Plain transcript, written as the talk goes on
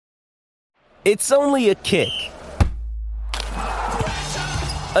It's only a kick,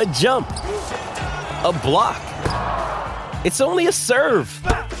 a jump, a block. It's only a serve.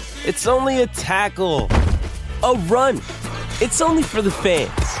 It's only a tackle, a run. It's only for the fans.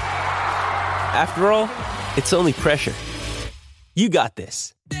 After all, it's only pressure. You got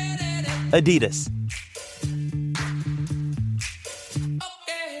this. Adidas.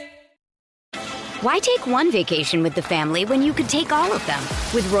 Why take one vacation with the family when you could take all of them?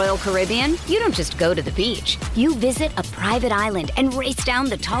 With Royal Caribbean, you don't just go to the beach. You visit a private island and race down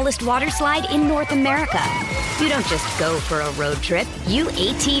the tallest water slide in North America. You don't just go for a road trip. You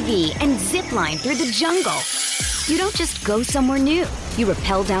ATV and zip line through the jungle. You don't just go somewhere new. You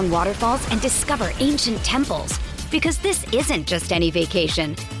rappel down waterfalls and discover ancient temples. Because this isn't just any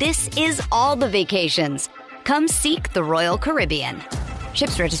vacation. This is all the vacations. Come seek the Royal Caribbean.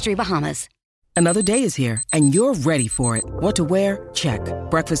 Ships Registry, Bahamas. Another day is here, and you're ready for it. What to wear? Check.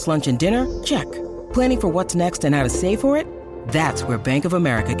 Breakfast, lunch, and dinner? Check. Planning for what's next and how to save for it? That's where Bank of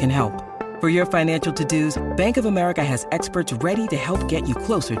America can help. For your financial to-dos, Bank of America has experts ready to help get you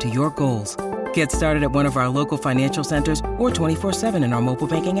closer to your goals. Get started at one of our local financial centers or 24/7 in our mobile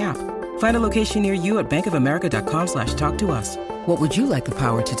banking app. Find a location near you at bankofamerica.com/talktous. What would you like the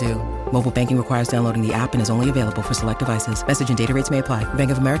power to do? Mobile banking requires downloading the app and is only available for select devices. Message and data rates may apply.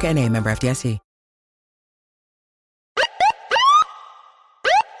 Bank of America N.A., member FDIC.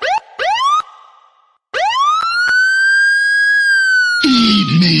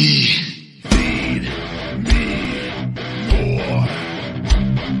 Feed me. Feed me more.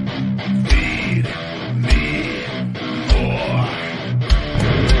 Feed me more.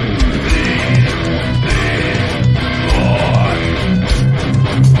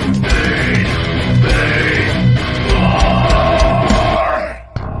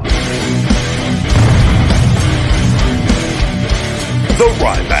 The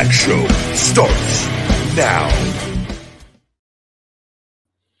Ryback Show starts now.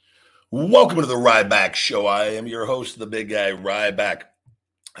 Welcome to the Ryback Show. I am your host, the big guy, Ryback.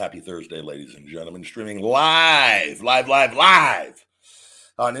 Happy Thursday, ladies and gentlemen. Streaming live on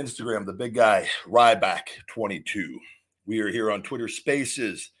Instagram, the big guy, Ryback22. We are here on Twitter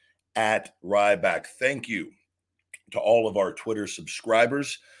Spaces at Ryback. Thank you to all of our Twitter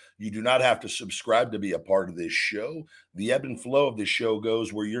subscribers. You do not have to subscribe to be a part of this show. The ebb and flow of this show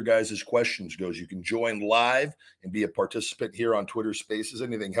goes where your guys' questions goes. You can join live and be a participant here on Twitter Spaces,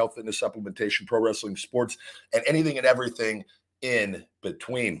 anything health, fitness, supplementation, pro wrestling, sports, and anything and everything in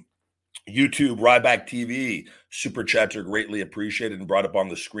between. YouTube, Ryback TV, super chats are greatly appreciated and brought up on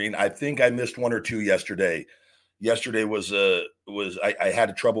the screen. I think I missed one or two yesterday. Yesterday I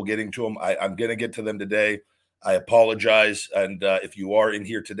had trouble getting to them. I'm going to get to them today. I apologize. And if you are in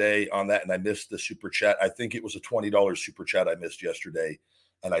here today on that and I missed the super chat, I think it was a $20 super chat I missed yesterday.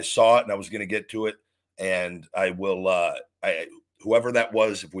 And I saw it and I was going to get to it. And I will, whoever that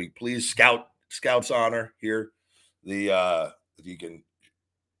was, if we please Scout's honor here, if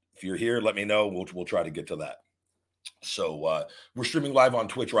you're here, let me know. We'll try to get to that. So we're streaming live on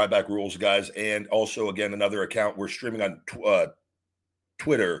Twitch, Ryback Rules, guys. And also, again, another account. We're streaming on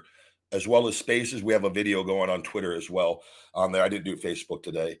Twitter, as well as Spaces. We have a video going on Twitter as well on there. I didn't do Facebook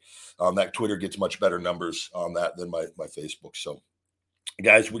today. That Twitter gets much better numbers on that than my Facebook. So,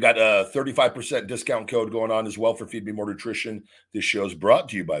 guys, we got a 35% discount code going on as well for Feed Me More Nutrition. This show is brought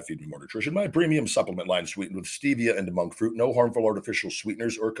to you by Feed Me More Nutrition, my premium supplement line sweetened with stevia and monk fruit. No harmful artificial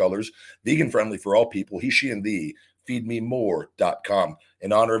sweeteners or colors. Vegan friendly for all people. He, she, and thee. FeedMeMore.com.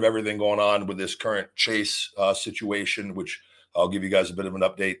 In honor of everything going on with this current Chase situation, which I'll give you guys a bit of an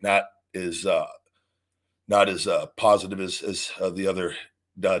update. Not as positive as the other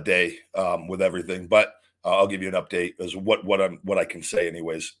day with everything, but I'll give you an update as what I can say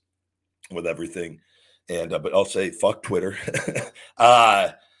anyways with everything. And but I'll say fuck Twitter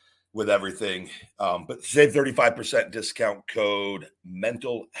with everything. But save 35% discount code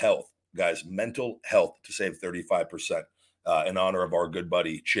mental health, guys. Mental health to save 35% in honor of our good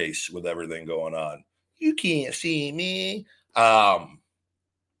buddy Chase with everything going on. You can't see me. Because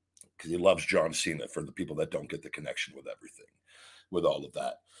he loves John Cena, for the people that don't get the connection with everything, with all of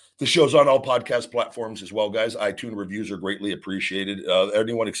that. The show's on all podcast platforms as well, guys. iTunes reviews are greatly appreciated.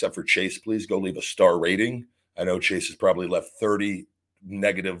 Anyone except for Chase, please go leave a star rating. I know Chase has probably left 30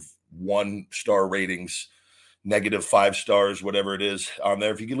 negative 1-star ratings, negative 5 stars, whatever it is on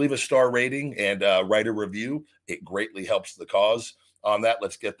there. If you can leave a star rating and write a review, it greatly helps the cause on that.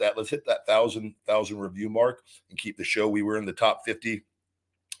 Let's get that. Let's hit that 1,000 review mark and keep the show. We were in the top 50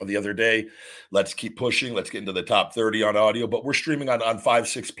 the other day. Let's keep pushing. Let's get into the top 30 on audio, but we're streaming on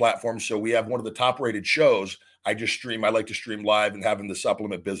 5-6 platforms. So we have one of the top rated shows I just stream. I like to stream live, and having the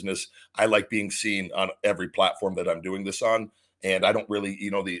supplement business, I like being seen on every platform that I'm doing this on. And I don't really,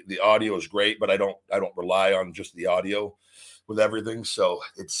 the audio is great, but I don't rely on just the audio with everything. So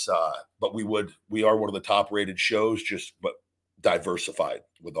it's but we are one of the top rated shows, but diversified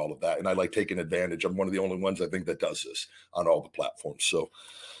with all of that. And I like taking advantage. I'm one of the only ones I think that does this on all the platforms. So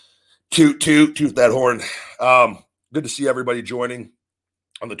toot that horn. Good to see everybody joining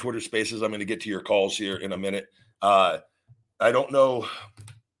on the Twitter Spaces. I'm going to get to your calls here in a minute. I don't know,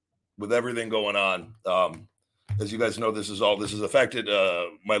 with everything going on, as you guys know, this has affected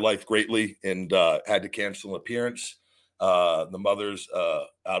my life greatly, and had to cancel an appearance. The mother's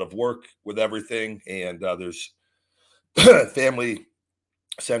out of work with everything, and there's family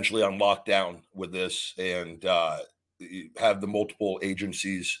essentially on lockdown with this, and you have the multiple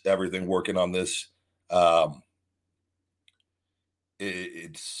agencies, everything working on this. I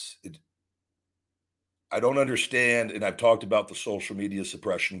don't understand, and I've talked about the social media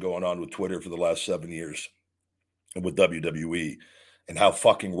suppression going on with Twitter for the last 7 years and with WWE, and how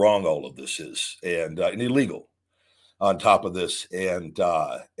fucking wrong all of this is, and illegal on top of this. And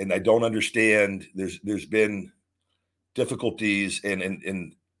I don't understand. There's been difficulties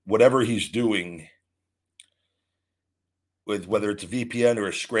in whatever he's doing with, whether it's a VPN or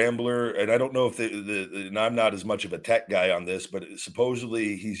a scrambler. And I don't know if and I'm not as much of a tech guy on this, but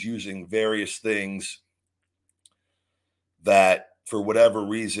supposedly he's using various things that for whatever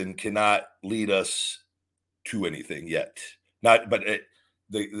reason cannot lead us to anything yet. I'm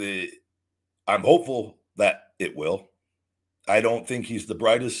hopeful that it will. I don't think he's the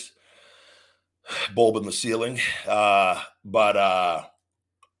brightest bulb in the ceiling, but I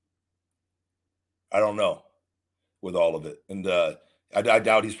don't know with all of it. And I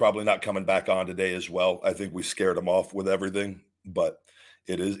doubt he's probably not coming back on today as well. I think we scared him off with everything, but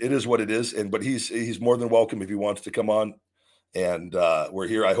it is what it is. But he's more than welcome if he wants to come on. And we're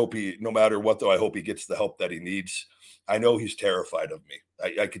here. I hope no matter what, though, I hope he gets the help that he needs. I know he's terrified of me.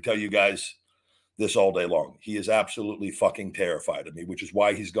 I could tell you guys this all day long. He is absolutely fucking terrified of me, which is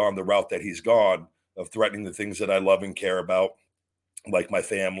why he's gone the route that he's gone, of threatening the things that I love and care about, like my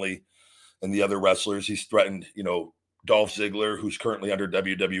family and the other wrestlers. He's threatened, Dolph Ziggler, who's currently under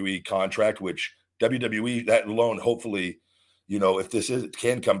WWE contract, which WWE, that alone, hopefully, if this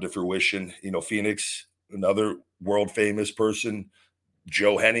can come to fruition, Phoenix, another world famous person,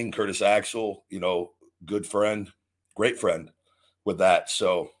 Joe Henning, Curtis Axel, good friend, great friend with that.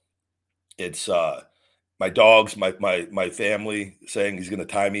 So it's my dogs, my family saying he's going to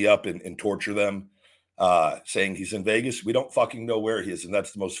tie me up and torture them, saying he's in Vegas. We don't fucking know where he is. And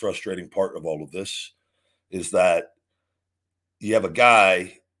that's the most frustrating part of all of this, is that you have a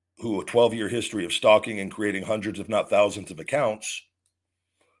guy who a 12-year history of stalking and creating hundreds, if not thousands of accounts.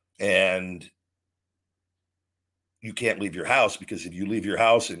 And you can't leave your house, because if you leave your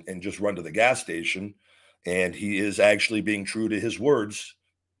house and just run to the gas station, and he is actually being true to his words,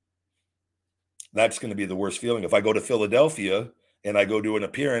 that's going to be the worst feeling. If I go to Philadelphia and I go do an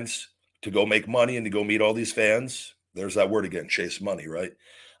appearance to go make money and to go meet all these fans, there's that word again, chase money, right?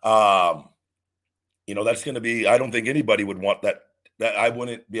 That's going to be, I don't think anybody would want that I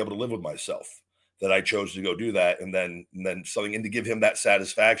wouldn't be able to live with myself, that I chose to go do that. And then something, and to give him that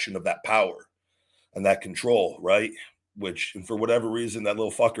satisfaction of that power and that control, right? Which, and for whatever reason, that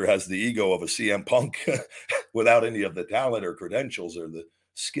little fucker has the ego of a CM Punk without any of the talent or credentials or the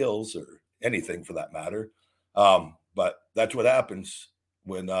skills or anything for that matter. But that's what happens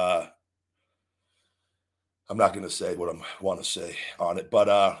when I'm not going to say what I want to say on it, but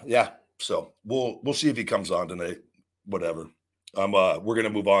yeah. So we'll see if he comes on tonight. Whatever. We're going to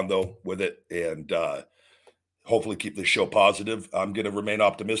move on though with it, and hopefully keep this show positive. I'm going to remain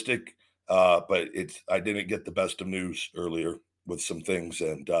optimistic. But I didn't get the best of news earlier with some things,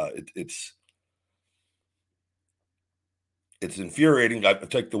 and it's infuriating. I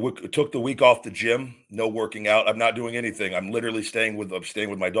took the week off the gym, no working out. I'm not doing anything. I'm literally staying with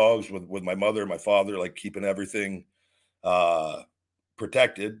my dogs, with my mother, my father, like keeping everything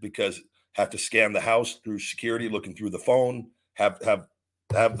protected, because have to scan the house through security, looking through the phone, have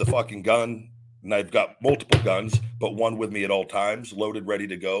the fucking gun, and I've got multiple guns, but one with me at all times, loaded, ready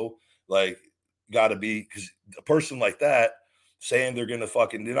to go. Like, gotta be, because a person like that saying they're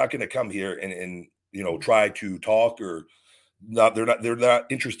not going to come here and try to talk, or not, they're not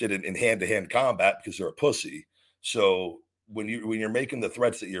interested in hand-to-hand combat, because they're a pussy. So when you're making the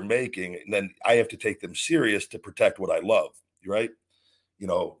threats that you're making, and then I have to take them serious to protect what I love, right?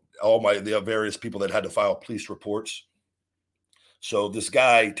 The various people that had to file police reports. So this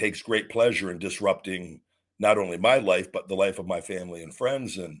guy takes great pleasure in disrupting not only my life, but the life of my family and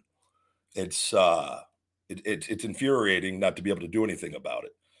friends. And it's it's infuriating not to be able to do anything about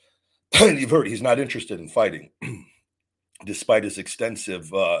it. And you've heard he's not interested in fighting, despite his extensive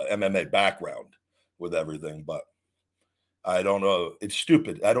MMA background with everything. But I don't know. It's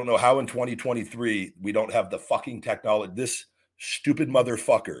stupid. I don't know how in 2023 we don't have the fucking technology. This stupid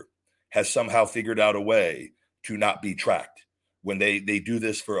motherfucker has somehow figured out a way to not be tracked when they do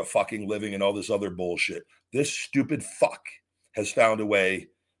this for a fucking living and all this other bullshit. This stupid fuck has found a way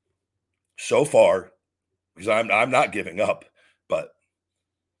so far, because I'm not giving up, but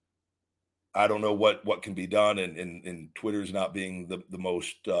I don't know what can be done, and Twitter's not being the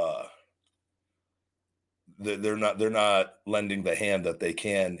most they're not lending the hand that they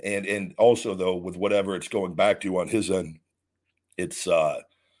can, and also though with whatever it's going back to on his end, it's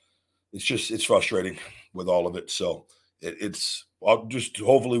frustrating with all of it. So I'll just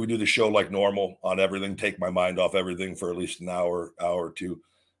hopefully we do the show like normal on everything, take my mind off everything for at least an hour or two.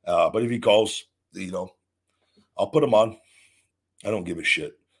 But if he calls, I'll put him on. I don't give a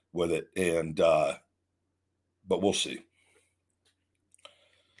shit with it, and but we'll see.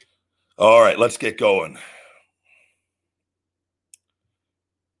 All right, let's get going.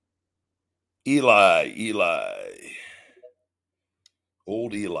 Eli,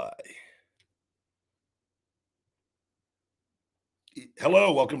 old Eli.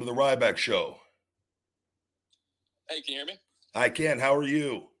 Hello, welcome to the Ryback Show. Hey, can you hear me? I can. How are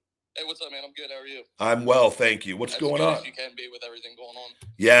you? Hey, what's up, man? I'm good. How are you? I'm well, thank you. What's going on? As you can be with everything going on.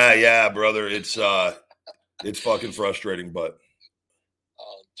 Yeah, brother. It's fucking frustrating, but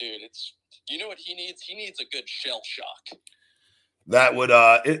oh, dude, you know what he needs? He needs a good shell shock. That would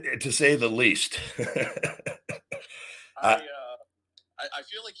to say the least. I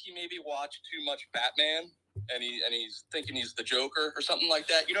feel like he maybe watched too much Batman, and he's thinking he's the Joker or something like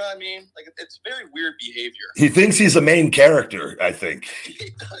that. You know what I mean? Like, it's very weird behavior. He thinks he's a main character, I think. He's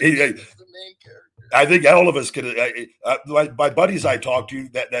the main character. I think all of us could. My buddies I talk to,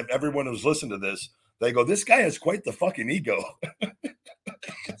 that everyone who's listened to this, they go, "This guy has quite the fucking ego." It's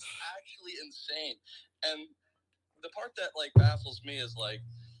actually insane. And the part that like baffles me is like,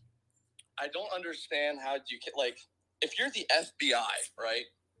 I don't understand how you can, like, if you're the FBI, right?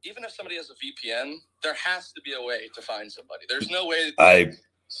 Even if somebody has a VPN, there has to be a way to find somebody. There's no way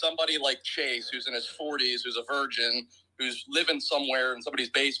somebody like Chase, who's in his 40s, who's a virgin, who's living somewhere in somebody's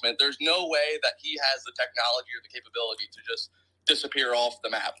basement, there's no way that he has the technology or the capability to just disappear off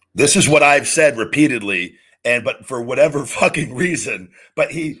the map. This is what I've said repeatedly, but for whatever fucking reason,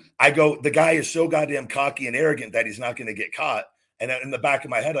 the guy is so goddamn cocky and arrogant that he's not going to get caught. And in the back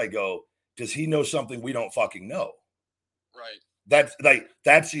of my head, I go, does he know something we don't fucking know? Right. That's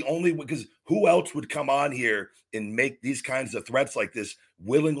the only, because who else would come on here and make these kinds of threats like this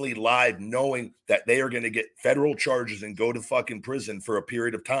willingly live, knowing that they are going to get federal charges and go to fucking prison for a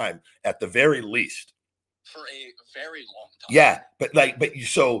period of time at the very least. For a very long time. Yeah,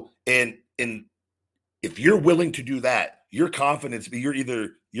 and if you're willing to do that, your confidence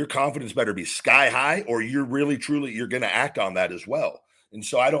better be sky high, or you're really truly you're going to act on that as well. And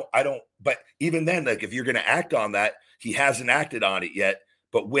so I don't. But even then, like if you're going to act on that, he hasn't acted on it yet.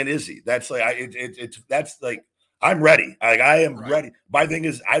 But when is he? That's like that's like I'm ready. I am ready. My thing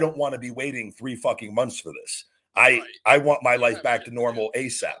is I don't want to be waiting 3 fucking months for this. I want my life back to normal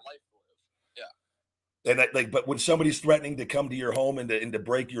ASAP. And but when somebody's threatening to come to your home and to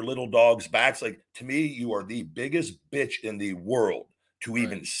break your little dog's backs, like to me, you are the biggest bitch in the world to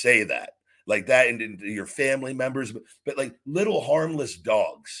even say that. Like that, and your family members, but like little harmless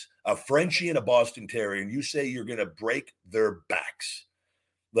dogs, a Frenchie and a Boston Terrier, and you say you're gonna break their backs,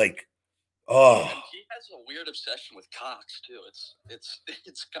 like, oh. And he has a weird obsession with cocks too.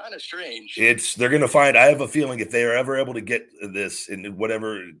 It's kind of strange. They're gonna find. I have a feeling if they are ever able to get this and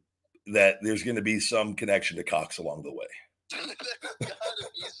whatever, that there's gonna be some connection to cocks along the way. There's gotta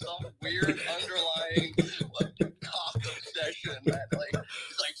be some weird underlying cock obsession that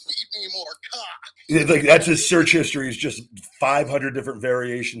he's like, feed me more cock. Like that's his search history is just 500 different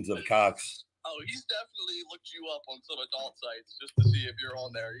variations of cocks. Oh, he's definitely looked you up on some adult sites just to see if you're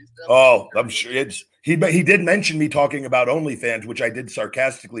on there. I'm sure he did mention me talking about OnlyFans, which I did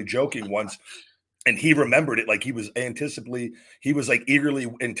sarcastically joking once. And he remembered it, like he was like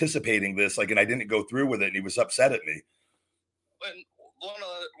eagerly anticipating this, like, and I didn't go through with it, and he was upset at me. And one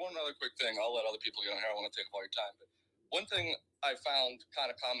other quick thing, I'll let other people get on here. I want to take up all your time, but one thing I found kind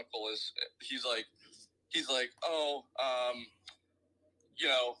of comical is he's like, oh,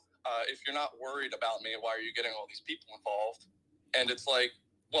 if you're not worried about me, why are you getting all these people involved? And it's like,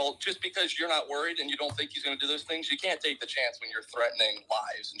 well, just because you're not worried and you don't think he's going to do those things, you can't take the chance when you're threatening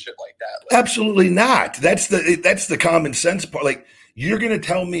lives and shit like that. Absolutely not. That's the common sense part. Like, you're going to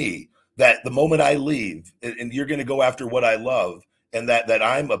tell me that the moment I leave and you're going to go after what I love, and that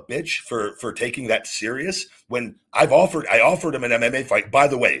I'm a bitch for taking that serious when I offered him an MMA fight. By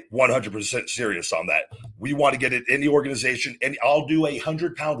the way, 100% serious on that. We want to get it in the organization, and I'll do a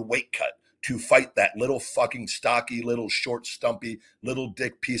 100-pound weight cut to fight that little fucking stocky, little short, stumpy, little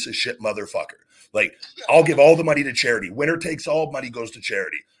dick piece of shit motherfucker. Like, I'll give all the money to charity. Winner takes all, money goes to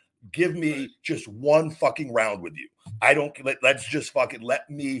charity. Give me just one fucking round with you. Let's just fucking let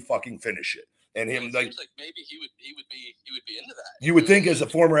me fucking finish it. And him, it seems like maybe he would be into that. You would think, as a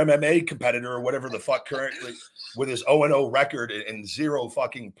former MMA competitor or whatever the fuck, currently with his 0-0 record and zero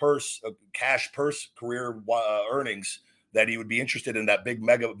fucking cash purse career earnings, that he would be interested in that big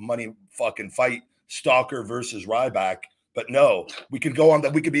mega money fucking fight, Stalker versus Ryback. But no, we could go on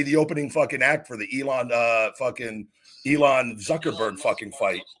that. We could be the opening fucking act for the Elon Zuckerberg fucking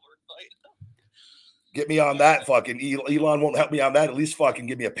fight. Get me on that fucking. Elon won't help me on that. At least fucking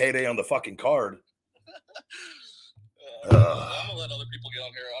give me a payday on the fucking card. I'm gonna let other people get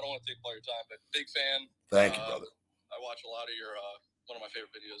on here. I don't want to take all your time, but big fan. Thank you, brother. I watch a lot of your. One of my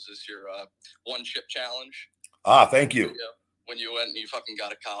favorite videos is your one chip challenge. Thank you. When you went and you fucking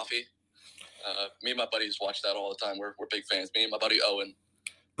got a coffee. Me and my buddies watch that all the time. We're big fans. Me and my buddy Owen.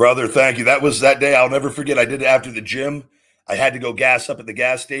 Brother, thank you. That was that day I'll never forget. I did it after the gym. I had to go gas up at the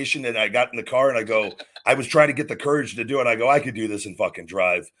gas station, and I got in the car, and I was trying to get the courage to do it. I go, I could do this and fucking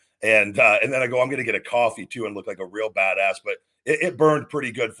drive. And then I go, I'm going to get a coffee too and look like a real badass. But it burned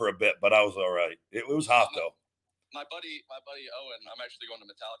pretty good for a bit, but I was all right. It was hot though. My buddy Owen, I'm actually going to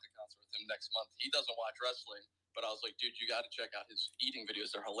Metallica concert with him next month. He doesn't watch wrestling, but I was like, dude, you got to check out his eating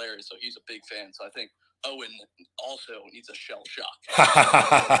videos. They're hilarious. So he's a big fan. So I think Owen also needs a shell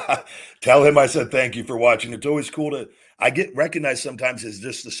shock. Tell him I said thank you for watching. It's always cool I get recognized sometimes as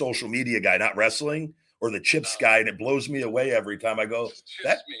just the social media guy, not wrestling, or the chips guy, and it blows me away every time I go.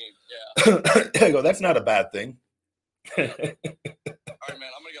 I go, that's not a bad thing. All right, man. I'm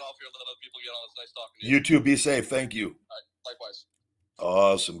gonna get off here and let other people get on. It's nice talking to you. You too. Be safe. Thank you. Likewise.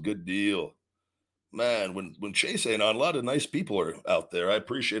 Awesome. Good deal. Man, when Chase ain't on, a lot of nice people are out there. I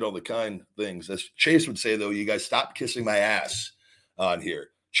appreciate all the kind things. As Chase would say, though, you guys stop kissing my ass on here.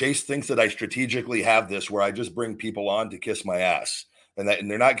 Chase thinks that I strategically have this where I just bring people on to kiss my ass. And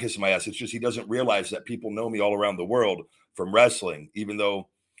they're not kissing my ass. It's just he doesn't realize that people know me all around the world from wrestling, even though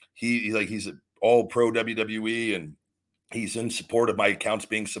he's all pro WWE and he's in support of my accounts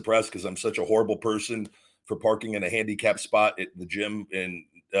being suppressed because I'm such a horrible person for parking in a handicapped spot at the gym in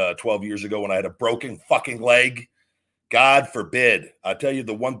 12 years ago when I had a broken fucking leg. God forbid. I'll tell you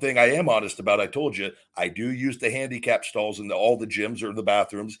the one thing I am honest about. I told you, I do use the handicap stalls in all the gyms or the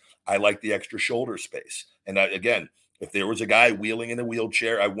bathrooms. I like the extra shoulder space. And again, if there was a guy wheeling in a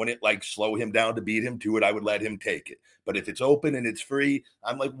wheelchair, I wouldn't slow him down to beat him to it. I would let him take it. But if it's open and it's free,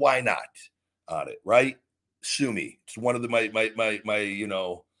 I'm like, why not on it, right? Sue me. It's one of my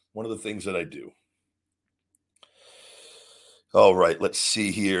one of the things that I do. All right, let's see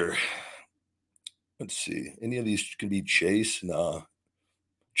here. Let's see. Any of these can be Chase? Nah.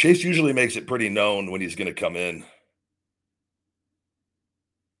 Chase usually makes it pretty known when he's going to come in.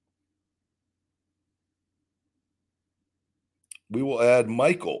 We will add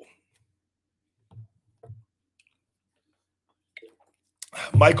Michael.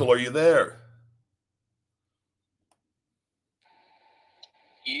 Michael, are you there?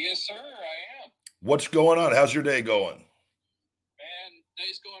 Yes, sir, I am. What's going on? How's your day going? Man,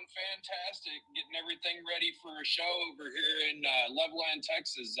 day's going fantastic. Getting everything ready for a show over here in Loveland,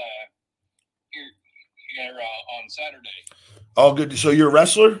 Texas, here on Saturday. All good. So you're a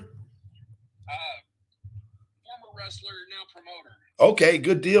wrestler? Former wrestler, now promoter. Okay,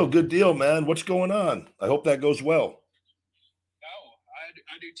 good deal, man. What's going on? I hope that goes well.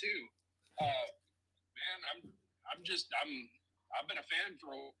 I do too. Man, I've been a fan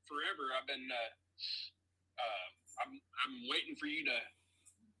for forever. I'm waiting for you to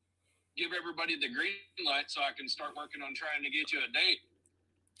give everybody the green light so I can start working on trying to get you a date.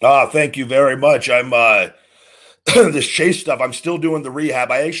 Thank you very much. I'm this Chase stuff. I'm still doing the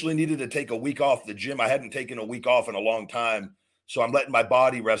rehab. I actually needed to take a week off the gym. I hadn't taken a week off in a long time, so I'm letting my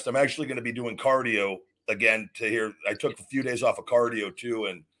body rest. I'm actually going to be doing cardio again I took a few days off of cardio too.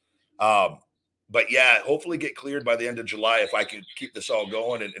 And, but yeah, hopefully get cleared by the end of July if I can keep this all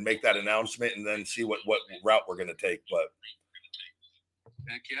going and make that announcement and then see what route we're going to take. But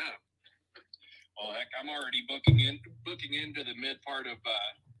heck yeah. Well, heck, I'm already booking into the mid part of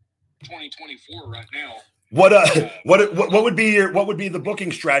 2024 right now. What would be the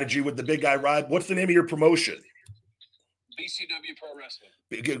booking strategy with the big guy ride? What's the name of your promotion? BCW Pro Wrestling.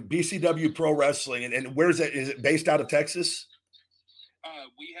 BCW Pro Wrestling, and where's that? Is it based out of Texas?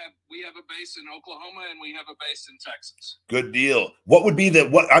 We have a base in Oklahoma and we have a base in Texas. Good deal. What would be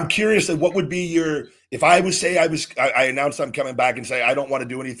I'm curious that what would be if I would say I announced I'm coming back and say I don't want to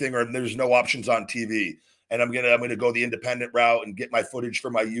do anything or there's no options on TV and I'm gonna go the independent route and get my footage for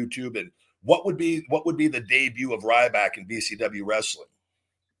my YouTube, and what would be the debut of Ryback in BCW wrestling?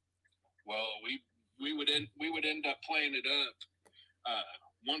 Well, we would end up playing it up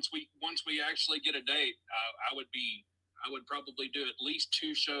once we actually get a date. I would probably do at least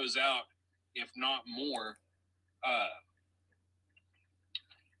 2 shows out, if not more.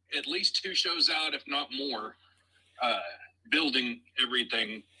 At least 2 shows out, if not more, building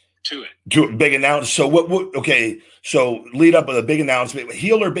everything to it. To a big announcement. So so lead up with a big announcement.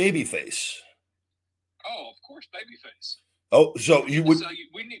 Heel or babyface? Oh, of course, babyface. Oh, so we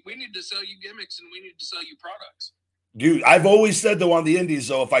need to sell you gimmicks and we need to sell you products. Dude, I've always said, though, on the indies,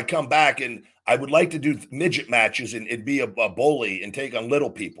 though, if I come back and I would like to do midget matches and be a bully and take on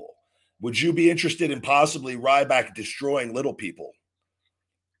little people, would you be interested in possibly Ryback destroying little people?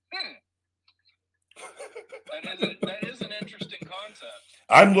 That is an interesting concept.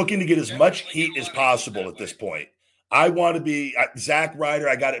 I'm looking to get as much heat as possible at this point. I want to be Zack Ryder.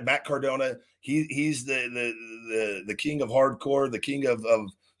 I got it. Matt Cardona. He's the king of hardcore, the king of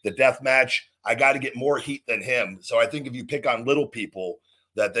the death match. I got to get more heat than him. So I think if you pick on little people,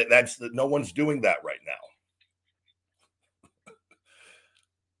 that's no one's doing that right now.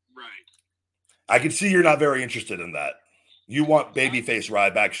 Right. I can see you're not very interested in that. You want babyface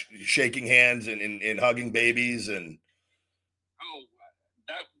Ryback shaking hands and hugging babies and. Oh,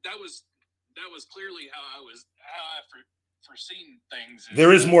 that was clearly how I foreseen things.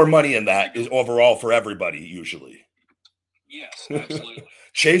 There is more money in that is overall for everybody usually. Yes, absolutely.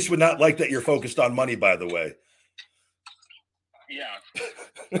 Chase would not like that you're focused on money, by the way. Yeah.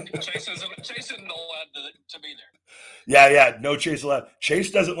 Chase isn't allowed to be there. Yeah. No Chase allowed.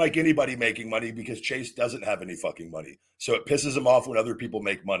 Chase doesn't like anybody making money because Chase doesn't have any fucking money. So it pisses him off when other people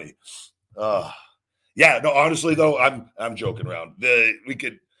make money. Yeah, no, honestly, though, I'm joking around. We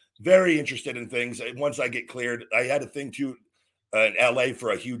could very interested in things. Once I get cleared, I had a thing too in LA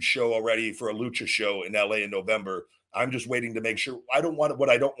for a huge show already, for a lucha show in LA in November. I'm just waiting to make sure. What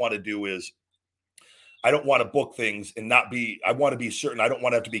I don't want to do is I don't want to book things and I want to be certain. I don't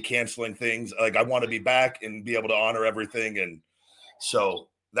want to have to be canceling things. Like I want to be back and be able to honor everything. And so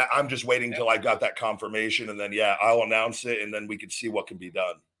that I'm just waiting till I got that confirmation. And then, yeah, I'll announce it and then we can see what can be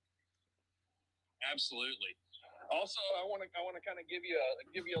done. Absolutely. Also, I want to kind of give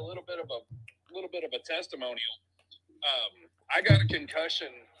you a little bit of a testimonial. I got a concussion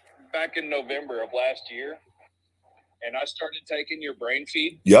back in November of last year, and I started taking your brain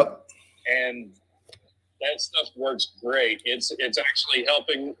feed. Yep. And that stuff works great. It's actually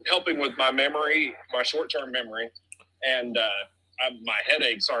helping with my memory, my short-term memory, and my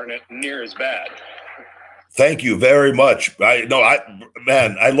headaches aren't near as bad. Thank you very much. I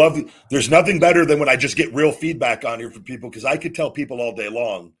love you. There's nothing better than when I just get real feedback on here from people, because I could tell people all day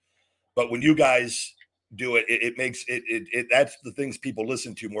long, but when you guys do it, it makes it that's the things people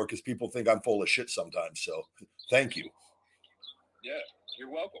listen to more, because people think I'm full of shit sometimes. So thank you. Yeah,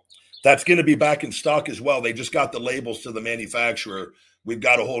 you're welcome. That's going to be back in stock as well. They just got the labels to the manufacturer. We've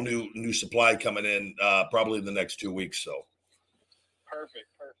got a whole new supply coming in probably in the next 2 weeks. So perfect.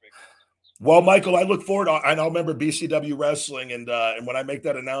 Well, Michael, I look forward. And I'll remember BCW Wrestling, and when I make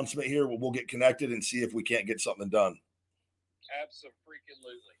that announcement here, we'll get connected and see if we can't get something done. Absolutely.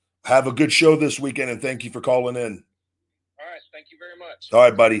 Have a good show this weekend, and thank you for calling in. All right, thank you very much. All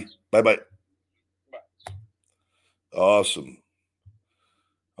right, buddy. Bye. Bye. Awesome.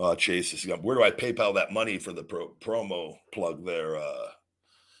 Chase is where do I PayPal that money for the promo plug there,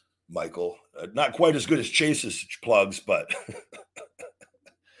 Michael? Not quite as good as Chase's plugs, but.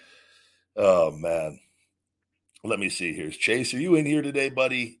 Oh, man. Let me see here. Chase, are you in here today,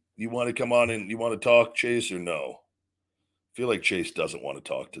 buddy? You want to come on and you want to talk, Chase, or no? I feel like Chase doesn't want to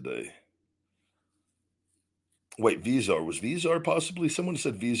talk today. Wait, Vizar. Was Vizar possibly? Someone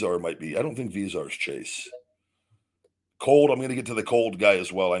said Vizar might be. I don't think Vizar's Chase. Cold, I'm going to get to the Cold guy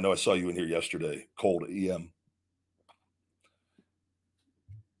as well. I know I saw you in here yesterday. Cold EM.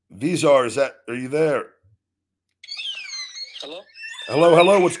 Vizar, are you there? Hello?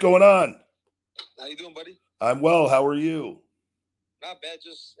 Hello. What's going on? How you doing, buddy? I'm well. How are you? Not bad.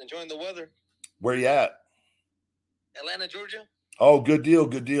 Just enjoying the weather. Where you at? Atlanta, Georgia. Oh, good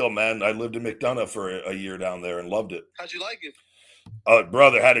deal, man. I lived in McDonough for a year down there and loved it. How'd you like it?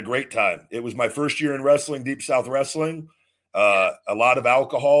 Brother, had a great time. It was my first year in wrestling, Deep South Wrestling. A lot of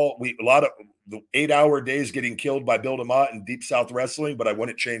alcohol. A lot of the 8-hour days getting killed by Bill DeMott in Deep South Wrestling, but I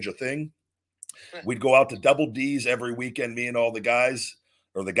wouldn't change a thing. We'd go out to Double D's every weekend, me and all the guys,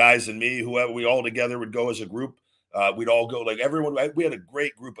 or the guys and me, whoever, we all together would go as a group. We'd all go, like everyone, we had a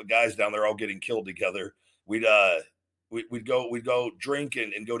great group of guys down there all getting killed together. We'd go drink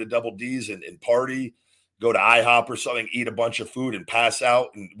and go to Double D's and party, go to IHOP or something, eat a bunch of food and pass out.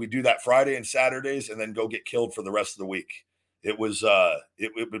 And we do that Friday and Saturdays and then go get killed for the rest of the week. It was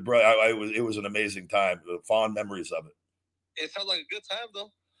it was an amazing time. Fond memories of it. It sounds like a good time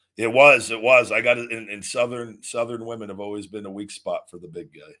though. It was. I got it in Southern women have always been a weak spot for the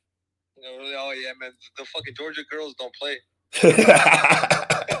big guy. Oh yeah, man. The fucking Georgia girls don't play.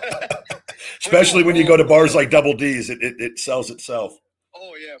 Especially when you go to bars like Double D's, it sells itself.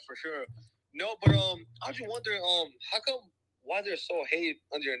 Oh yeah, for sure. No, but I just wonder, how come why there's so hate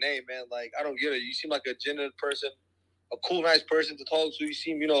under your name, man? Like I don't get it. You seem like a genuine person, a cool, nice person to talk to. You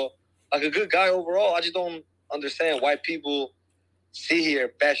seem, like a good guy overall. I just don't understand why people sit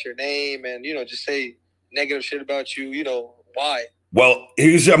here, bash your name, and just say negative shit about you. Why? Well,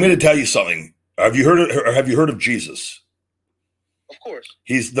 I'm going to tell you something. Have you heard of Jesus? Of course.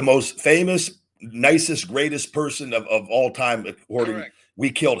 He's the most famous, nicest, greatest person of all time. Correct. We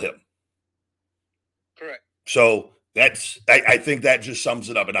killed him. Correct. So I think that just sums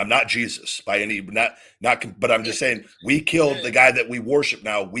it up. And I'm not Jesus by any, but I'm just saying we killed the guy that we worship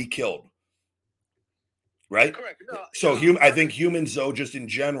now. We killed. Right? Correct. No, so I think humans, though, just in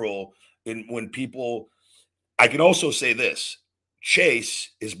general, when people, I can also say this.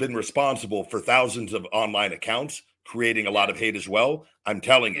 Chase has been responsible for thousands of online accounts, creating a lot of hate as well. I'm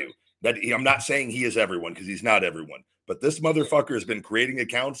telling you that I'm not saying he is everyone because he's not everyone, but this motherfucker has been creating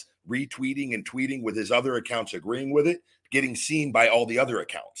accounts, retweeting and tweeting with his other accounts, agreeing with it, getting seen by all the other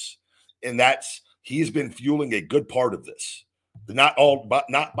accounts. And he's been fueling a good part of this. Not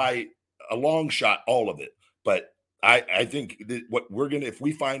by a long shot, all of it. But I think that if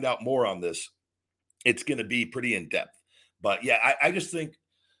we find out more on this, it's going to be pretty in depth. But yeah, I just think,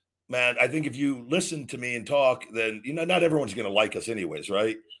 man, I think if you listen to me and talk, then, not everyone's going to like us anyways,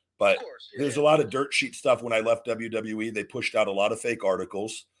 right? But there's a lot of dirt sheet stuff. When I left WWE, they pushed out a lot of fake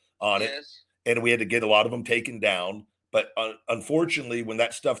articles on it, and we had to get a lot of them taken down. But unfortunately, when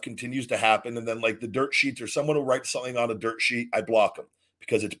that stuff continues to happen, and then like the dirt sheets or someone will write something on a dirt sheet, I block them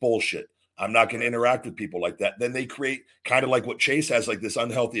because it's bullshit. I'm not going to interact with people like that. Then they create kind of like what Chase has, like this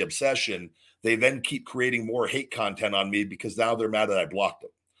unhealthy obsession. They then keep creating more hate content on me because now they're mad that I blocked them.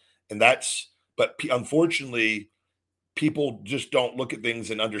 And but unfortunately, people just don't look at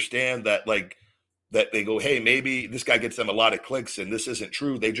things and understand that, like, that they go, hey, maybe this guy gets them a lot of clicks and this isn't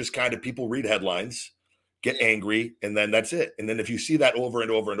true. They just people read headlines, get angry, and then that's it. And then if you see that over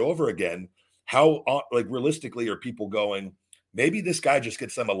and over and over again, how, like, realistically are people going, maybe this guy just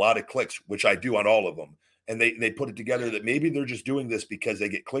gets them a lot of clicks, which I do on all of them. And they put it together that maybe they're just doing this because they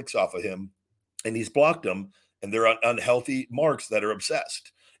get clicks off of him and he's blocked them and they're on unhealthy marks that are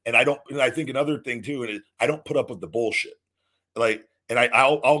obsessed. And I think another thing too, and I don't put up with the bullshit. Like, and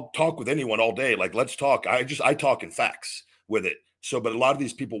I'll talk with anyone all day. Like, let's talk. I talk in facts with it. So, but a lot of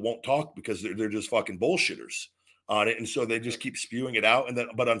these people won't talk because they're just fucking bullshitters on it. And so they just keep spewing it out.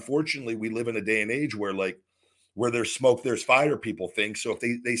 But unfortunately we live in a day and age where there's smoke, there's fire, people think. So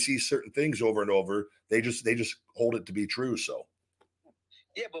if they see certain things over and over, they just hold it to be true. So.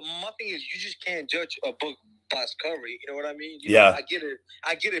 Yeah, but my thing is, you just can't judge a book by its cover. You know what I mean? I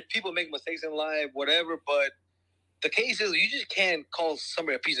get it. People make mistakes in life, whatever. But the case is, you just can't call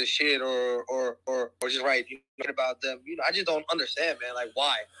somebody a piece of shit or just write about them. I just don't understand, man. Like,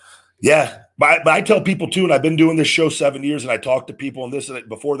 why? Yeah, but I tell people too, and I've been doing this show 7 years, and I talk to people, and this and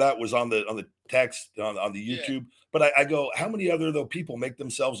before that was on the text on the YouTube. Yeah. But I go, how many other people make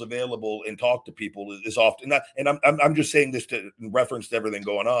themselves available and talk to people is often not, and I'm just saying this in reference to everything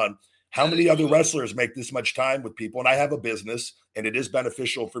going on. How many other wrestlers make this much time with people? And I have a business, and it is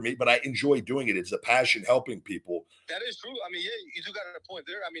beneficial for me, but I enjoy doing it. It's a passion helping people. That is true. I mean, yeah, you do got a point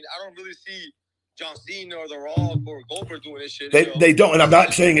there. I mean, I don't really see John Cena or The Rock or Goldberg doing this shit. They don't, and I'm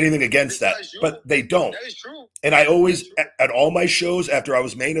not saying anything against that, but they don't. That is true. And I always, at all my shows, after I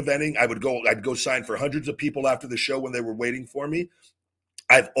was main eventing, I'd go sign for hundreds of people after the show when they were waiting for me.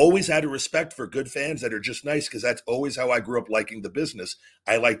 I've always had a respect for good fans that are just nice because that's always how I grew up liking the business.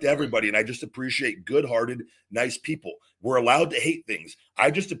 I liked everybody, and I just appreciate good-hearted, nice people. We're allowed to hate things.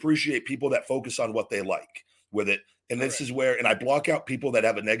 I just appreciate people that focus on what they like with it. And this is where, and I block out people that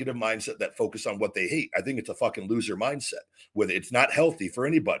have a negative mindset that focus on what they hate. I think it's a fucking loser mindset with it. It's not healthy for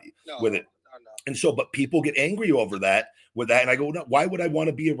anybody with it. No. And so, but people get angry over that with that. And I go, no, why would I want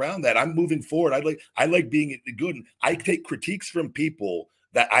to be around that? I'm moving forward. I like being good. And I take critiques from people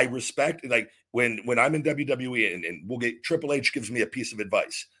that I respect. Like when I'm in WWE and we'll get Triple H gives me a piece of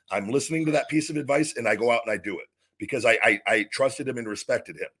advice. I'm listening to that piece of advice and I go out and I do it because I trusted him and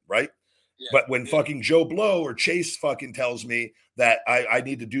respected him, right? Yeah, but when fucking Joe Blow or Chase fucking tells me that I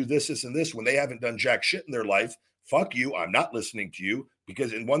need to do this, and this when they haven't done jack shit in their life, fuck you. I'm not listening to you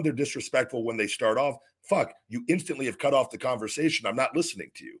because in one, they're disrespectful when they start off. Fuck, you instantly have cut off the conversation. I'm not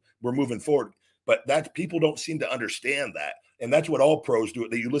listening to you. We're moving forward. But that people don't seem to understand that. And that's what all pros do.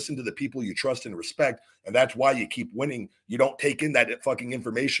 That you listen to the people you trust and respect. And that's why you keep winning. You don't take in that fucking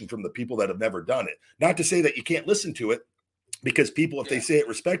information from the people that have never done it. Not to say that you can't listen to it, because people, if they say it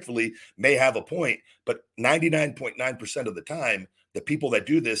respectfully, may have a point. But 99.9% of the time, the people that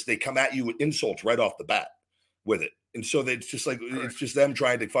do this, they come at you with insults right off the bat with it. And so it's just like, it's just them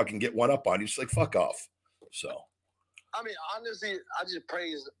trying to fucking get one up on you. It's like, fuck off. So. I mean, honestly, I just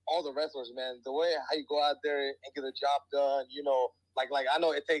praise all the wrestlers, man. The way how you go out there and get the job done, you know, like I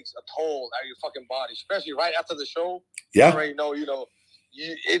know it takes a toll out of your fucking body, especially right after the show. Yeah. You already know,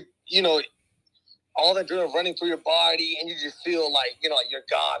 all that adrenaline running through your body, and you just feel like, like you're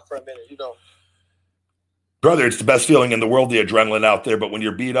God for a minute, Brother, it's the best feeling in the world, the adrenaline out there. But when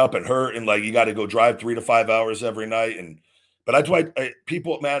you're beat up and hurt and like you got to go drive 3 to 5 hours every night. But that's why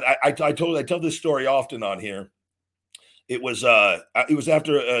people, man, I tell this story often on here. It was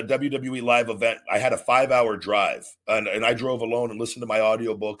after a WWE live event. I had a 5-hour drive and I drove alone and listened to my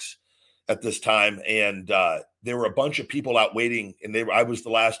audiobooks at this time. And there were a bunch of people out waiting and I was the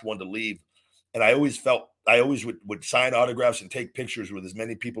last one to leave. And I always would sign autographs and take pictures with as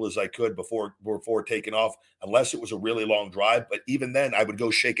many people as I could before taking off, unless it was a really long drive. But even then I would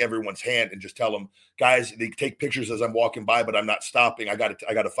go shake everyone's hand and just tell them, guys, they take pictures as I'm walking by, but I'm not stopping. I got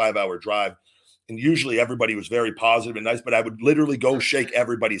a 5-hour drive. And usually everybody was very positive and nice, but I would literally go shake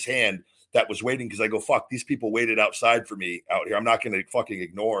everybody's hand that was waiting. Cause I go, fuck, these people waited outside for me out here. I'm not going to fucking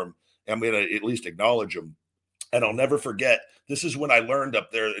ignore them. I'm going to at least acknowledge them. And I'll never forget, this is when I learned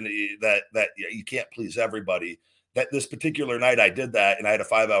up there that you can't please everybody. That this particular night I did that, and I had a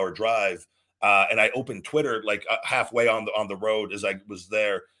 5-hour drive, and I opened Twitter like halfway on the road as I was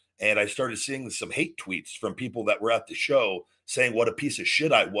there, and I started seeing some hate tweets from people that were at the show saying what a piece of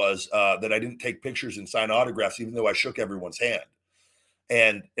shit I was, that I didn't take pictures and sign autographs, even though I shook everyone's hand.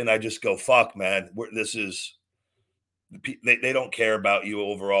 And I just go, fuck, man, this is. They don't care about you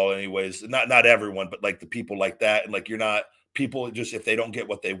overall anyways. Not everyone, but like the people like that. And like, you're not people just, if they don't get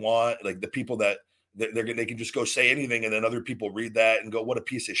what they want, like the people that they can just go say anything. And then other people read that and go, what a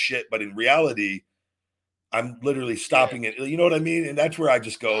piece of shit. But in reality, I'm literally stopping it. You know what I mean? And that's where I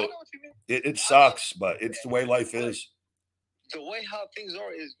just go, it sucks, but it's the way life is. The way how things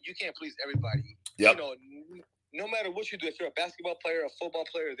are is you can't please everybody. Yep. No matter what you do, if you're a basketball player, a football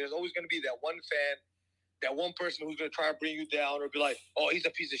player, there's always going to be that one fan, that one person who's going to try and bring you down or be like, oh, he's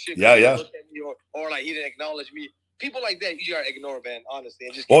a piece of shit. Yeah. Look at me, or like, he didn't acknowledge me. People like that, you got to ignore, man, honestly.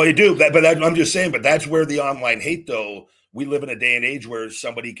 And just you do. I'm just saying, but that's where the online hate, though, we live in a day and age where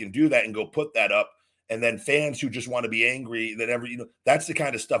somebody can do that and go put that up. And then fans who just want to be angry, that's the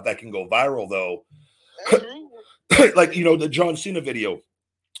kind of stuff that can go viral, though. That's true. Like, the John Cena video.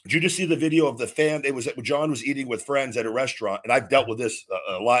 Did you just see the video of the fan? John was eating with friends at a restaurant, and I've dealt with this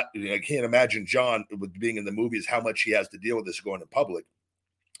a lot. I can't imagine John, with being in the movies, how much he has to deal with this going in public.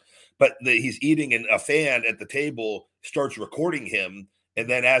 But he's eating, and a fan at the table starts recording him, and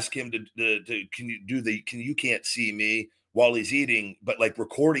then ask him to can you can't see me while he's eating, but like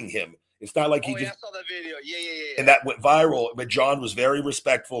recording him. It's not like he just. I saw that video. Yeah. And that went viral, but John was very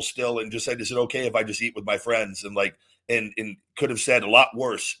respectful still, and just said, "Is it okay if I just eat with my friends?" And like. And could have said a lot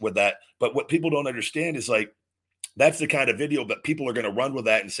worse with that. But what people don't understand is like, that's the kind of video that people are going to run with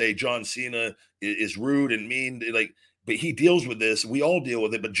that and say John Cena is rude and mean. Like, but he deals with this. We all deal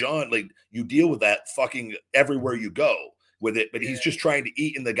with it. But John, like, you deal with that fucking everywhere you go with it. But he's just trying to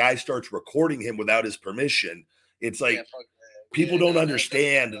eat, and the guy starts recording him without his permission. It's like people don't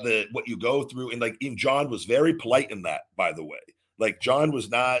understand what you go through. And like, even John was very polite in that, by the way. Like John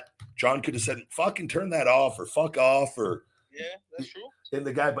could have said, fucking turn that off or fuck off or. Yeah, that's true.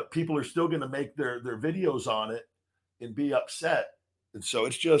 And but people are still going to make their videos on it and be upset. And so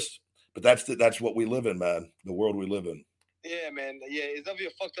it's just, but that's what we live in, man. The world we live in. Yeah, man. Yeah, it's definitely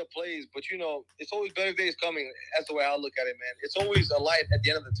a fucked up place, but it's always better days coming. That's the way I look at it, man. It's always a light at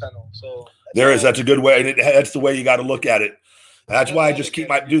the end of the tunnel. So that's a good way. And that's the way you got to look at it. That's why I just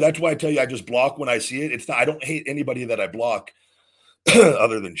that's why I tell you, I just block when I see it. I don't hate anybody that I block.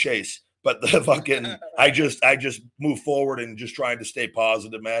 Other than Chase, but the fucking I just move forward and just trying to stay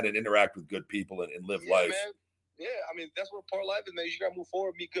positive, man, and interact with good people and live life. Man. Yeah, I mean, that's what part of life is, man. You got to move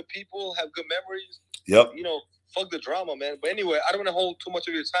forward, meet good people, have good memories. Yep. You know, fuck the drama, man. But anyway, I don't want to hold too much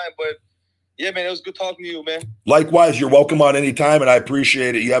of your time, but yeah, man, it was good talking to you, man. Likewise, you're welcome on any time, and I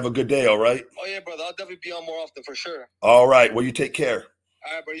appreciate it. You have a good day, all right? Oh, yeah, brother. I'll definitely be on more often for sure. All right. Well, you take care.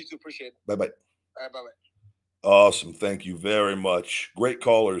 All right, bro. You too. Appreciate it. Bye-bye. All right, bye-bye. Awesome. Thank you very much. Great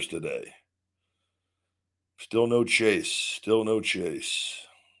callers today. Still no chase. Still no chase.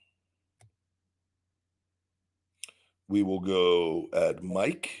 We will go at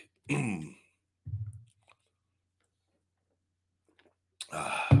Mike.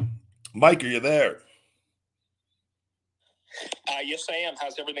 Mike, are you there? Yes, I am.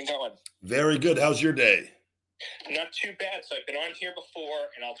 How's everything going? Very good. How's your day? Not too bad. So I've been on here before,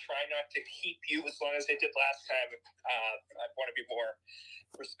 and I'll try not to keep you as long as I did last time. I want to be more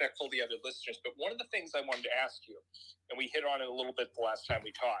respectful of the other listeners. But one of the things I wanted to ask you, and we hit on it a little bit the last time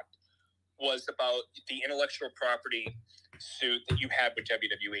we talked, was about the intellectual property suit that you had with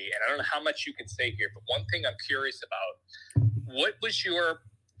WWE. And I don't know how much you can say here, but one thing I'm curious about, what was your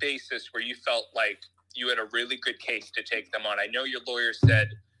basis where you felt like you had a really good case to take them on? I know your lawyer said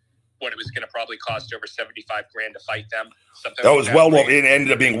what it was going to probably cost over $75,000 to fight them. That was well over. It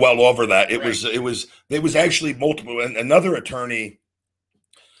ended up being well over that. It was actually multiple. And another attorney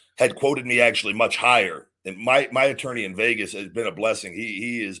had quoted me actually much higher. And my attorney in Vegas has been a blessing.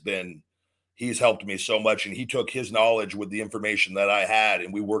 He's helped me so much, and he took his knowledge with the information that I had,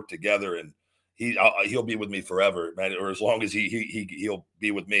 and we worked together. And he'll be with me forever, man, or as long as he'll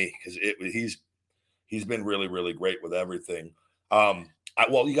be with me, because he's been really, really great with everything.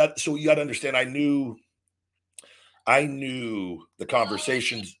 You got to understand, I knew the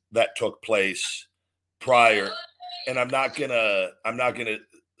conversations that took place prior, and I'm not gonna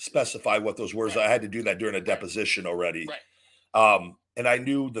specify what those words. I had to do that during a deposition already. Right. And I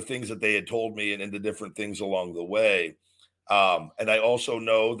knew the things that they had told me and the different things along the way. And I also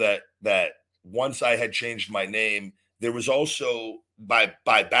know that once I had changed my name, there was also by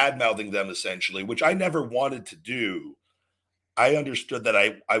bad mouthing them essentially, which I never wanted to do. I understood that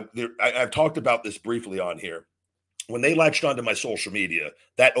I've talked about this briefly on here. When they latched onto my social media,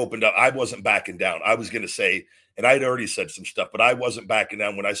 that opened up. I wasn't backing down. I was going to say, and I'd already said some stuff, but I wasn't backing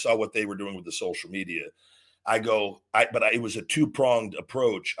down when I saw what they were doing with the social media. It was a two-pronged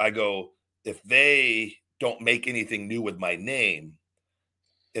approach. I go, if they don't make anything new with my name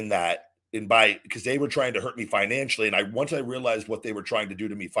because they were trying to hurt me financially. And once I realized what they were trying to do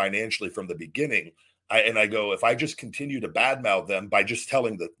to me financially from the beginning, I go, if I just continue to badmouth them by just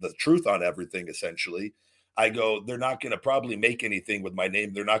telling the truth on everything, essentially, I go, they're not going to probably make anything with my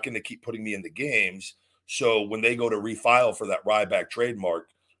name. They're not going to keep putting me in the games. So when they go to refile for that Ryback trademark,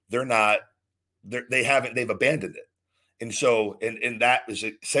 they've abandoned it. And so, and that is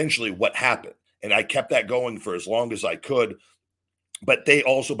essentially what happened. And I kept that going for as long as I could. But they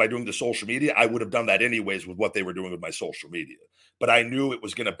also, by doing the social media, I would have done that anyways with what they were doing with my social media. But I knew it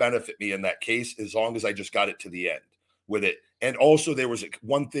was going to benefit me in that case as long as I just got it to the end with it. And also there was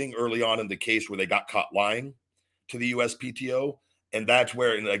one thing early on in the case where they got caught lying to the USPTO. And that's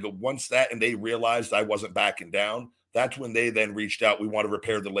where, and I go, once that, and they realized I wasn't backing down, that's when they then reached out. We want to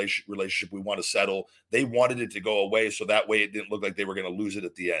repair the relationship. We want to settle. They wanted it to go away. So that way it didn't look like they were going to lose it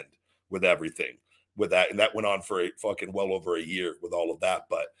at the end with everything. With that, and that went on for well over a year with all of that.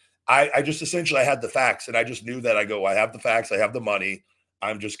 But I just essentially I had the facts, and I just knew that I have the facts, I have the money.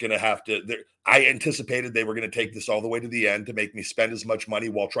 I'm just gonna have to. I anticipated they were going to take this all the way to the end to make me spend as much money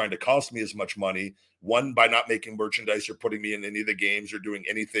while trying to cost me as much money. One, by not making merchandise or putting me in any of the games or doing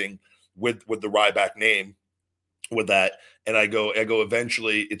anything with the Ryback name with that. And I go.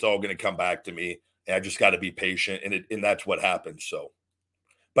 Eventually, it's all going to come back to me, and I just got to be patient. And that's what happened. So.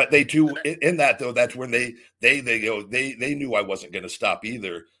 But they too, in that though, that's when they knew I wasn't going to stop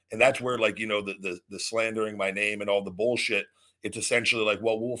either, and that's where the slandering my name and all the bullshit. It's essentially like,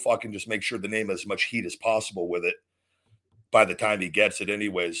 well, we'll fucking just make sure the name has as much heat as possible with it by the time he gets it,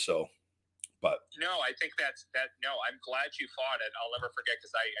 anyways. So, but no, I think that's that. No, I'm glad you fought it. I'll never forget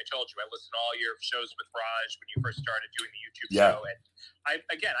because I told you I listened to all your shows with Raj when you first started doing the YouTube show, and I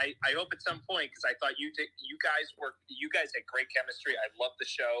hope at some point, because I thought you guys had great chemistry. I loved the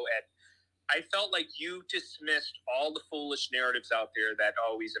show, and I felt like you dismissed all the foolish narratives out there that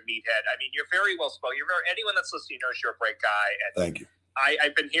he's a meathead. I mean, you're very well spoken. Anyone that's listening knows you're a great guy. And thank you.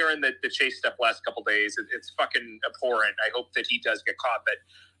 I've been hearing the Chase stuff last couple of days. It's fucking abhorrent. I hope that he does get caught. But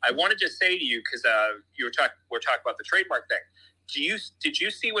I wanted to say to you, because we're talking about the trademark thing. Did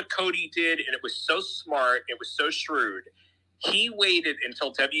you see what Cody did? And it was so smart. It was so shrewd. He waited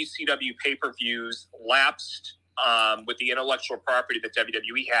until WCW pay-per-views lapsed with the intellectual property that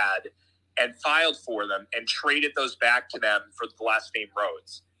WWE had. and filed for them and traded those back to them for the last name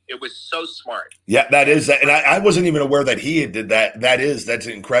Rhodes. It was so smart. Yeah, that is that. And I wasn't even aware that he did that. That's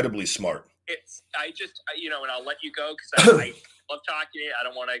incredibly smart. And I'll let you go because I love talking to you. I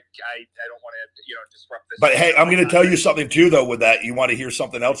don't want to disrupt this. But hey, I'm going to tell you something too, though, with that. You want to hear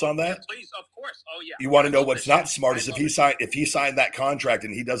something else on that? Yeah, please, of course. Oh yeah. You want to know what's not smart is if he signed that contract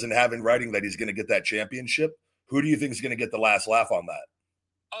and he doesn't have in writing that he's going to get that championship, who do you think is going to get the last laugh on that?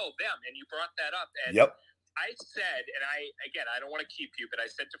 Oh, them. And you brought that up. And yep. I said, and I don't want to keep you, but I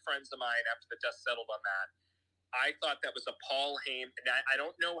said to friends of mine after the dust settled on that, I thought that was a Paul Heyman. And I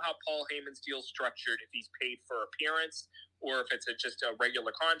don't know how Paul Heyman's deal's structured, if he's paid for appearance or if it's just a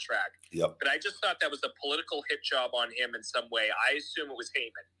regular contract. Yep. But I just thought that was a political hit job on him in some way. I assume it was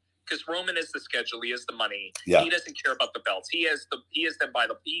Heyman because Roman is the schedule. He has the money. Yeah. He doesn't care about the belts. He has them by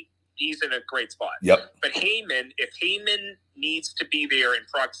the he's in a great spot. Yep. But Heyman, if Heyman needs to be there in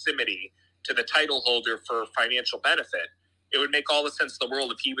proximity to the title holder for financial benefit, it would make all the sense in the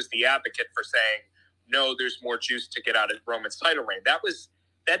world if he was the advocate for saying, no, there's more juice to get out of Roman's title reign.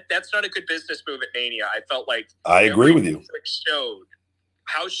 That's not a good business move at Mania. I felt like I agree with you.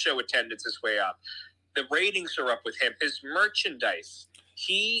 House show attendance is way up. The ratings are up with him. His merchandise.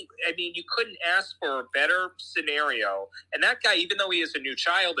 You couldn't ask for a better scenario. And that guy, even though he has a new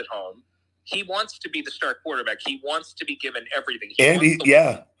child at home, he wants to be the star quarterback. He wants to be given everything.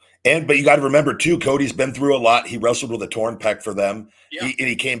 But you got to remember too, Cody's been through a lot. He wrestled with a torn pec for them. Yeah.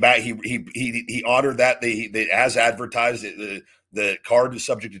 He came back. He honored that. They as advertised. The card is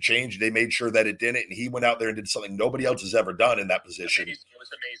subject to change. They made sure that it didn't, and he went out there and did something nobody else has ever done in that position. It was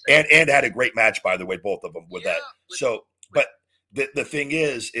amazing. And had a great match, by the way, both of them with that. So, but the thing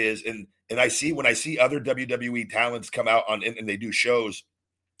is and I see when I see other WWE talents come out on and they do shows,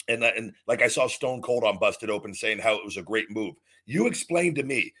 and like I saw Stone Cold on Busted Open saying how it was a great move. You explained to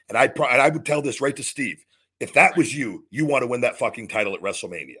me, and I would tell this right to Steve. If that was you want to win that fucking title at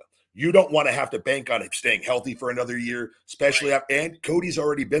WrestleMania. You don't want to have to bank on staying healthy for another year, especially and Cody's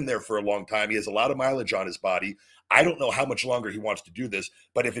already been there for a long time. He has a lot of mileage on his body. I don't know how much longer he wants to do this,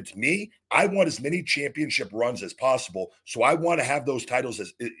 but if it's me, I want as many championship runs as possible. So I want to have those titles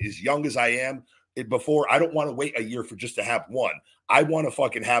as young as I am. Before, I don't want to wait a year for just to have one. I want to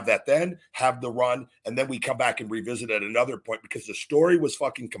fucking have that then, have the run, and then we come back and revisit at another point because the story was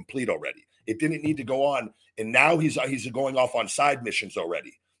fucking complete already. It didn't need to go on, and now he's going off on side missions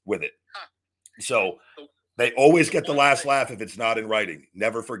already with it. So they always get the last laugh if it's not in writing.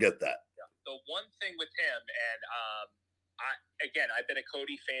 Never forget that. The one thing with him, and I've been a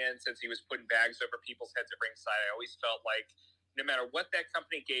Cody fan since he was putting bags over people's heads at ringside. I always felt like no matter what that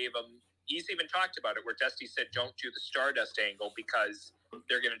company gave him, he's even talked about it where Dusty said, don't do the Stardust angle because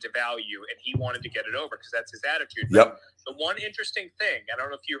they're going to devalue you. And he wanted to get it over because that's his attitude. Yep. The one interesting thing, I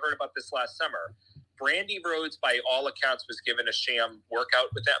don't know if you heard about this last summer, Brandy Rhodes, by all accounts, was given a sham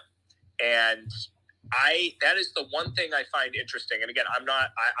workout with them. And that is the one thing I find interesting. And again,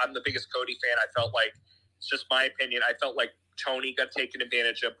 I'm the biggest Cody fan. I felt like, it's just my opinion, I felt like Tony got taken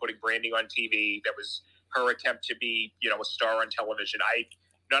advantage of putting Brandy on TV. That was her attempt to be, a star on television. I'm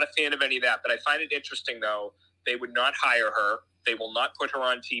not a fan of any of that, but I find it interesting, though. They would not hire her. They will not put her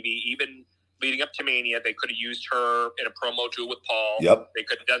on TV. Even leading up to Mania, they could have used her in a promo duel with Paul. Yep. They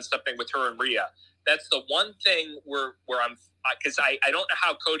could have done something with her and Rhea. That's the one thing where I'm – because I don't know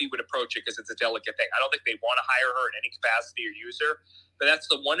how Cody would approach it because it's a delicate thing. I don't think they want to hire her in any capacity or use her. But that's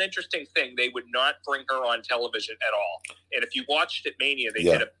the one interesting thing. They would not bring her on television at all. And if you watched at Mania,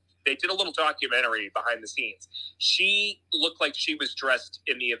 they did a little documentary behind the scenes. She looked like she was dressed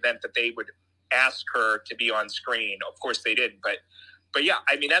in the event that they would ask her to be on screen. Of course they didn't. But yeah,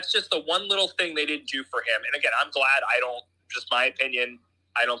 I mean, that's just the one little thing they didn't do for him. And again, I'm glad. Just my opinion,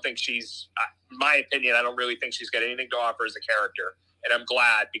 I don't think I don't really think she's got anything to offer as a character. And I'm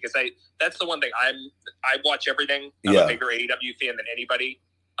glad because that's the one thing I watch everything. I'm a bigger AEW fan than anybody.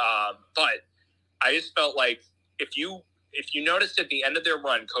 But I just felt like if you noticed at the end of their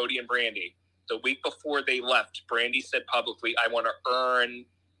run, Cody and Brandy, the week before they left, Brandy said publicly, I want to earn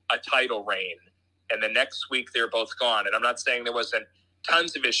a title reign. And the next week they're both gone. And I'm not saying there wasn't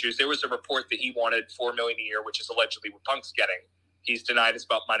tons of issues. There was a report that he wanted $4 million a year, which is allegedly what Punk's getting. He's denied it's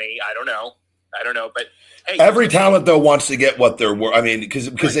about money. I don't know. But hey, every talent though wants to get what they're worth. I mean,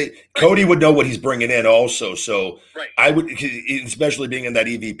 because Cody would know what he's bringing in also. So I would, especially being in that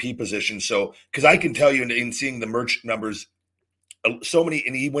EVP position. So because I can tell you in seeing the merch numbers, so many,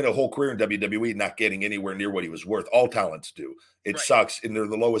 and he went a whole career in WWE not getting anywhere near what he was worth. All talents do. It sucks, and they're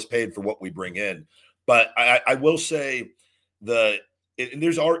the lowest paid for what we bring in. But I will say and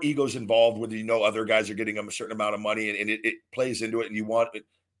there's our egos involved, whether other guys are getting them a certain amount of money, and it plays into it, and you want it.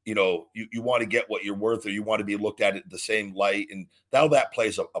 you know, you want to get what you're worth, or you want to be looked at the same light, and that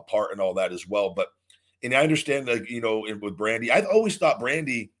plays a part in all that as well. But, and I understand, like, you know, with Brandi, I've always thought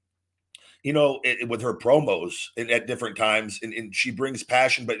Brandi, you know, with her promos at different times, and she brings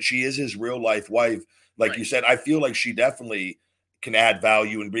passion, but she is his real life wife. Like you said, I feel like she definitely can add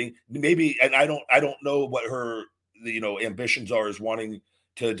value and bring maybe, and I don't know what her, you know, ambitions are as wanting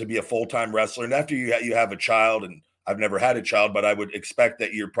to be a full-time wrestler. And after you have a child, and I've never had a child, but I would expect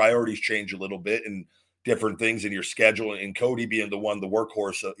that your priorities change a little bit and different things in your schedule, and Cody being the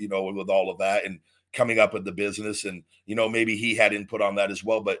workhorse, you know, with all of that and coming up with the business, and, you know, maybe he had input on that as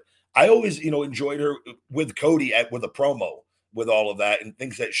well. But I always, you know, enjoyed her with Cody with a promo with all of that, and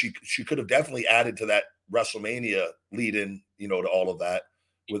things that she could have definitely added to that WrestleMania lead in, you know, to all of that.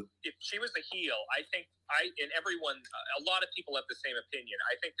 If she was a heel, I think everyone, a lot of people have the same opinion.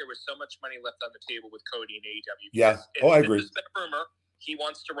 I think there was so much money left on the table with Cody and AEW. Yeah. I agree. There's been a rumor he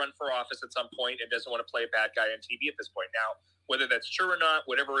wants to run for office at some point and doesn't want to play a bad guy on TV at this point. Now, whether that's true or not,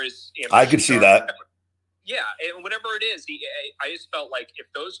 whatever is, I could see that. Yeah, and whatever it is, I just felt like if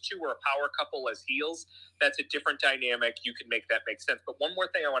those two were a power couple as heels, that's a different dynamic. You can make that make sense. But one more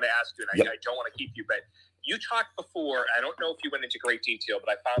thing I want to ask you, and I don't want to keep you, but you talked before, I don't know if you went into great detail,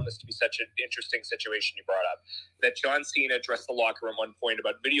 but I found this to be such an interesting situation you brought up, that John Cena addressed the locker room at one point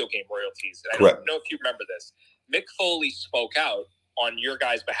about video game royalties. And I don't know if you remember this. Mick Foley spoke out on your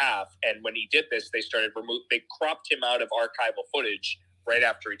guys' behalf, and when he did this, they cropped him out of archival footage right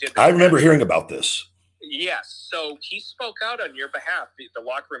after he did this. I remember hearing about this. Yes. So he spoke out on your behalf, the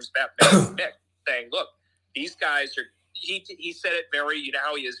locker room's behalf, Mick, saying, look, these guys are, he said it very, you know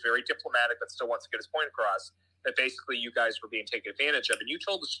how he is, very diplomatic, but still wants to get his point across, that basically you guys were being taken advantage of. And you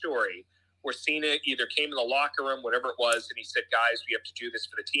told the story where Cena either came in the locker room, whatever it was, and he said, guys, we have to do this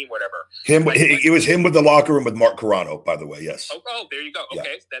for the team, whatever. It was him with the locker room with Mark Carrano, by the way, yes. Oh, there you go. Okay,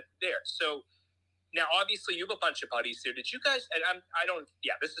 yeah. That's there. So now, obviously, you have a bunch of buddies here. Did you guys, and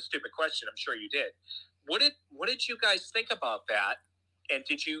this is a stupid question, I'm sure you did. What did you guys think about that? And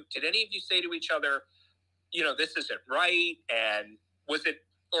did any of you say to each other, you know, this isn't right? And was it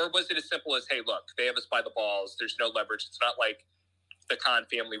as simple as, hey, look, they have us by the balls. There's no leverage. It's not like the Khan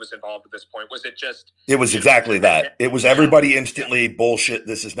family was involved at this point. Was it just? It was exactly that. It was everybody instantly bullshit.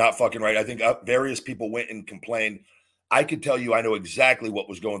 This is not fucking right. I think various people went and complained. I could tell you, I know exactly what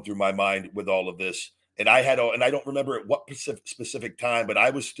was going through my mind with all of this. And I don't remember at what specific time, but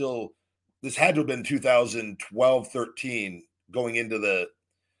I was still, this had to have been 2012, 13 going into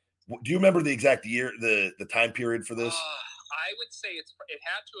do you remember the exact year, the time period for this? I would say it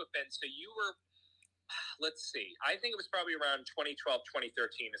had to have been. So you were, let's see. I think it was probably around 2012,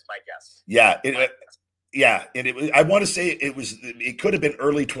 2013 is my guess. Yeah. And I want to say it could have been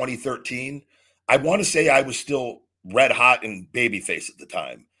early 2013. I want to say I was still red hot and babyface at the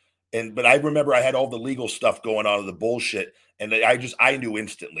time. But I remember I had all the legal stuff going on, the bullshit. And I knew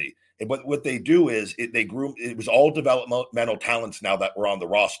instantly. And what they do is they groom. It was all developmental talents now that were on the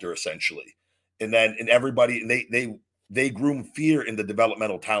roster essentially, and everybody they groom fear in the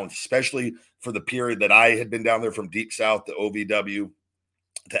developmental talents, especially for the period that I had been down there from Deep South to OVW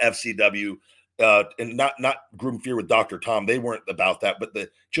to FCW, and not groom fear with Dr. Tom. They weren't about that, but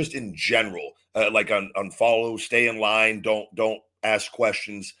just in general, like on follow, stay in line, don't ask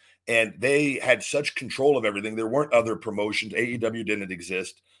questions. And they had such control of everything. There weren't other promotions. AEW didn't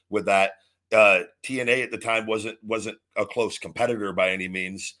exist with that. TNA at the time wasn't a close competitor by any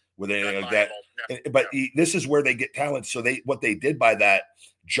means with anything like that. But this is where they get talent. So what they did by that,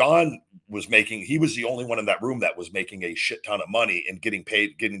 John he was the only one in that room that was making a shit ton of money and getting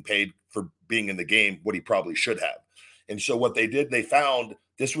paid for being in the game what he probably should have. And so what they did, they found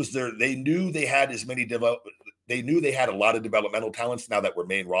this was they knew they had they knew they had a lot of developmental talents now that were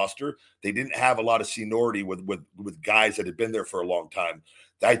main roster. They didn't have a lot of seniority with guys that had been there for a long time.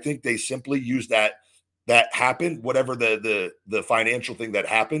 I think they simply used that happened, whatever the financial thing that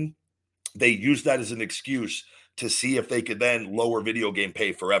happened, they used that as an excuse to see if they could then lower video game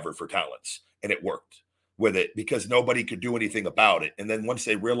pay forever for talents. And it worked with it because nobody could do anything about it. And then once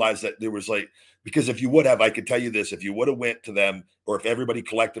they realized that there was because if you would have, I could tell you this, if you would have went to them, or if everybody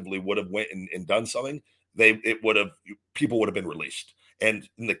collectively would have went and done something, people would have been released. And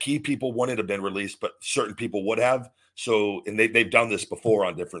the key people wouldn't have been released, but certain people would have. So, and they've done this before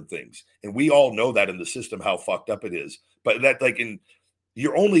on different things. And we all know that in the system, how fucked up it is. But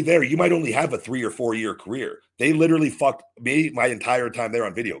you're only there. You might only have a 3 or 4 year career. They literally fucked me my entire time there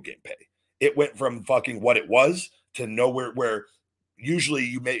on video game pay. It went from fucking what it was to nowhere where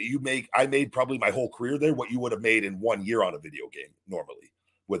usually I made probably my whole career there, what you would have made in 1 year on a video game normally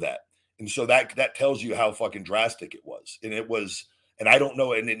with that. And so that tells you how fucking drastic it was. And And I don't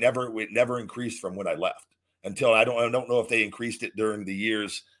know, and it never increased from when I left until I don't know if they increased it during the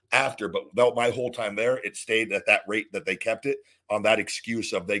years after, but my whole time there, it stayed at that rate that they kept it on that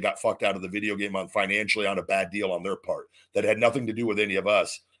excuse of they got fucked out of the video game on financially on a bad deal on their part that had nothing to do with any of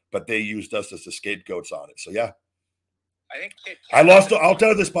us, but they used us as the scapegoats on it. So yeah, I think I'll tell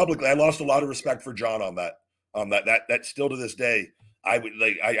you this publicly. I lost a lot of respect for John on that. That still to this day, I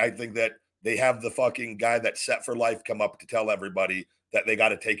think that they have the fucking guy that's set for life come up to tell everybody that they got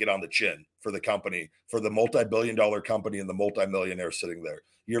to take it on the chin for the company, for the multi-billion-dollar company and the multi-millionaire sitting there.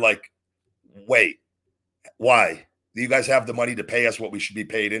 You're like, wait, why? You guys have the money to pay us what we should be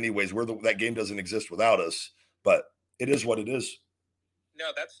paid anyways. That game doesn't exist without us, but it is what it is. No,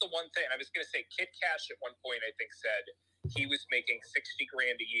 that's the one thing. I was going to say Kid Cash at one point, I think, said he was making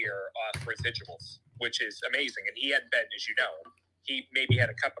 $60,000 a year off residuals, which is amazing. And he hadn't been, as you know, he maybe had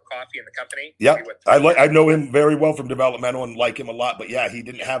a cup of coffee in the company. Yeah, I know him very well from developmental and like him a lot. But yeah, he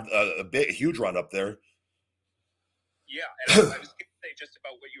didn't have a huge run up there. Yeah, and I was going to say just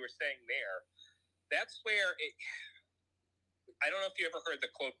about what you were saying there. That's where it. I don't know if you ever heard the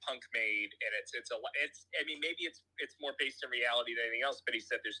quote Punk made, and it's. I mean, maybe it's more based in reality than anything else. But he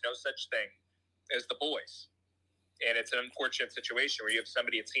said there's no such thing as the boys, and it's an unfortunate situation where you have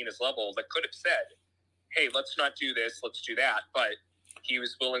somebody at Cena's level that could have said, hey, let's not do this, let's do that. But he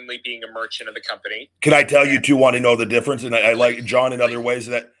was willingly being a merchant of the company. Can I tell you two want to know the difference? And I like John in other ways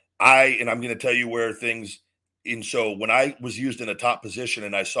that I'm going to tell you where things, and so when I was used in a top position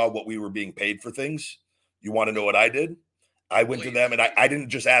and I saw what we were being paid for things, you want to know what I did? I went to them and I didn't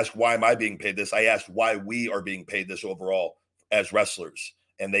just ask, why am I being paid this? I asked why we are being paid this overall as wrestlers.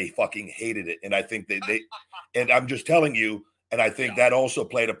 And they fucking hated it. And I think they and I'm just telling you, and I think that also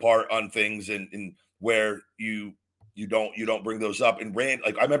played a part on things and where you don't bring those up. And I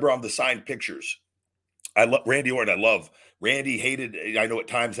remember on the signed pictures, I love Randy Orton. I love Randy hated, I know at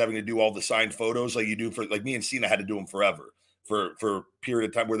times having to do all the signed photos like you do for, like me and Cena had to do them forever for a period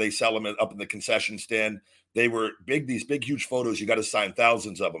of time where they sell them up in the concession stand. They were these big, huge photos. You got to sign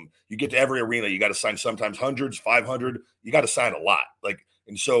thousands of them. You get to every arena, you got to sign sometimes hundreds, 500. You got to sign a lot.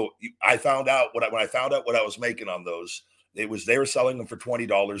 And so I found out when I found out what I was making on those, they were selling them for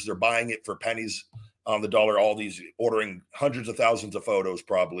 $20. They're buying it for pennies on the dollar, all these ordering hundreds of thousands of photos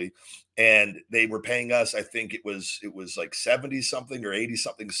probably. And they were paying us, I think it was like 70 something or 80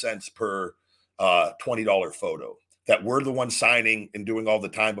 something cents per $20 photo that we're the ones signing and doing all the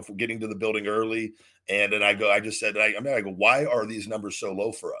time before getting to the building early. And then I go, why are these numbers so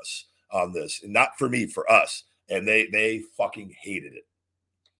low for us on this? And not for me, for us. And they fucking hated it.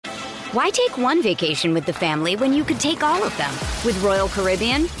 Why take one vacation with the family when you could take all of them? With Royal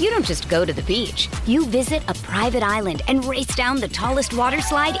Caribbean, you don't just go to the beach. You visit a private island and race down the tallest water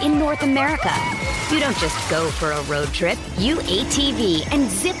slide in North America. You don't just go for a road trip. You ATV and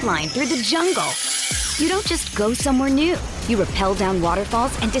zip line through the jungle. You don't just go somewhere new. You rappel down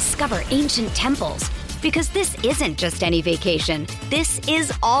waterfalls and discover ancient temples. Because this isn't just any vacation. This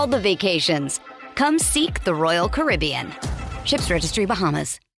is all the vacations. Come seek the Royal Caribbean. Ships Registry,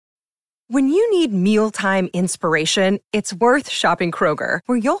 Bahamas. When you need mealtime inspiration, it's worth shopping Kroger,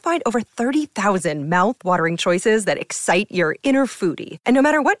 where you'll find over 30,000 mouth-watering choices that excite your inner foodie. And no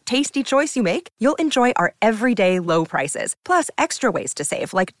matter what tasty choice you make, you'll enjoy our everyday low prices, plus extra ways to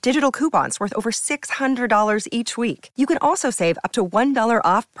save, like digital coupons worth over $600 each week. You can also save up to $1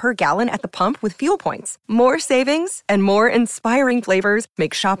 off per gallon at the pump with fuel points. More savings and more inspiring flavors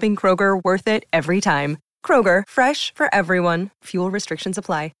make shopping Kroger worth it every time. Kroger, fresh for everyone. Fuel restrictions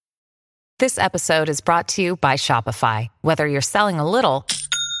apply. This episode is brought to you by Shopify. Whether you're selling a little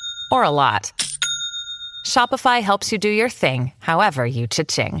or a lot, Shopify helps you do your thing, however you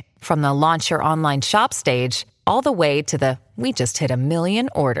cha-ching. From the launch your online shop stage, all the way to the we just hit 1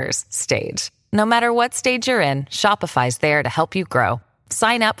 million orders stage. No matter what stage you're in, Shopify's there to help you grow.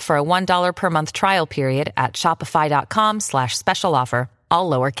 Sign up for a $1 per month trial period at shopify.com/special offer, all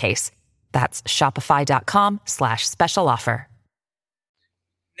lowercase. That's shopify.com/special offer.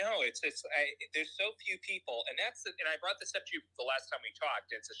 No, there's so few people, and I brought this up to you the last time we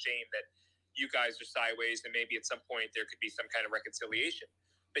talked. It's a shame that you guys are sideways, and maybe at some point there could be some kind of reconciliation.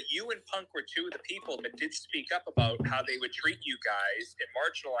 But you and Punk were two of the people that did speak up about how they would treat you guys and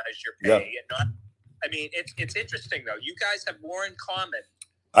marginalize your pay, and not. I mean, it's interesting though. You guys have more in common.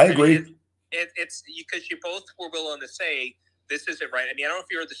 I agree. It's because you both were willing to say this isn't right. I mean, I don't know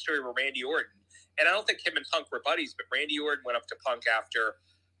if you heard the story with Randy Orton, and I don't think him and Punk were buddies, but Randy Orton went up to Punk after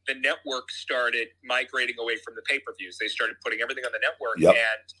the network started migrating away from the pay-per-views. They started putting everything on the network,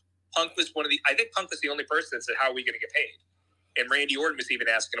 and Punk was I think Punk was the only person that said, how are we going to get paid? And Randy Orton was even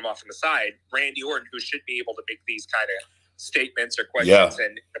asking him off on the side. Randy Orton, who should be able to make these kind of statements or questions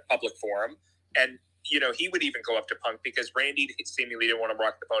in a public forum. And, he would even go up to Punk because Randy seemingly didn't want to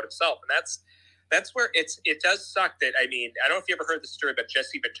rock the boat himself. And that's where it does suck that, I don't know if you ever heard the story about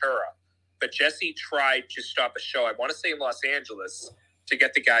Jesse Ventura, but Jesse tried to stop a show, I want to say in Los Angeles, to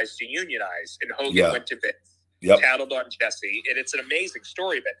get the guys to unionize. And Hogan went to Vince, tattled on Jesse. And it's an amazing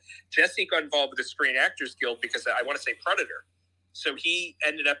story. But Jesse got involved with the Screen Actors Guild because I want to say Predator. So he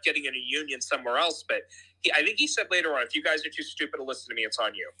ended up getting in a union somewhere else. But I think he said later on, if you guys are too stupid to listen to me, it's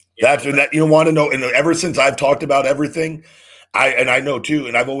on you. You want to know. And ever since I've talked about everything, I know too,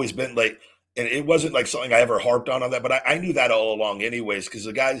 and I've always been like, and it wasn't like something I ever harped on that, but I knew that all along anyways, because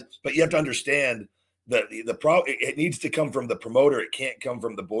the guys, but you have to understand that it needs to come from the promoter. It can't come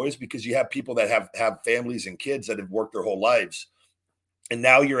from the boys, because you have people that have families and kids that have worked their whole lives. And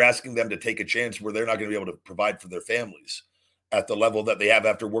now you're asking them to take a chance where they're not going to be able to provide for their families at the level that they have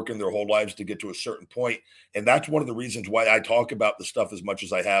after working their whole lives to get to a certain point. And that's one of the reasons why I talk about the stuff as much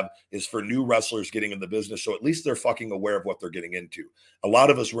as I have, is for new wrestlers getting in the business. So at least they're fucking aware of what they're getting into. A lot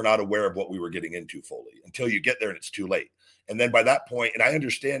of us were not aware of what we were getting into fully until you get there and it's too late. And then by that point, and I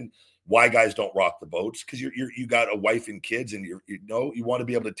understand why guys don't rock the boats, because you got a wife and kids, and you want to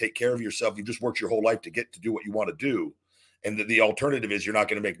be able to take care of yourself. You just worked your whole life to get to do what you want to do. And the alternative is you're not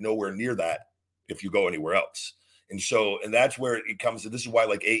going to make nowhere near that if you go anywhere else. And that's where it comes to. This is why,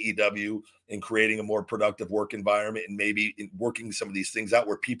 like, AEW and creating a more productive work environment, and maybe in working some of these things out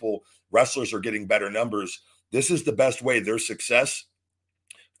where wrestlers are getting better numbers. This is the best way. Their success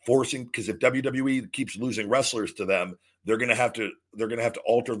because if WWE keeps losing wrestlers to them, they're going to have to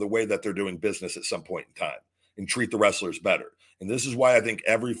alter the way that they're doing business at some point in time and treat the wrestlers better. And this is why I think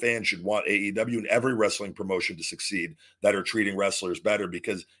every fan should want AEW and every wrestling promotion to succeed that are treating wrestlers better,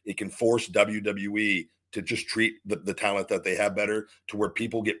 because it can force WWE to just treat the talent that they have better, to where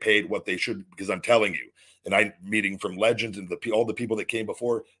people get paid what they should. Because I'm telling you, and I'm meeting from legends and all the people that came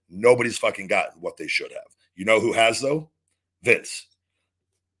before, nobody's fucking gotten what they should have. You know who has, though? Vince.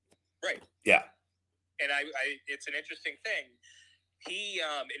 Right. Yeah. And it's an interesting thing. He,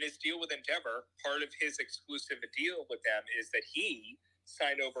 in his deal with Endeavor, part of his exclusive deal with them is that he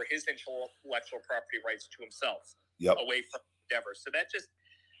signed over his intellectual property rights to himself away from Endeavor. So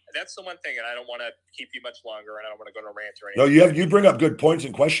that's the one thing, and I don't want to keep you much longer, and I don't want to go on a rant or anything. No, you bring up good points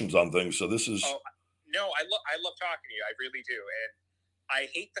and questions on things, so this is... No, I love talking to you. I really do. And I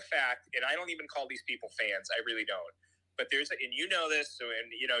hate the fact, and I don't even call these people fans. I really don't. But and you know this,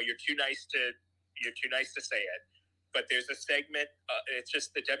 and you're too nice to say it. But there's a segment. It's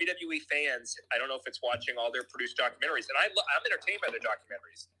just the WWE fans. I don't know if it's watching all their produced documentaries, and I'm entertained by their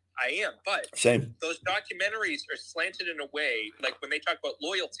documentaries. I am, but same. Those documentaries are slanted in a way, like when they talk about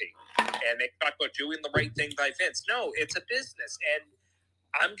loyalty and they talk about doing the right thing by Vince. No, it's a business, and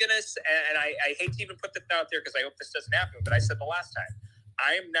I'm gonna. And I hate to even put this out there because I hope this doesn't happen. But I said the last time,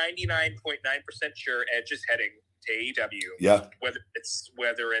 I am 99.9% sure Edge is heading to AEW. Yeah. Whether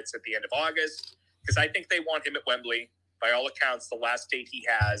it's at the end of August, because I think they want him at Wembley. By all accounts, the last date he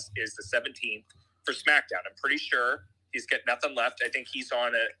has is the 17th for SmackDown. I'm pretty sure he's got nothing left. I think he's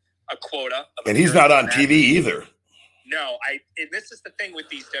on a quota. And he's not on TV either. No, and this is the thing with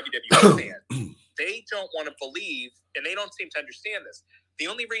these WWE fans. They don't want to believe, and they don't seem to understand this. The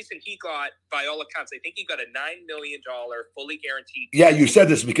only reason he got, by all accounts, I think he got a $9 million fully guaranteed. Yeah, you said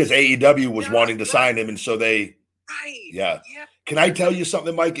this because AEW was wanting to sign him, and so they. Right. Yeah. Can I tell you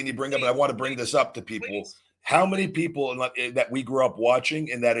something, Mike? And you bring up, and I want to bring this up to people. Please. How many people that we grew up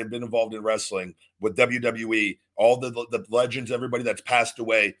watching and that have been involved in wrestling with WWE, all the legends, everybody that's passed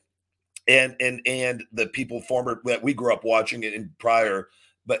away, and the people that we grew up watching and prior,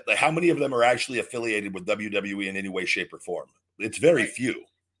 but how many of them are actually affiliated with WWE in any way, shape, or form? It's very few.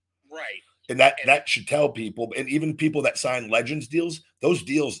 Right. And that should tell people, and even people that sign Legends deals, those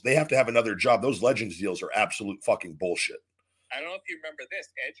deals, they have to have another job. Those Legends deals are absolute fucking bullshit. I don't know if you remember this.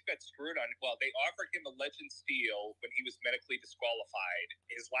 Edge got screwed on. Well, they offered him a Legends deal when he was medically disqualified.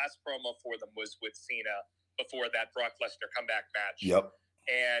 His last promo for them was with Cena before that Brock Lesnar comeback match. Yep.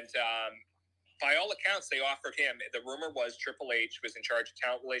 And by all accounts, they offered him. The rumor was Triple H was in charge of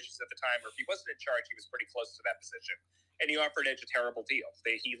talent relations at the time, or if he wasn't in charge, he was pretty close to that position. And he offered Edge a terrible deal.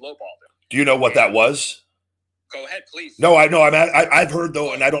 He lowballed him. Do you know what that was? Go ahead, please. No, I know. I've heard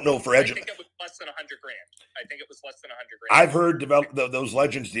though, and I don't know for Edge. I think it was less than $100,000. I think it was less than $100,000. I've heard those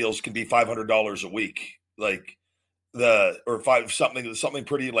Legends deals can be $500 a week, like something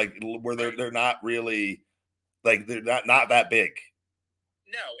pretty like where they're not really like they're not that big.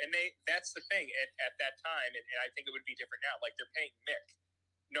 No, and that's the thing at that time, and I think it would be different now. Like they're paying Mick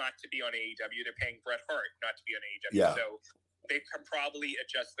not to be on AEW, they're paying Bret Hart not to be on AEW. Yeah. So they can probably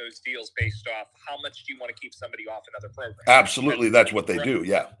adjust those deals based off how much do you want to keep somebody off another program. Absolutely, that's what they do.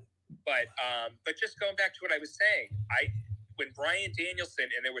 Yeah. But just going back to what I was saying, when Bryan Danielson,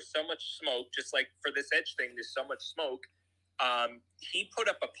 and there was so much smoke, just like for this Edge thing, there's so much smoke. He put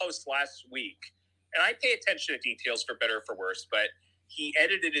up a post last week, and I pay attention to details for better or for worse, but he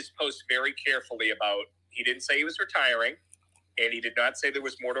edited his post very carefully about, he didn't say he was retiring, and he did not say there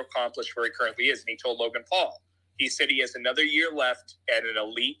was more to accomplish where he currently is. And he told Logan Paul, he said he has another year left at an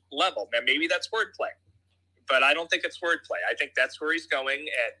elite level. Now, maybe that's wordplay, but I don't think it's wordplay. I think that's where he's going.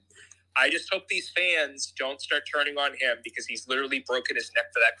 And I just hope these fans don't start turning on him because he's literally broken his neck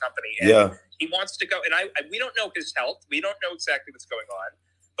for that company. And he wants to go. And we don't know his health. We don't know exactly what's going on.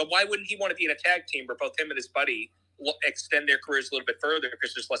 But why wouldn't he want to be in a tag team where both him and his buddy will extend their careers a little bit further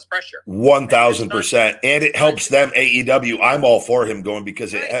because there's less pressure? 1,000%. And it helps them, AEW. I'm all for him going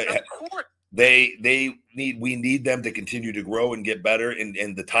because we need them to continue to grow and get better,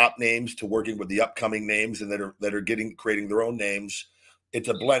 and the top names to working with the upcoming names and that are creating their own names. It's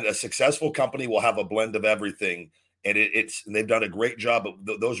a blend. A successful company will have a blend of everything, and and they've done a great job.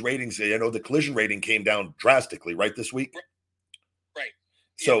 Of those ratings, I know the Collision rating came down drastically, right, this week. Right.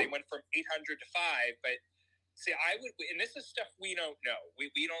 So they went from 800 to 5, but see, and this is stuff we don't know. We're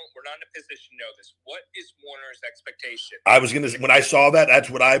not in a position to know this. What is Warner's expectation? I was when I saw that, that's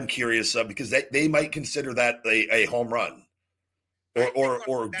what I'm curious of, because they might consider that a home run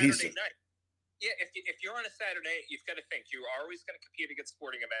or decent. Night. Yeah, if you're on a Saturday night, you've got to think you're always going to compete against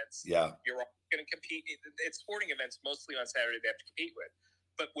sporting events. Yeah, you're going to compete. It's sporting events mostly on Saturday they have to compete with.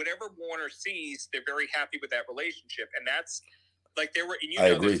 But whatever Warner sees, they're very happy with that relationship, and that's like there were. And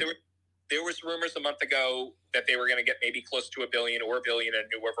I agree. There was rumors a month ago that they were going to get maybe close to $1 billion or $1 billion in a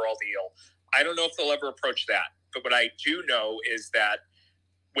new overall deal. I don't know if they'll ever approach that, but what I do know is that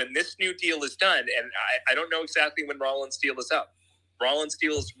when this new deal is done, and I don't know exactly when Rollins' deal is up. Rollins'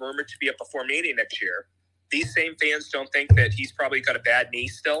 deal is rumored to be up before Mania next year. These same fans don't think that he's probably got a bad knee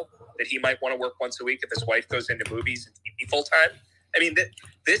still, that he might want to work once a week if his wife goes into movies and TV full time. I mean,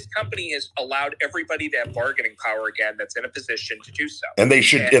 this company has allowed everybody to have bargaining power again that's in a position to do so. And they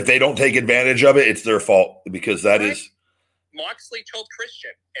should, if they don't take advantage of it, it's their fault, because that is. Moxley told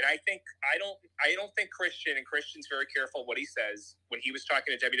Christian, and I don't think Christian's very careful what he says when he was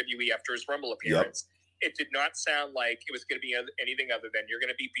talking to WWE after his Rumble appearance. Yep. It did not sound like it was going to be anything other than you're going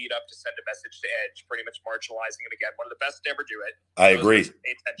to be beat up to send a message to Edge, pretty much marginalizing him again. One of the best to ever do it. I agree.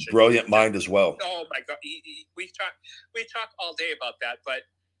 Brilliant mind as well. Oh my God, we talk all day about that, but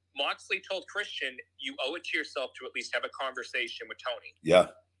Moxley told Christian, "You owe it to yourself to at least have a conversation with Tony."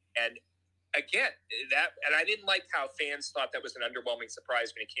 Yeah. And again, and I didn't like how fans thought that was an underwhelming surprise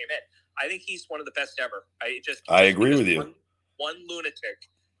when he came in. I think he's one of the best ever. I agree with you. One lunatic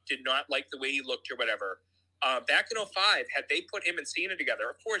did not like the way he looked or whatever. Back in 2005, had they put him and Cena together,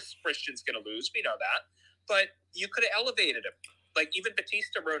 of course Christian's going to lose. We know that. But you could have elevated him. Like even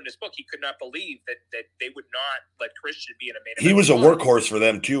Batista wrote in his book, he could not believe that they would not let Christian be in a main event. He was a workhorse for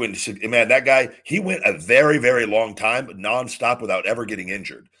them too. And man, that guy, he went a very, very long time, nonstop without ever getting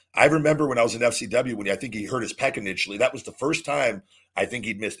injured. I remember when I was in FCW, when I think he hurt his pec initially, that was the first time I think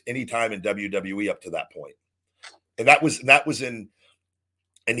he'd missed any time in WWE up to that point. And that was in,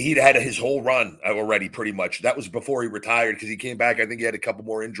 and he'd had his whole run already pretty much. That was before he retired, because he came back. I think he had a couple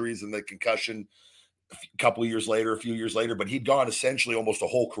more injuries and the concussion a few years later, but he'd gone essentially almost a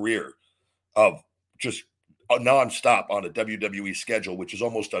whole career of just a nonstop on a WWE schedule, which is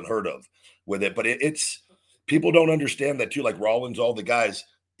almost unheard of with it. But it's people don't understand that too. Like Rollins, all the guys,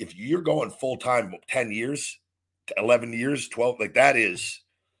 if you're going full time 10 years, 11 years, 12, like that is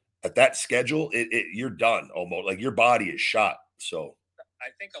at that schedule, you're done almost. Like your body is shot. So I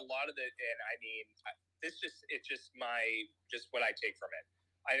think a lot of it, and I mean, it's just what I take from it.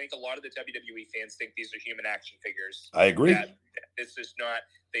 I think a lot of the WWE fans think these are human action figures. I agree. That this is not,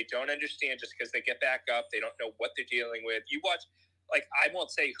 they don't understand just because they get back up. They don't know what they're dealing with. You watch, like, I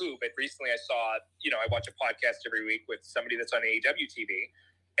won't say who, but recently I saw, I watch a podcast every week with somebody that's on AEW TV,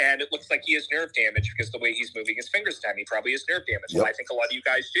 and it looks like he has nerve damage because the way he's moving his fingers down, he probably has nerve damage. Yep. Well, I think a lot of you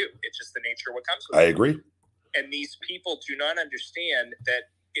guys do. It's just the nature of what comes with it. I agree. And these people do not understand that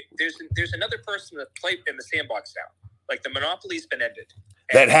there's another person that played in the sandbox now. Like the monopoly's been ended.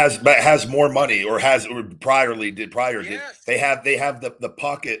 That has more money or prior did. They have the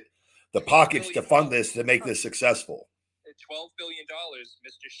pockets to fund this, to make this successful. $12 billion,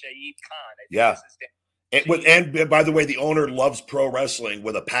 Mr. Shahid Khan. Yeah. And by the way, the owner loves pro wrestling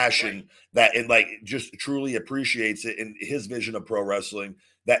with a passion that, and like just truly appreciates it in his vision of pro wrestling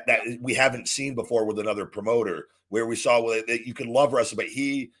that we haven't seen before with another promoter, where we saw that you can love wrestling, but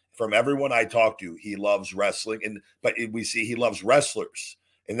from everyone I talk to, he loves wrestling, but we see he loves wrestlers.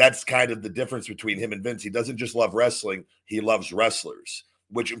 And that's kind of the difference between him and Vince. He doesn't just love wrestling, he loves wrestlers,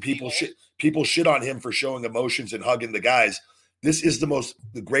 which people shit on him for showing emotions and hugging the guys. This is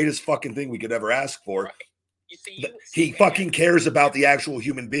the greatest fucking thing we could ever ask for. Right. He fucking cares about the actual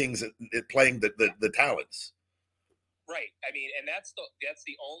human beings playing the talents. Right. I mean, and that's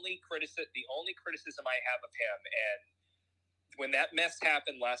the only criticism I have of him. And when that mess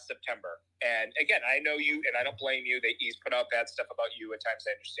happened last September, and again, I know you, and I don't blame you that he's put out bad stuff about you at times.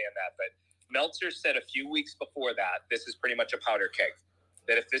 I understand that, but Meltzer said a few weeks before that, this is pretty much a powder keg.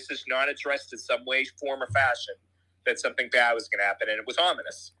 That if this is not addressed in some way, form, or fashion, that something bad was going to happen, and it was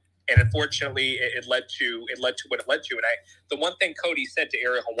ominous. And unfortunately, it led to what it led to. And the one thing Cody said to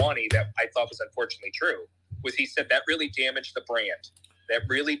Ariel Helwani that I thought was unfortunately true was he said that really damaged the brand. That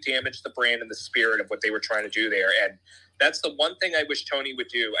really damaged the brand and the spirit of what they were trying to do there. And that's the one thing I wish Tony would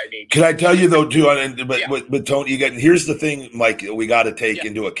do. I mean, can I tell you though, too? But Tony, here's the thing, Mike. We got to take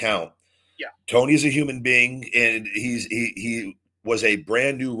into account. Yeah, Tony's a human being, and he was a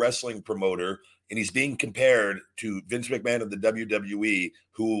brand new wrestling promoter, and he's being compared to Vince McMahon of the WWE,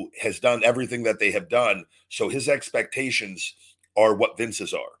 who has done everything that they have done. So his expectations are what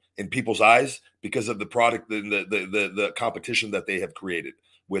Vince's are in people's eyes because of the product, the competition that they have created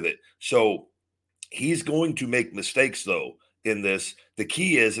with it. So he's going to make mistakes, though, in this. The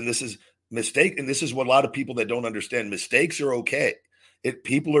key is, and this is what a lot of people that don't understand, mistakes are okay.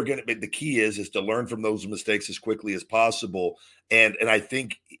 People are going to, the key is to learn from those mistakes as quickly as possible. And I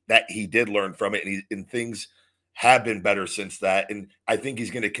think that he did learn from it, and things have been better since that. And I think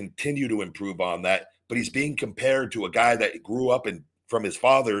he's going to continue to improve on that. But he's being compared to a guy that grew up from his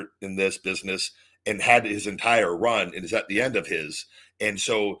father in this business and had his entire run and is at the end of his. And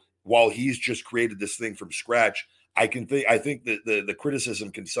so while he's just created this thing from scratch, I think that the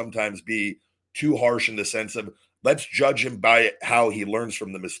criticism can sometimes be too harsh in the sense of, let's judge him by how he learns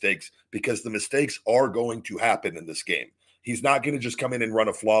from the mistakes, because the mistakes are going to happen in this game. He's not going to just come in and run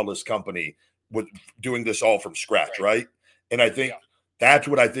a flawless company with doing this all from scratch, right? And I think that's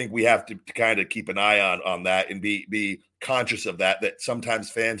what I think we have to kind of keep an eye on that and be conscious of that sometimes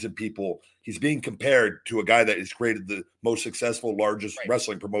fans and people, he's being compared to a guy that has created the most successful, largest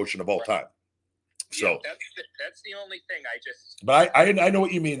wrestling promotion of all time. So that's the only thing But I know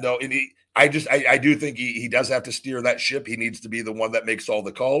what you mean though, and I do think he does have to steer that ship. He needs to be the one that makes all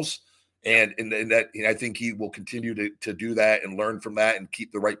the calls, and I think he will continue to do that and learn from that and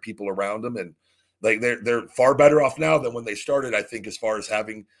keep the right people around him. And like they're far better off now than when they started. I think as far as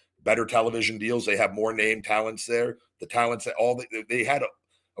having better television deals, they have more name talents there. The talents that they had a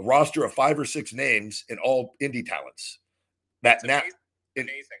roster of 5 or 6 names and all indie talents. Amazing.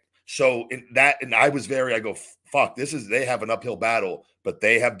 So I go, fuck, they have an uphill battle, but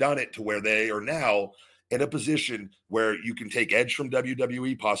they have done it to where they are now in a position where you can take Edge from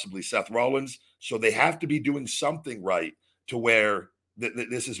WWE, possibly Seth Rollins. So they have to be doing something right to where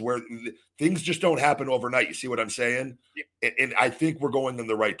this is where things just don't happen overnight. You see what I'm saying? Yeah. And I think we're going in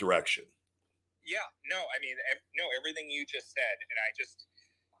the right direction. Yeah, no, I mean, no, everything you just said. And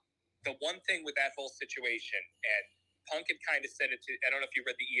the one thing with that whole situation, and Punk had kind of said it I don't know if you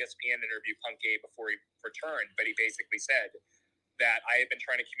read the ESPN interview Punk gave before he returned, but he basically said that I have been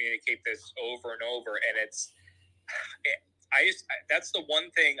trying to communicate this over and over. And that's the one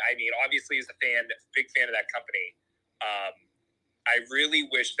thing, I mean, obviously as a big fan of that company, I really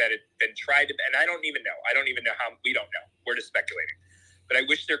wish that it had been tried to, and I don't even know how, we don't know. We're just speculating. But I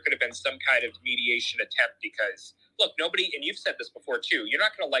wish there could have been some kind of mediation attempt because, look, nobody, and you've said this before too, you're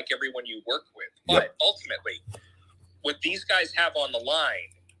not going to like everyone you work with. But ultimately, what these guys have on the line,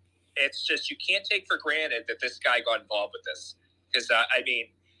 it's just, you can't take for granted that this guy got involved with this. Because, I mean,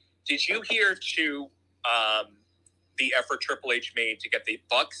 did you hear the effort Triple H made to get the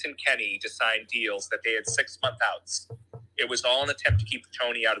Bucks and Kenny to sign deals that they had 6-month outs? It was all an attempt to keep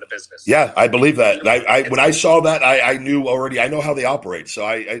Tony out of the business. Yeah, I believe that. When I saw that, I knew already. I know how they operate. So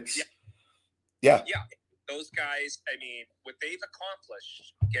yeah. Those guys, I mean, what they've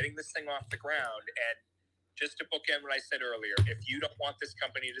accomplished, getting this thing off the ground, and just to bookend what I said earlier, if you don't want this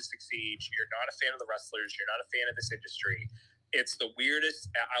company to succeed, you're not a fan of the wrestlers, you're not a fan of this industry. It's the weirdest.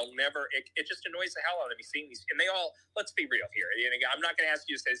 It just annoys the hell out of me seeing these. And they all, let's be real here. And again, I'm not going to ask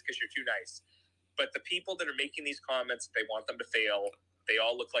you to say this because you're too nice. But the people that are making these comments, they want them to fail. They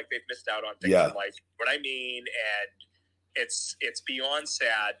all look like they've missed out on things in life. What I mean, and it's beyond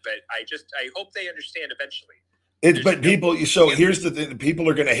sad. But I hope they understand eventually. Here's the thing: people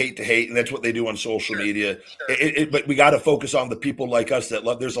are going to hate, and that's what they do on social media. But we got to focus on the people like us that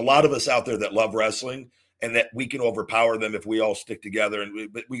love. There's a lot of us out there that love wrestling, and that we can overpower them if we all stick together.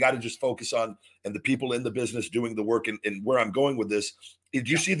 But we got to just focus on and the people in the business doing the work. And where I'm going with this, did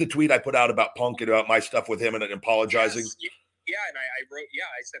you see the tweet I put out about Punk and about my stuff with him and apologizing? Yes. Yeah, and I wrote,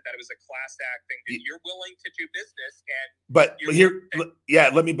 I said that it was a class act thing. You're willing to do business,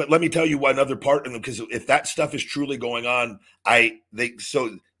 let me tell you one other part, because if that stuff is truly going on, they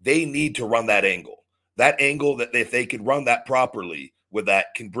need to run that angle. That angle, that if they could run that properly, with that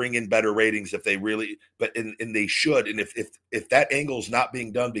can bring in better ratings if they really, and they should. And if that angle is not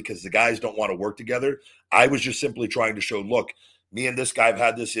being done because the guys don't want to work together, I was just simply trying to show, look, me and this guy have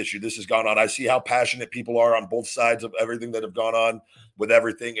had this issue. This has gone on. I see how passionate people are on both sides of everything that have gone on with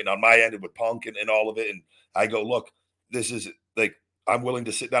everything. And on my end with Punk and all of it. And I go, look, this is like, I'm willing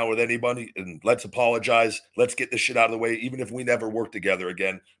to sit down with anybody and let's apologize. Let's get this shit out of the way, even if we never work together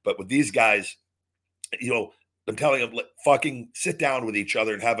again. But with these guys, I'm telling them, fucking sit down with each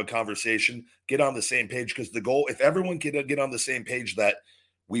other and have a conversation, get on the same page. Because the goal, if everyone can get on the same page, that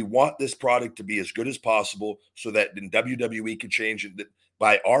we want this product to be as good as possible so that in WWE could change, and that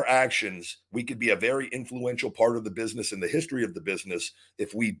by our actions, we could be a very influential part of the business and the history of the business.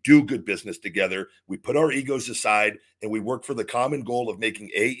 If we do good business together, we put our egos aside and we work for the common goal of making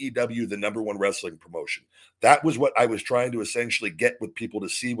AEW the number one wrestling promotion. That was what I was trying to essentially get with people to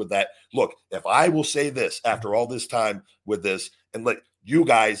see with that. Look, if I will say this after all this time with this, and let you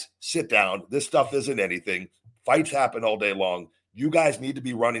guys sit down, this stuff isn't anything. Fights happen all day long. You guys need to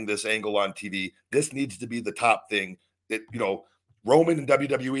be running this angle on TV. This needs to be the top thing. That, Roman and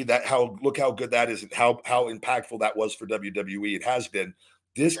WWE, look how good that is and how impactful that was for WWE. It has been.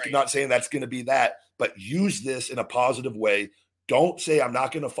 This, right. Not saying that's going to be that, but use this in a positive way. Don't say, I'm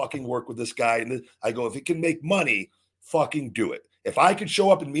not going to fucking work with this guy. And I go, if it can make money, fucking do it. If I could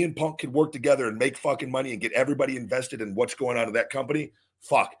show up and me and Punk could work together and make fucking money and get everybody invested in what's going on in that company,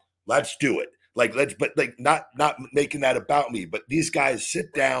 let's do it. Not making that about me, but these guys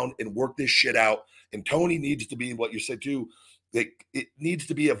sit down and work this shit out. And Tony needs to be what you said too. It needs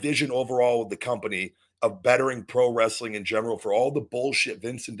to be a vision overall of the company of bettering pro wrestling in general for all the bullshit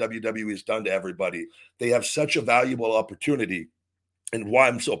Vince and WWE has done to everybody. They have such a valuable opportunity. And why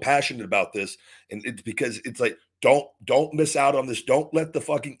I'm so passionate about this, and it's because it's like, don't miss out on this. Don't let the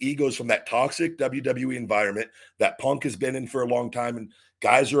fucking egos from that toxic WWE environment that Punk has been in for a long time and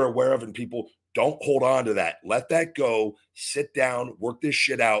guys are aware of, and people don't hold on to that. Let that go. Sit down, work this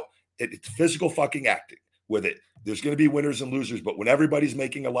shit out. It's physical fucking acting with it. There's going to be winners and losers, but when everybody's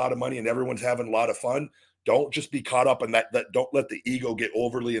making a lot of money and everyone's having a lot of fun, don't just be caught up in that. Don't let the ego get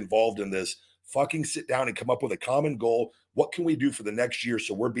overly involved in this. Fucking sit down and come up with a common goal. What can we do for the next year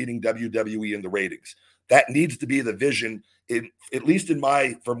so we're beating WWE in the ratings? That needs to be the vision, at least from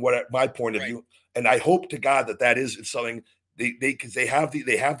my point of view. And I hope to God that is something because they have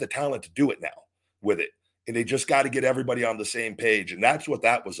the talent to do it now with it, and they just got to get everybody on the same page, and that's what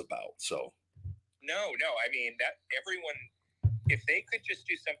that was about. So. No. I mean, that everyone, if they could just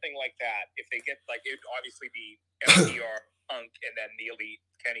do something like that, if they get it would obviously be FTR, Punk, and then the Elite,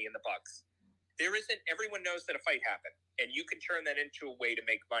 Kenny, and the Bucks. Everyone knows that a fight happened, and you can turn that into a way to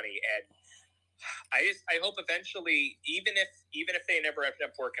make money. And I hope eventually, even if they never end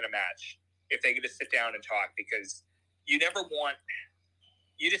up working a match, if they get to sit down and talk, because you never want.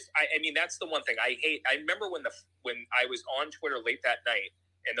 I mean, that's the one thing I hate. I remember when I was on Twitter late that night,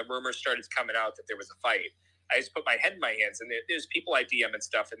 and the rumors started coming out that there was a fight. I just put my head in my hands, and there's people I DM and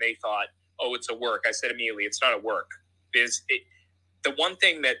stuff, and they thought, oh, it's a work. I said immediately, it's not a work. The one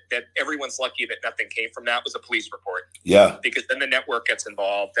thing that everyone's lucky that nothing came from that was a police report. Yeah. Because then the network gets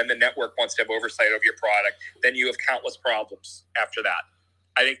involved. Then the network wants to have oversight over your product. Then you have countless problems after that.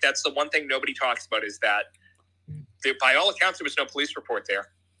 I think that's the one thing nobody talks about is that by all accounts, there was no police report there.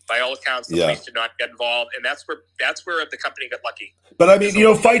 By all accounts, the police did not get involved, and that's where the company got lucky. But I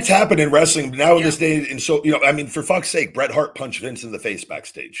mean, fights happen in wrestling now in this day, and so I mean, for fuck's sake, Bret Hart punched Vince in the face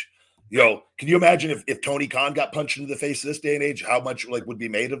backstage. Can you imagine if Tony Khan got punched in the face this day and age? How much would be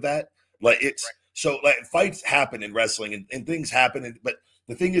made of that? So fights happen in wrestling, and things happen, but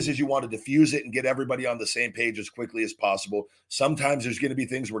the thing is you want to diffuse it and get everybody on the same page as quickly as possible. Sometimes there's going to be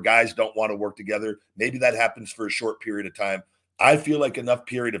things where guys don't want to work together. Maybe that happens for a short period of time. I feel like enough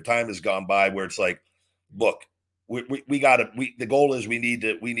period of time has gone by where it's like, look, the goal is we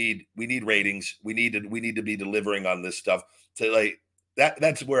need ratings. We need to be delivering on this stuff to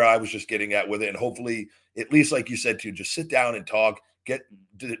that's where I was just getting at with it. And hopefully, at least like you said, to just sit down and talk,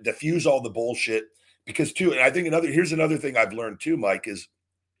 diffuse all the bullshit, because too, and I think here's another thing I've learned too, Mike, is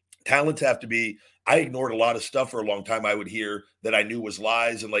talents have to be, I ignored a lot of stuff for a long time. I would hear that I knew was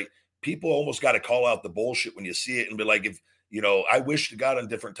lies, and people almost got to call out the bullshit when you see it and be like, if, I wish to God on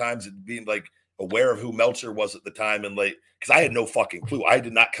different times it'd be like, aware of who Meltzer was at the time, and because I had no fucking clue. I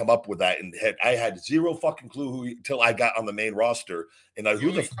did not come up with that, and I had zero fucking clue until I got on the main roster. And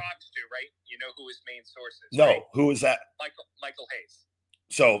who the talks to, right? You know who his main source is. No, right? who is that? Michael Hayes.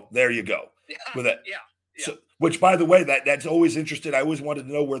 So there you go. Yeah, with that. Yeah. So, which, by the way, that's always interested. I always wanted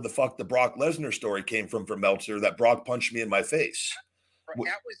to know where the fuck the Brock Lesnar story came from for Meltzer. That Brock punched me in my face.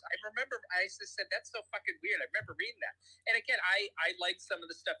 That was, I remember, I just said, that's so fucking weird. I remember reading that. And again, I like some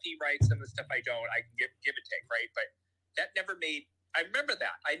of the stuff he writes, some of the stuff I don't. I can give and take, right? But that never made, I remember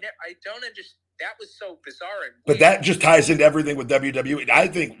that. I don't understand. That was so bizarre. And but that just ties into everything with WWE. I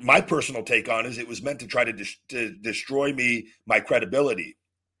think my personal take on is it was meant to try to destroy my credibility.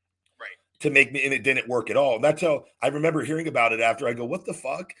 To make me, and it didn't work at all. And that's how I remember hearing about it after. I go, what the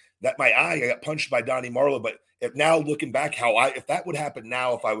fuck? That I got punched by Donnie Marlowe. But now looking back, if that would happen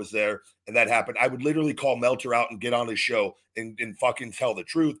now, if I was there and that happened, I would literally call Meltzer out and get on his show and fucking tell the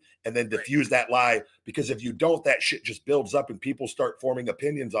truth and then diffuse that lie. Because if you don't, that shit just builds up and people start forming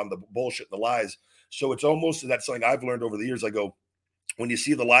opinions on the bullshit and the lies. So it's almost, that's something I've learned over the years. I go, when you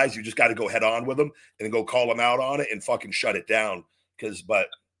see the lies, you just got to go head on with them and go call them out on it and fucking shut it down.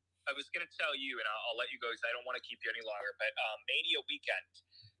 I was going to tell you, and I'll let you go because I don't want to keep you any longer, but Mania weekend,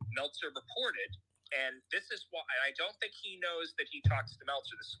 Meltzer reported, and this is why, I don't think he knows that he talks to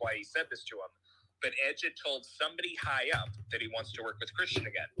Meltzer. This is why he said this to him. But Edge had told somebody high up that he wants to work with Christian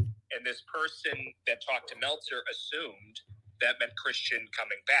again. And this person that talked to Meltzer assumed that meant Christian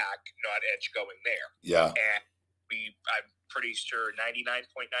coming back, not Edge going there. Yeah. And I'm pretty sure 99.9%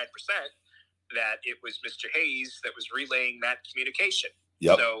 that it was Mr. Hayes that was relaying that communication.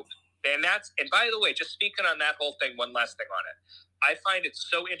 Yep. So, and by the way, just speaking on that whole thing, one last thing on it. I find it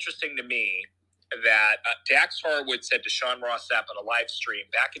so interesting to me that Dax Harwood said to Sean Ross Sapp on a live stream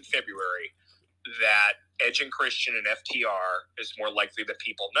back in February that Edge and Christian and FTR is more likely that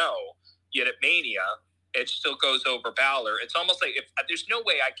people know. Yet at Mania, Edge still goes over Balor. It's almost like there's no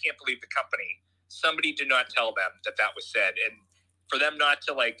way, I can't believe the company, somebody did not tell them that was said. And for them not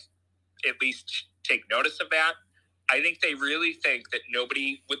to at least take notice of that, I think they really think that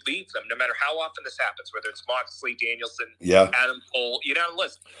nobody would leave them, no matter how often this happens, whether it's Moxley, Danielson, Adam Cole,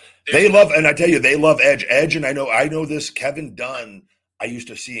 listen. They love Edge. Edge, and I know this, Kevin Dunn, I used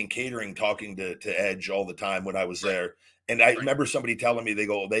to see in catering talking to Edge all the time when I was there. And I remember somebody telling me,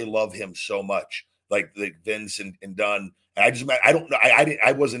 they love him so much, like Vince and Dunn. And I don't know.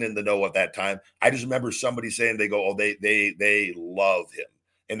 I wasn't in the know at that time. I just remember somebody saying, they love him.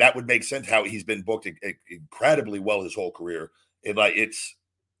 And that would make sense how he's been booked incredibly well his whole career.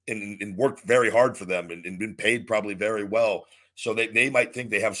 And worked very hard for them and been paid probably very well. So they might think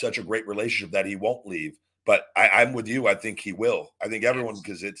they have such a great relationship that he won't leave. But I'm with you. I think he will. I think everyone,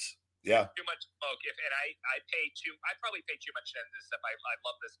 because it's, yeah. Too much smoke. I probably pay too much into this stuff. I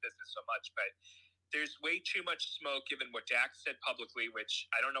love this business so much, but there's way too much smoke given what Dax said publicly,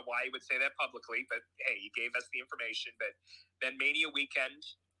 which I don't know why he would say that publicly, but hey, he gave us the information. But then Mania weekend,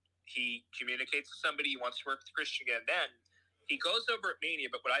 he communicates to somebody he wants to work with Christian again. Then he goes over at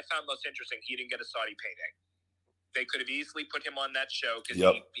Mania, but what I found most interesting, he didn't get a Saudi payday. They could have easily put him on that show because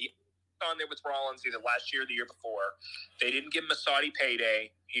he on there with Rollins either last year or the year before. They didn't give him a Saudi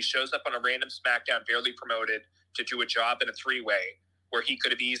payday. He shows up on a random SmackDown, barely promoted, to do a job in a three-way where he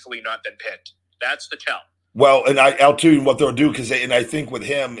could have easily not been pinned. That's the tell. Well, and I'll tell you what they'll do, and I think with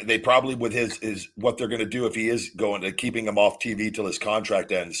him, they probably with his what they're going to do if he is going to keeping him off TV till his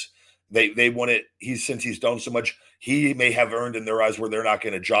contract ends. They want it. Since he's done so much, he may have earned in their eyes where they're not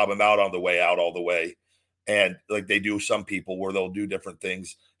going to job him out on the way out all the way, and like they do some people where they'll do different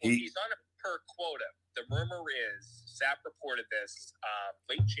things. He's on a per quota. The rumor is Sapp reported this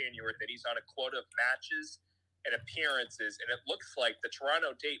late January that he's on a quota of matches and appearances, and it looks like the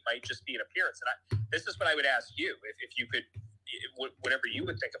Toronto date might just be an appearance. And this is what I would ask you, if you could, whatever you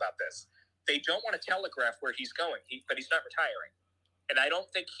would think about this. They don't want to telegraph where he's going, but he's not retiring. And I don't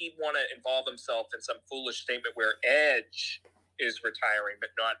think he'd want to involve himself in some foolish statement where Edge is retiring,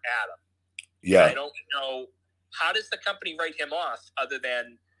 but not Adam. Yeah. I don't know. How does the company write him off other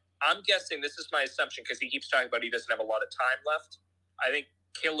than, I'm guessing, this is my assumption, because he keeps talking about he doesn't have a lot of time left. I think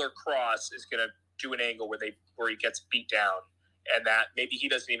Killer Cross is going to do an angle where he gets beat down, and that maybe he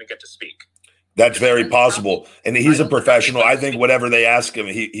doesn't even get to speak. That's very possible. And he's a professional. I think whatever they ask him,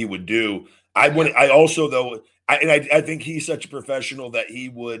 he would do. I think he's such a professional that he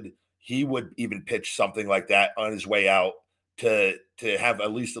would even pitch something like that on his way out to have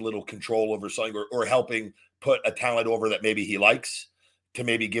at least a little control over something, or helping put a talent over that maybe he likes, to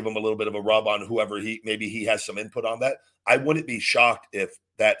maybe give him a little bit of a rub on whoever maybe he has some input on that. I wouldn't be shocked if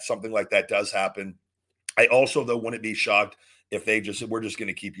something like that does happen. I also, though, wouldn't be shocked if they just said, we're just going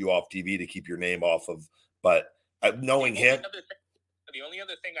to keep you off TV to keep your name off of, but knowing him. The only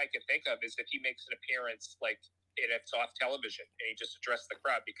other thing I can think of is if he makes an appearance like if it's off television and he just addressed the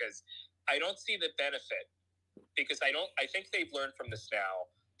crowd, because I don't see the benefit, because I think they've learned from this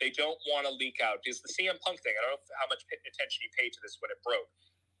now. They don't want to leak out. Is the CM Punk thing, I don't know how much attention he paid to this when it broke.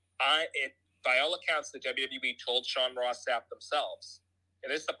 By all accounts, the WWE told Sean Ross Sapp themselves, and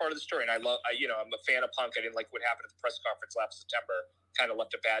this is the part of the story. And I'm a fan of Punk. I didn't like what happened at the press conference last September. Kind of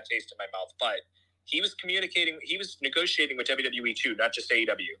left a bad taste in my mouth. But he was negotiating with WWE too, not just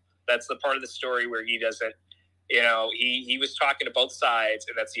AEW. That's the part of the story where he doesn't, he was talking to both sides,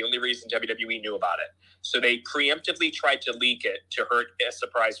 and that's the only reason WWE knew about it. So they preemptively tried to leak it to hurt a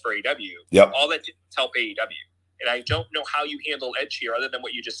surprise for AEW. Yep. All that did was help AEW. And I don't know how you handle Edge here other than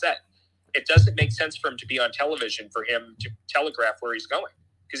what you just said. It doesn't make sense for him to be on television, for him to telegraph where he's going,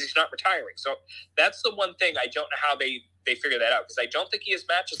 because he's not retiring. So that's the one thing I don't know how they figure that out, because I don't think he has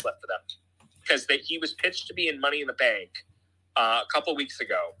matches left for them, because he was pitched to be in Money in the Bank a couple weeks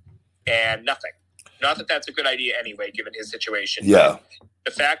ago, and nothing. Not that that's a good idea anyway, given his situation. Yeah.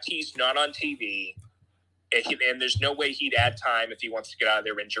 The fact he's not on TV, and there's no way he'd add time if he wants to get out of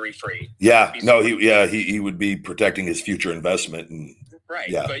there injury free. Yeah. No. He would be protecting his future investment. And right.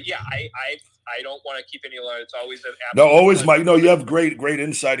 Yeah. But yeah, I don't want to keep any alone. It's always always Mike. No, you have great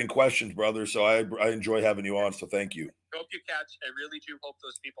insight and questions, brother. So I enjoy having you on. So thank you. I hope you catch. I really do hope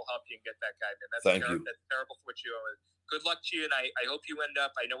those people help you and get that guy, man. That's Thank you. That's terrible for what you owe. Good luck to you, and I hope you end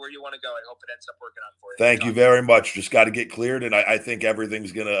up. I know where you want to go. I hope it ends up working out for you. Thank you very much. Just got to get cleared, and I think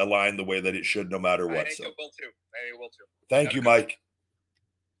everything's going to align the way that it should, no matter what. I think it will too. Thank you, Mike.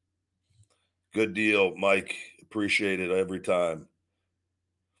 Good deal, Mike. Appreciate it every time.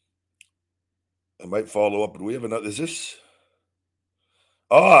 I might follow up, but we have another. Is this?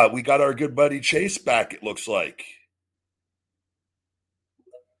 We got our good buddy Chase back, it looks like.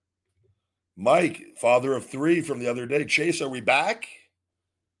 Mike, father of three from the other day. Chase, are we back?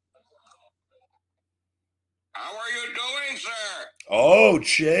 How are you doing, sir? Oh,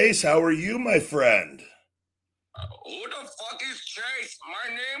 Chase, how are you, my friend? Who the fuck is Chase? My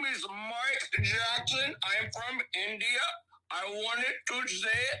name is Mike Jackson. I'm from India. I wanted to say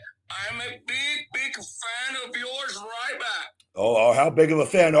I'm a big fan of yours, Ryback. Oh, how big of a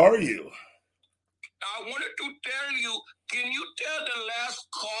fan are you? I wanted to tell you, can you tell the last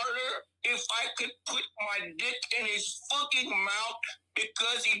caller if I could put my dick in his fucking mouth,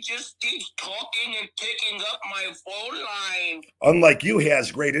 because he just keeps talking and taking up my phone line? Unlike you, he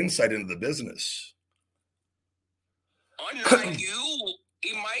has great insight into the business. Unlike you,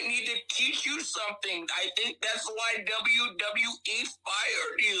 he might need to teach you something. I think that's why WWE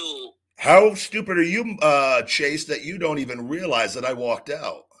fired you. How stupid are you, Chase, that you don't even realize that I walked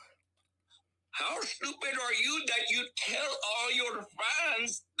out? How stupid are you that you tell all your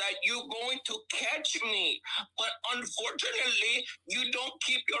fans that you're going to catch me, but unfortunately, you don't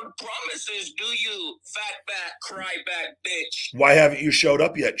keep your promises, do you, fatback, cryback bitch? Why haven't you showed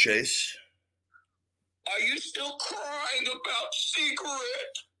up yet, Chase? Are you still crying about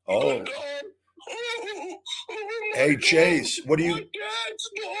Secret? Oh. Hey, Chase, what do you...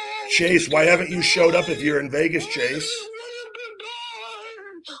 Chase, why haven't you showed up if you're in Vegas, Chase?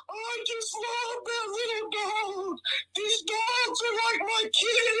 I just love that little dog. These dogs are like my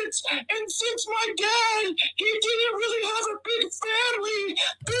kids. And since my dad, he didn't really have a big family,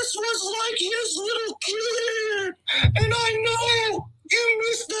 this was like his little kid. And I know you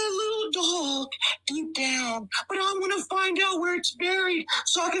miss that little dog deep down, but I want to find out where it's buried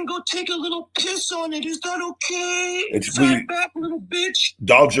so I can go take a little piss on it. Is that okay? It's back, little bitch.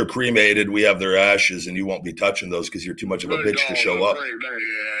 Dogs are cremated. We have their ashes, and you won't be touching those because you're too much of a bitch to show up.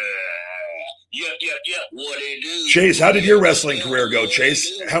 Yeah. What it do? Chase, how did your wrestling career go,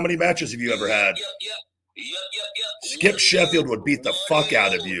 Chase? How many matches have you ever had? Skip Sheffield would beat the fuck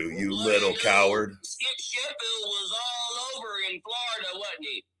out of you, you little coward. Skip Sheffield was all over in Florida, wasn't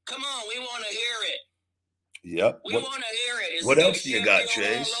he? Come on, we want to hear it. Yep. We want to hear it. What else do you got,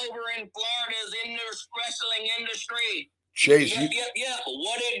 Chase? All over in Florida's in the wrestling industry. Chase,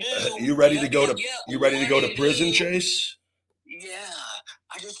 What it do? you ready to go to you ready to go to prison, Chase? Yeah,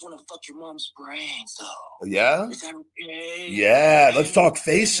 I just want to fuck your mom's brains, though. Yeah? Is that okay? Yeah, let's talk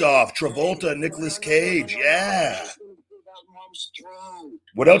Face Off, Travolta, Nicolas Cage, yeah.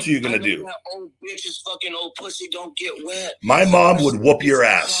 What else are you going to do? That old bitch's fucking old pussy don't get wet. My mom would whoop your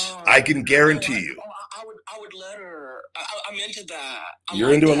ass. I can guarantee you. I would let her. I'm into that.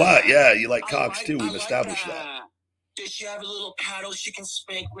 You're into a lot, yeah. You like cocks, too. We've established that. Did she have a little paddle she can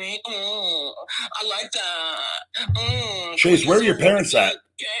spank me? I like that. Chase, where are your parents at?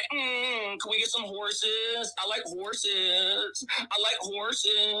 Come we get some horses? I like horses. I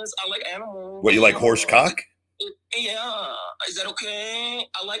like animals. What, you like horse cock? Yeah. Is that okay?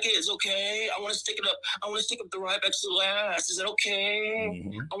 I like it. It's okay. I want to stick it up. I want to stick up the Ryback's ass. Is that okay?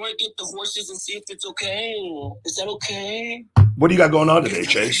 I want to get the horses and see if it's okay. Is that okay? What do you got going on today,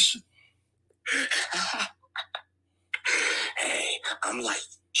 Chase? Hey, I'm like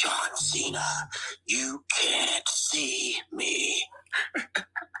John Cena. You can't see me.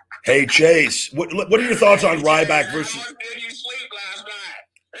 Hey, Chase, what are your thoughts on Ryback versus... How much did you sleep last night?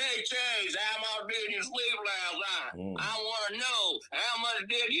 Hey, Chase, how much did you sleep last night? I want to know, how much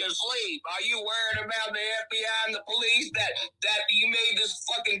did you sleep? Are you worried about the FBI and the police that you made this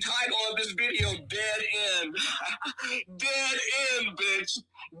fucking title of this video dead end? Dead end, bitch.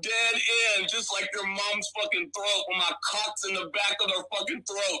 Dead end. Just like your mom's fucking throat when my cock's in the back of her fucking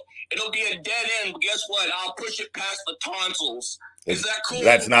throat. It'll be a dead end, but guess what? I'll push it past the tonsils. Is that cool?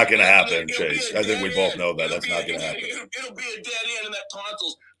 That's not going to happen, Chase. I think we both know that. That's not going to happen. It'll be a dead end in that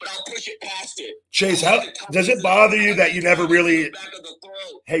tonsils, but I'll push it past it. Chase, how does it bother you that you never really...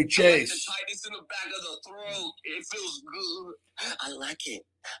 Hey, Chase. The tightness in the back of the throat. It feels good. I like it.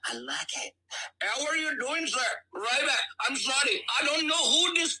 I like it. How are you doing, sir? Right back. I'm sorry. I don't know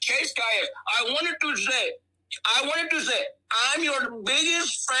who this Chase guy is. I wanted to say, I'm your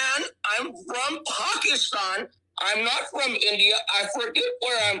biggest fan. I'm from Pakistan. I'm not from India. I forget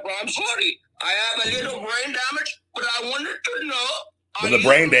where I'm from. I'm sorry. I have a little brain damage, but I wanted to know. Well, the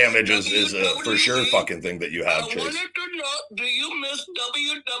brain damage is a for sure fucking thing that you have, Chase. I wanted to know, do you miss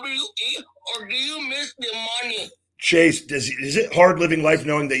WWE or do you miss the money? Chase, is it hard living life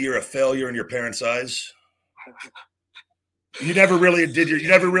knowing that you're a failure in your parents' eyes? You never really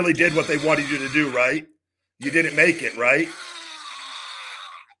did what they wanted you to do, right? You didn't make it, right?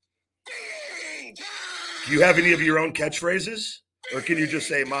 Do you have any of your own catchphrases? Or can you just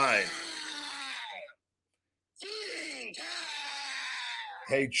say mine?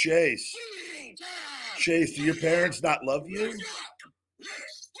 Hey, Chase. Chase, do your parents not love you?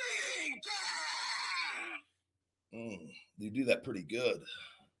 You do that pretty good.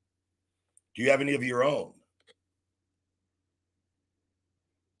 Do you have any of your own?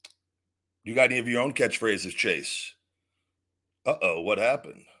 You got any of your own catchphrases, Chase? Uh-oh, what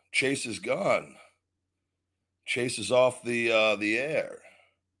happened? Chase is gone. Chase is off the air.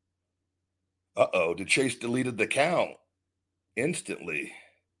 Uh-oh, did Chase deleted the count instantly?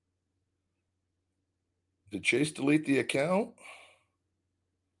 Did Chase delete the account?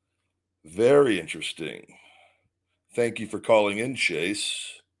 Very interesting. Thank you for calling in,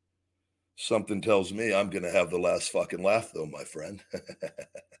 Chase. Something tells me I'm going to have the last fucking laugh, though, my friend.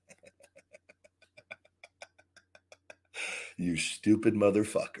 You stupid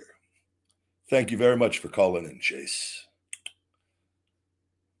motherfucker. Thank you very much for calling in, Chase.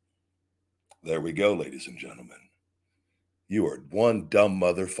 There we go, ladies and gentlemen. You are one dumb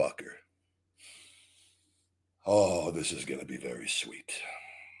motherfucker. Oh, this is going to be very sweet.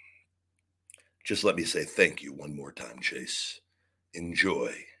 Just let me say thank you one more time, Chase.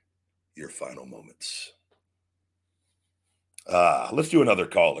 Enjoy your final moments. Let's do another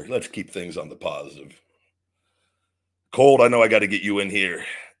caller. Let's keep things on the positive. Cold, I know I got to get you in here.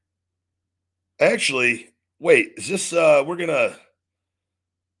 Actually, wait, is this,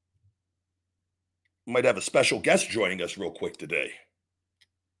 might have a special guest joining us real quick today.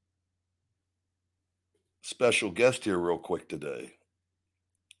 Special guest here real quick today.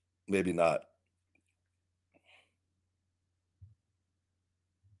 Maybe not.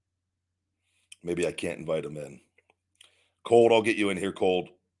 Maybe I can't invite him in. Cold, I'll get you in here, Cold.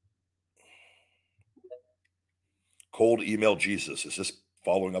 Cold, email Jesus. Is this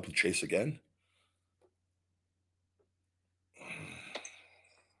following up with Chase again?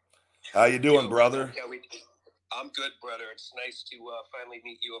 How you doing, brother? Yeah, I'm good, brother. It's nice to finally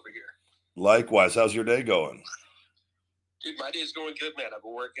meet you over here. Likewise. How's your day going? Dude, my day's going good, man. I've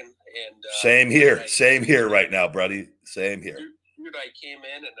been working. And Same here. Same here right now, buddy. Same here. Dude, I came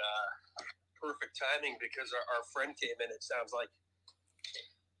in and perfect timing because our friend came in, it sounds like.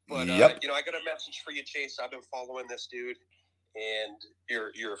 But, yep. I got a message for you, Chase. I've been following this dude, and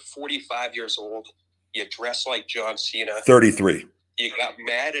you're 45 years old. You dress like John Cena. 33. You got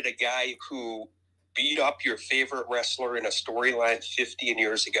mad at a guy who beat up your favorite wrestler in a storyline 15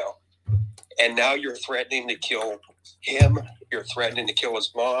 years ago. And now you're threatening to kill him. You're threatening to kill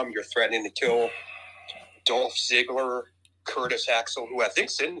his mom. You're threatening to kill Dolph Ziggler, Curtis Axel, who I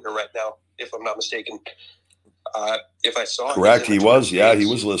think's in here right now, if I'm not mistaken. If I saw him. Correct. He was. Yeah, he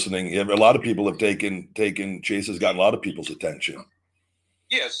was listening. A lot of people have taken Chase has gotten a lot of people's attention.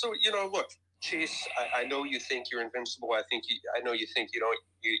 Yeah. So, look, Chase, I know you think you're invincible. I know you think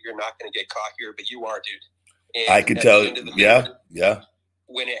you're not going to get caught here, but you are, dude. And I could tell. Yeah.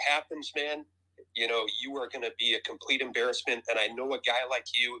 When it happens, man, you are going to be a complete embarrassment. And I know a guy like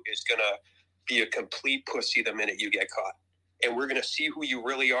you is going to be a complete pussy the minute you get caught. And we're going to see who you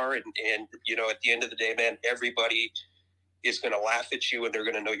really are. And at the end of the day, man, everybody is going to laugh at you and they're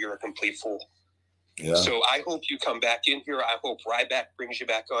going to know you're a complete fool. Yeah. So I hope you come back in here. I hope Ryback brings you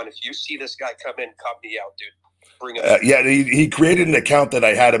back on. If you see this guy come in, cut me out, dude. Bring him in. He created an account that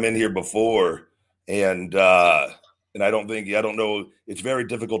I had him in here before. And I don't know. It's very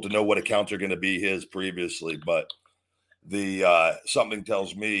difficult to know what accounts are going to be his previously, but something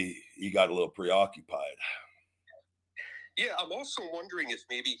tells me he got a little preoccupied. Yeah, I'm also wondering if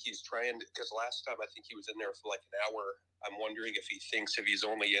maybe he's trying to, because last time I think he was in there for like an hour. I'm wondering if he thinks if he's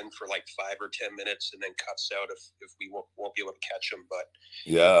only in for like 5 or 10 minutes and then cuts out if we won't be able to catch him. But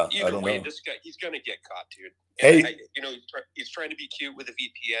yeah, either way, this guy, he's going to get caught, dude. Hey, he's trying to be cute with a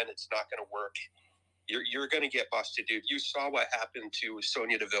VPN. It's not going to work. You're going to get busted, dude. You saw what happened to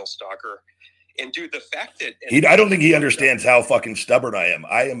Sonya Deville Stalker. And dude, the fact that I don't think he understands how fucking stubborn I am.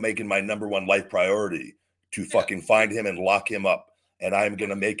 I am making my number one life priority to fucking find him and lock him up. And I'm going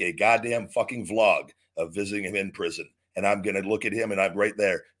to make a goddamn fucking vlog of visiting him in prison. And I'm going to look at him and I'm right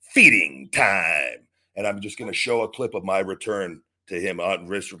there, feeding time. And I'm just going to show a clip of my return to him on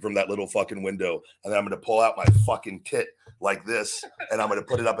wrist from that little fucking window. And then I'm going to pull out my fucking tit like this. And I'm going to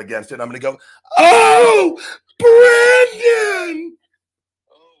put it up against it. And I'm going to go, oh, Brandon.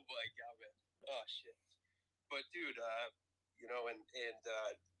 Oh my God, man. Oh shit. But dude,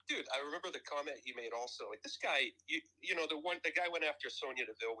 dude, I remember the comment he made also. Like this guy, the guy went after Sonya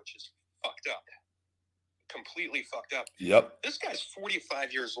Deville, which is fucked up. Completely fucked up. Yep. This guy's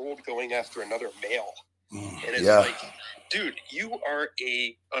 45 years old going after another male. And it's like, dude, you are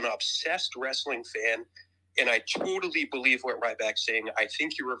an obsessed wrestling fan. And I totally believe what Ryback's saying. I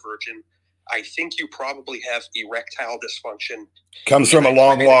think you're a virgin. I think you probably have erectile dysfunction. Comes from a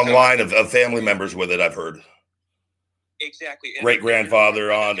long line of family members with it, I've heard. Exactly.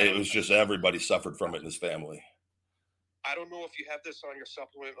 Great-grandfather on. It was just everybody suffered from it in his family. I don't know if you have this on your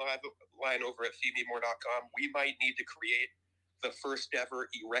supplement line over at feedmemore.com. We might need to create the first ever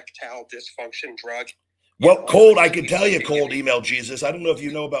erectile dysfunction drug. Well, Cold, I can tell you, Cold, email Jesus. I don't know if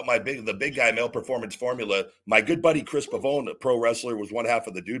you know about the big guy male performance formula. My good buddy Chris Pavone, a pro wrestler, was one half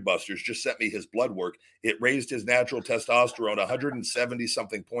of the Dude Busters, just sent me his blood work. It raised his natural testosterone 170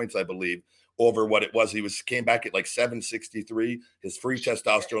 something points, I believe, over what it was. He came back at like 763. His free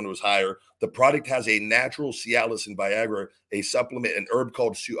testosterone was higher. The product has a natural Cialis and Viagra, a supplement, an herb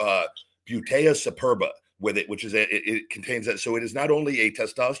called Butea superba with it, which is it contains that. So it is not only a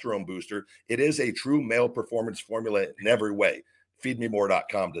testosterone booster, it is a true male performance formula in every way.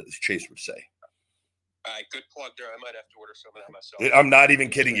 Feedmemore.com, as Chase would say. All right, good plug there. I might have to order some of that myself. I'm not even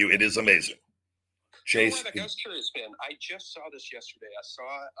kidding you. It is amazing. Chase. I was curious, man. I just saw this yesterday. I saw,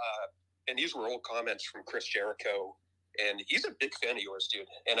 and these were old comments from Chris Jericho, and he's a big fan of yours, dude.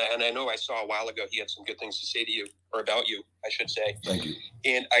 And I know I saw a while ago he had some good things to say to you, or about you, I should say. Thank you.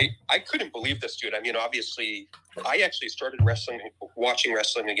 And I couldn't believe this, dude. I mean, obviously, I actually started watching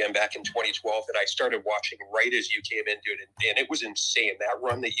wrestling again back in 2012, and I started watching right as you came in, dude. And it was insane, that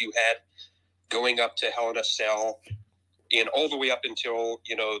run that you had going up to Hell in a Cell, and all the way up until,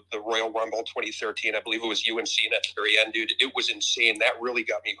 the Royal Rumble 2013. I believe it was you and Cena at the very end, dude. It was insane. That really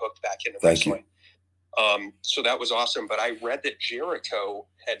got me hooked back into wrestling. Thank you. So that was awesome. But I read that Jericho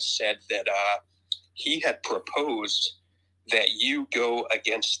had said that he had proposed that you go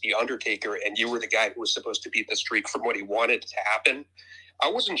against The Undertaker, and you were the guy who was supposed to beat the streak from what he wanted to happen. I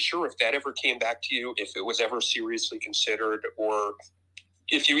wasn't sure if that ever came back to you, if it was ever seriously considered, or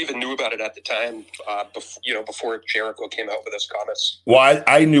if you even knew about it at the time, before Jericho came out with his comments. Well,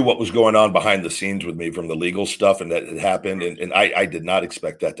 I knew what was going on behind the scenes with me from the legal stuff, and that had happened. And I did not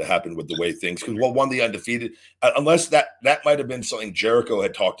expect that to happen with the way things, because won the undefeated, unless that might have been something Jericho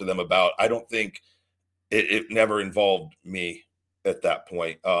had talked to them about. I don't think it never involved me at that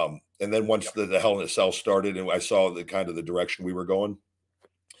point. And then once the Hell in a Cell started and I saw the kind of the direction we were going,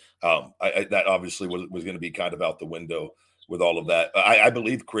 that obviously was going to be kind of out the window with all of that. I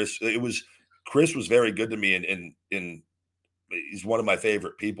believe Chris was very good to me, and he's one of my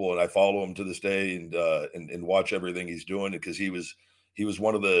favorite people, and I follow him to this day and watch everything he's doing, because he was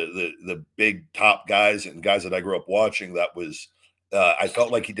one of the big top guys and guys that I grew up watching. That was I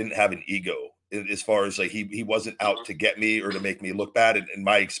felt like he didn't have an ego, as far as like he wasn't out to get me or to make me look bad. And in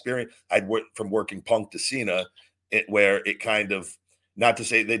my experience, I went from working Punk to Cena, where it kind of, not to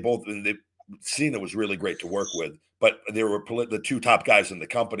say they both Cena was really great to work with, but there were the two top guys in the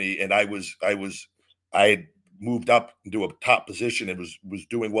company, and I had moved up into a top position and was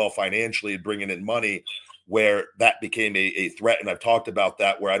doing well financially and bringing in money, where that became a threat. And I've talked about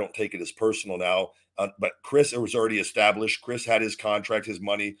that, where I don't take it as personal now. But Chris was already established. Chris had his contract, his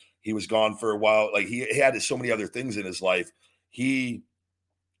money. He was gone for a while. Like he had so many other things in his life. He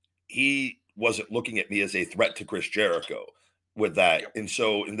wasn't looking at me as a threat to Chris Jericho with that. And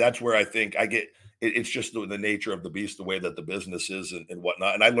that's where I think I get, it's just the nature of the beast, the way that the business is and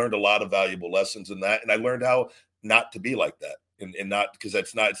whatnot. And I learned a lot of valuable lessons in that. And I learned how not to be like that and not, because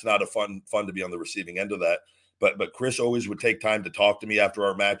it's not a fun to be on the receiving end of that. But Chris always would take time to talk to me after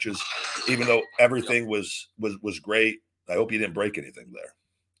our matches, even though everything was great. I hope you didn't break anything there.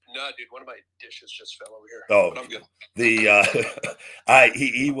 No, dude, one of my dishes just fell over here. Oh, but I'm good.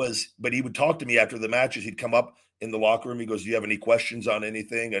 He would talk to me after the matches. He'd come up in the locker room. He goes, "Do you have any questions on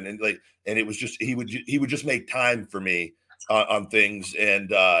anything?" And it was just he would just make time for me on things.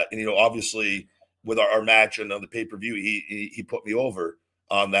 And obviously with our match and on the pay-per-view, he put me over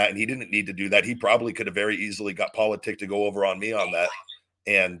on that, and he didn't need to do that. He probably could have very easily got Politic to go over on me on that,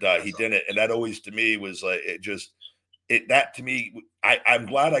 and he didn't. And that always to me was like that to me. I'm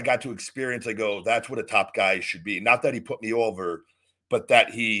glad I got to experience. I go, that's what a top guy should be. Not that he put me over, but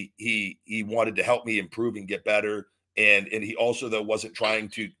that he wanted to help me improve and get better. And he also though wasn't trying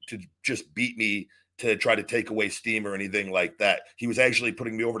to just beat me to try to take away steam or anything like that. He was actually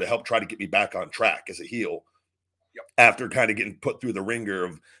putting me over to help try to get me back on track as a heel. Yep. After kind of getting put through the ringer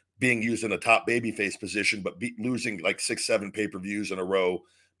of being used in a top babyface position, but losing like 6-7 pay-per-views in a row,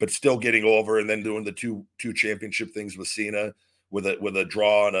 but still getting over, and then doing the two championship things with Cena with a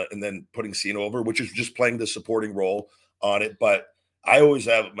draw and then putting Cena over, which is just playing the supporting role on it. But I always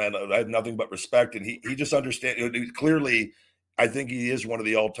have nothing but respect, and he just understands. Clearly, I think he is one of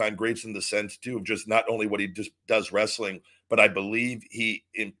the all-time greats in the sense too of just not only what he just does wrestling, but I believe he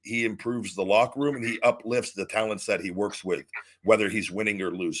improves the locker room and he uplifts the talents that he works with, whether he's winning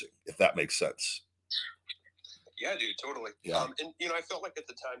or losing, if that makes sense. Yeah, dude, totally. Yeah. And I felt like at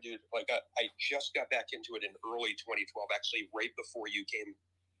the time, dude, like I just got back into it in early 2012, actually right before you came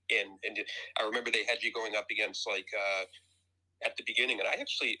in. And I remember they had you going up against at the beginning, and I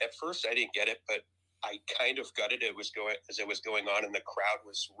actually at first I didn't get it, but I kind of got it. It was going on, and the crowd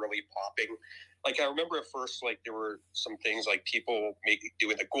was really popping. Like I remember at first, like there were some things like people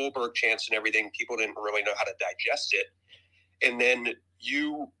doing the Goldberg chants and everything. People didn't really know how to digest it, and then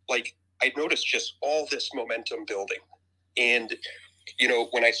I noticed just all this momentum building. And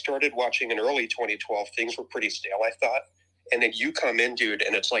when I started watching in early 2012, things were pretty stale, I thought. And then you come in, dude,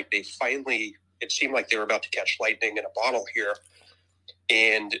 and it's like it seemed like they were about to catch lightning in a bottle here.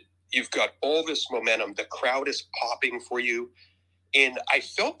 And you've got all this momentum. The crowd is popping for you. And I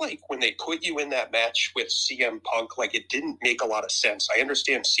felt like when they put you in that match with CM Punk, like it didn't make a lot of sense. I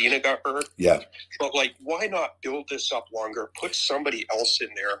understand Cena got hurt. Yeah. But why not build this up longer? Put somebody else in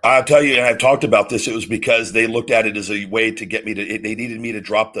there. I'll tell you, and I've talked about this, it was because they looked at it as a way to get me to, they needed me to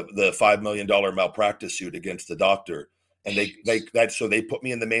drop the $5 million malpractice suit against the doctor. And so they put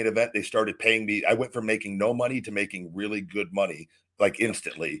me in the main event. They started paying me. I went from making no money to making really good money, like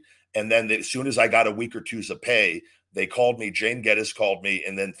instantly. And then as soon as I got a week or two's of pay, they called me. Jane Geddes called me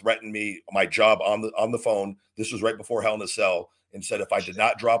and then threatened me my job on the phone. This was right before Hell in a Cell, and said if I did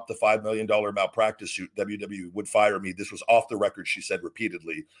not drop the $5 million malpractice suit, WWE would fire me. This was off the record. She said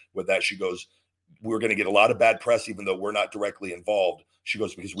repeatedly with that. She goes, "We're going to get a lot of bad press, even though we're not directly involved." She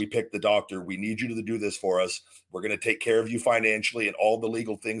goes, "Because we picked the doctor. We need you to do this for us. We're going to take care of you financially, and all the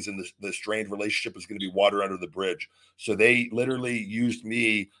legal things in the strained relationship is going to be water under the bridge." So they literally used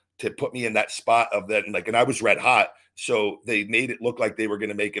me to put me in that spot of that. And I was red hot. So they made it look like they were going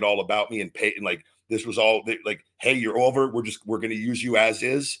to make it all about me and pay. And this was all "Hey, you're over. We're going to use you as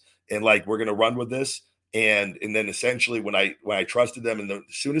is. And we're going to run with this." And then essentially when I trusted them, and as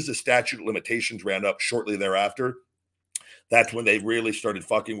soon as the statute of limitations ran up shortly thereafter, that's when they really started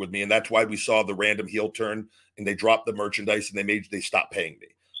fucking with me. And that's why we saw the random heel turn, and they dropped the merchandise and they stopped paying me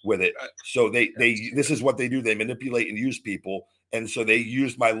with it. So this is what they do. They manipulate and use people. And so they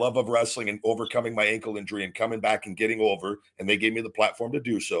used my love of wrestling and overcoming my ankle injury and coming back and getting over. And they gave me the platform to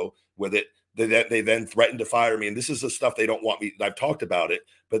do so with it. They then threatened to fire me. And this is the stuff they don't want me. I've talked about it,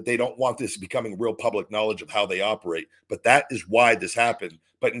 but they don't want this becoming real public knowledge of how they operate. But that is why this happened.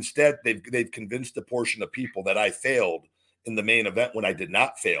 But instead, they've convinced a portion of people that I failed in the main event when I did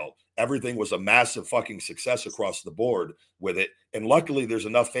not fail. Everything was a massive fucking success across the board with it. And luckily there's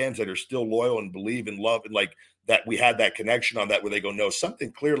enough fans that are still loyal and believe and love, and that we had that connection on that, where they go, no,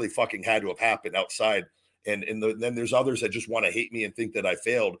 something clearly fucking had to have happened outside. And then there's others that just want to hate me and think that I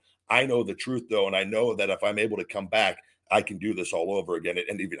failed. I know the truth, though, and I know that if I'm able to come back, I can do this all over again at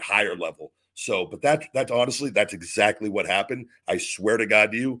an even higher level. So, but that's honestly, that's exactly what happened. I swear to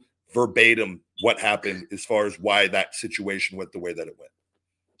God to you, verbatim what happened as far as why that situation went the way that it went.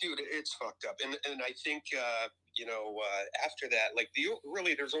 Dude, it's fucked up. And I think, after that, like,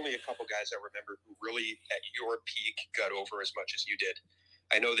 there's only a couple guys I remember who really at your peak got over as much as you did.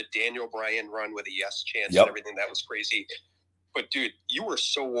 I know that Daniel Bryan run with a yes chance and everything, that was crazy. But, dude, you were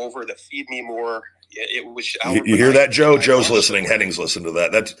so over the Feed Me More. It was. You hear that, Joe? Joe's listening. Henning's listened to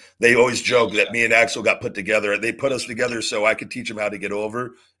that. They always joke that me and Axel got put together. They put us together so I could teach him how to get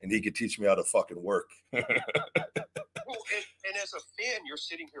over, and he could teach me how to fucking work. Well, and as a fan, you're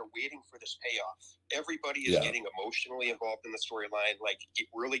sitting here waiting for this payoff. Everybody is getting emotionally involved in the storyline, like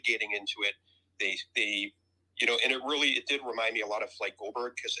really getting into it. They and it did remind me a lot of like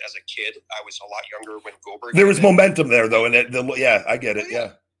Goldberg, because as a kid, I was a lot younger when Goldberg. There was momentum there, though, and I get it.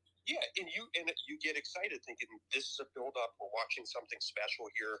 Yeah. Yeah, and you get excited thinking this is a build up. We're watching something special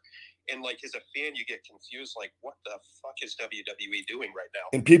here, and like as a fan, you get confused. Like, what the fuck is WWE doing right now?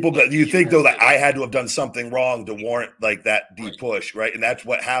 And people, you think though that I had to have done something wrong to warrant like that deep push, right? And that's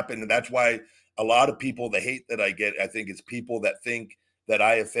what happened, and that's why a lot of people, the hate that I get, I think it's people that think that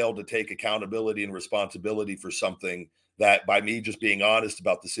I have failed to take accountability and responsibility for something. That by me just being honest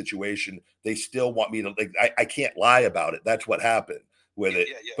about the situation, they still want me to like. I can't lie about it. That's what happened with it.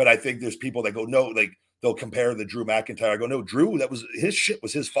 But I think there's people that go, no, like they'll compare the Drew McIntyre. I go, no, Drew, that was his shit,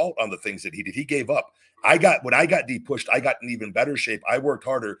 was his fault on the things that he did. He gave up. When I got deep pushed, I got in even better shape. I worked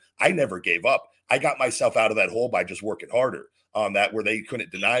harder. I never gave up. I got myself out of that hole by just working harder on that, where they couldn't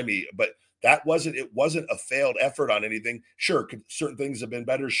deny me. But it wasn't a failed effort on anything. Sure. Could certain things have been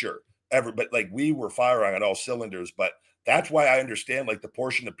better? Sure. But like we were firing on all cylinders, but that's why I understand like the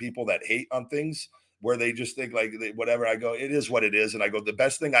portion of people that hate on things, where they just think like whatever. I go, it is what it is. And I go, the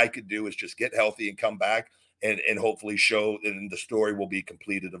best thing I could do is just get healthy and come back and hopefully show, and the story will be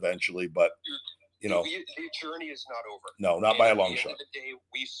completed eventually. But, the journey is not over. No, not by a long shot. At the end of the day,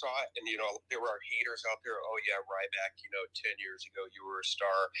 we saw it, and, there were haters out there. Oh, yeah, Ryback, 10 years ago, you were a star.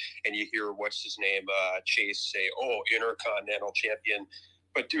 And you hear, what's his name, Chase say, oh, Intercontinental Champion.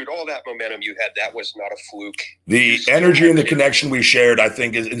 But, dude, all that momentum you had, that was not a fluke. The energy and the connection we shared, I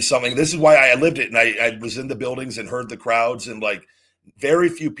think, is something. This is why I lived it. And I was in the buildings and heard the crowds. And, like, very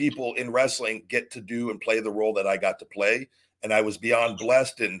few people in wrestling get to do and play the role that I got to play. And I was beyond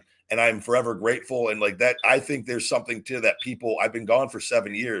blessed. And I'm forever grateful. And, like, that, I think there's something to that people. I've been gone for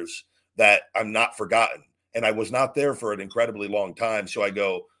 7 years that I'm not forgotten. And I was not there for an incredibly long time. So I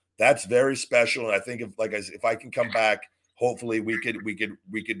go, that's very special. And I think if I can come back, hopefully we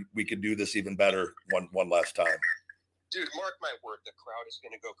could do this even better one last time. Dude, mark my word, the crowd is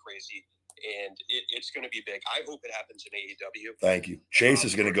going to go crazy, and it's going to be big. I hope it happens in AEW. Thank you. Chase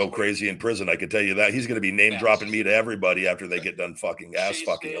is going to go crazy in prison. I can tell you that. He's going to be name dropping me to everybody after they get done fucking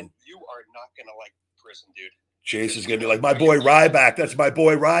fucking him. You are not going to like prison, dude. Chase is going to be like, my boy Ryback. That's my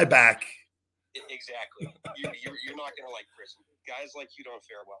boy Ryback. Exactly. You're not going to like prison. Guys like you don't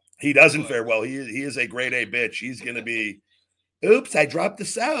fare well. He doesn't fare well. He is a grade A bitch. He's going to be. Oops, I dropped the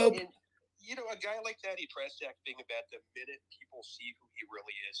soap. And, a guy like that, he tries to act big about the minute people see who he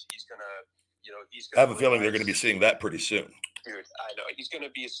really is. He's going to, I have a feeling they're going to be seeing that pretty soon. Dude, I know. He's going to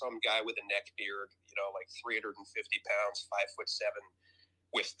be some guy with a neck beard, like 350 pounds, 5'7",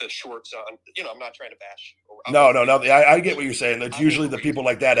 with the shorts on. I'm not trying to bash. No. I get what you're saying. That's usually the people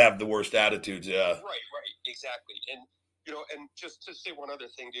like that have the worst attitudes. Yeah. Right. Exactly. And, and just to say one other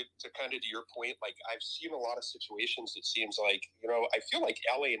thing, dude, to kind of to your point, like I've seen a lot of situations, it seems like, I feel like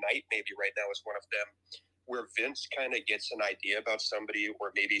LA Knight maybe right now is one of them, where Vince kind of gets an idea about somebody,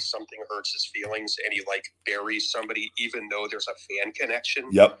 or maybe something hurts his feelings and he like buries somebody, even though there's a fan connection.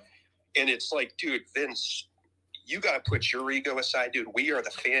 Yep. And it's like, dude, Vince, you got to put your ego aside, dude. We are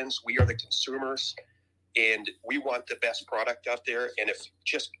the fans. We are the consumers, and we want the best product out there. And if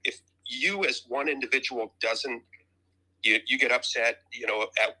you as one individual doesn't, you get upset,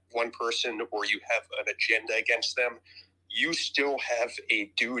 at one person, or you have an agenda against them, you still have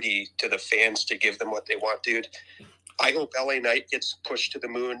a duty to the fans to give them what they want, dude. I hope LA Knight gets pushed to the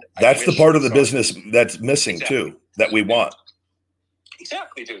moon. That's the part of the business that's missing too, that we want.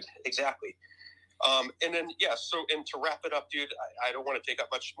 Exactly, dude. Exactly. And then, and to wrap it up, dude, I don't want to take up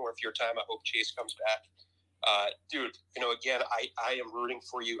much more of your time. I hope Chase comes back. Dude, again, I am rooting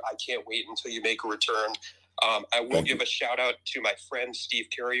for you. I can't wait until you make a return. I will give a shout out to my friend Steve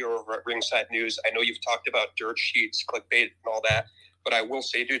Carrier over at Ringside News. I know you've talked about dirt sheets, clickbait, and all that, but I will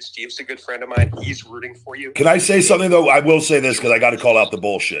say, dude, Steve's a good friend of mine. He's rooting for you. Can I say something though? I will say this because I got to call out the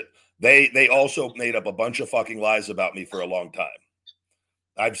bullshit. They also made up a bunch of fucking lies about me for a long time.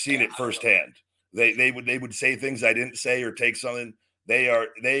 I've seen it firsthand. They would say things I didn't say or take something.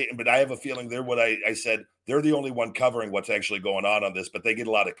 But I have a feeling they're what I said. They're the only one covering what's actually going on this, but they get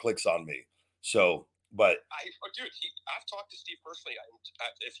a lot of clicks on me. So, but I've talked to Steve personally.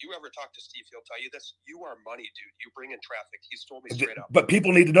 If you ever talk to Steve, he'll tell you this. You are money, dude. You bring in traffic. He's told me straight up. But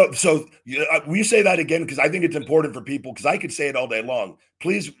people need to know. So will you say that again? Because I think it's important for people, because I could say it all day long.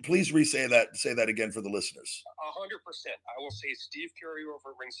 Please re-say that. Say that again for the listeners. 100%. I will say Steve Curry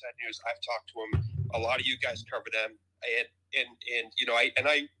over at Ringside News. I've talked to him. A lot of you guys cover them. And you know, I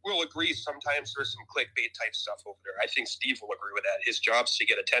will agree sometimes there's some clickbait type stuff over there. I think Steve will agree with that. His job's to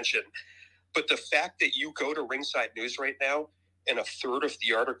get attention. But the fact that you go to Ringside News right now and a third of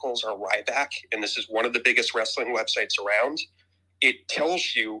the articles are Ryback, and this is one of the biggest wrestling websites around, it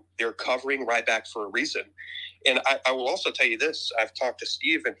tells you they're covering Ryback for a reason. And I will also tell you this. I've talked to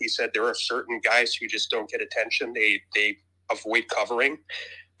Steve, and he said there are certain guys who just don't get attention. They avoid covering.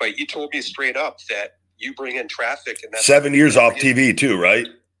 But he told me straight up that you bring in traffic. And that's 7 years off TV too, right?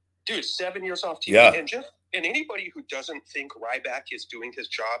 Dude, 7 years off TV. Yeah. And anybody who doesn't think Ryback is doing his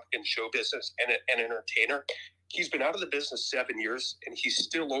job in show business and an entertainer, he's been out of the business 7 years, and he's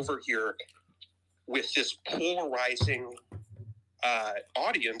still over here with this polarizing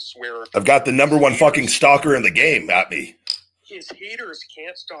audience where I've got the number one fucking stalker in the game at me. His haters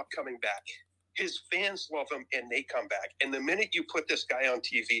can't stop coming back. His fans love him, and they come back. And the minute you put this guy on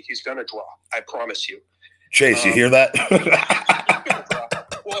TV, he's going to draw. I promise you. Chase, you hear that?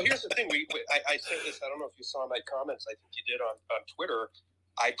 Well, here's the thing. I said this. I don't know if you saw my comments. I think you did on Twitter.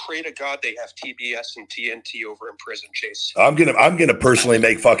 I pray to God they have TBS and TNT over in prison, Chase. I'm gonna personally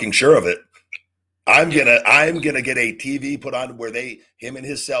make fucking sure of it. I'm gonna get a TV put on where him and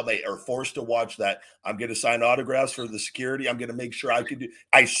his cellmate are forced to watch that. I'm gonna sign autographs for the security. I'm gonna make sure I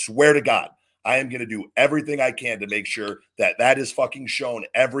swear to God, I am gonna do everything I can to make sure that is fucking shown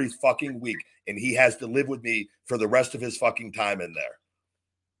every fucking week, and he has to live with me for the rest of his fucking time in there.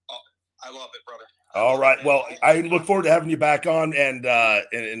 I love it, brother. All right. Well, I look forward to having you back on, and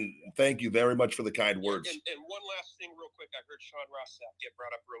thank you very much for the kind words. And one last thing real quick. I heard Sean Ross Sapp get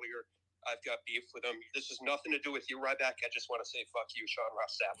brought up earlier. I've got beef with him. This has nothing to do with you, Ryback. I just want to say fuck you, Sean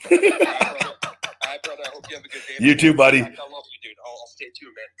Ross Sapp. All right, brother. I hope you have a good day. You too, buddy. I love you, dude. I'll stay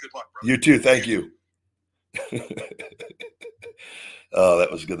tuned, man. Good luck, brother. You too. Thank you. Oh,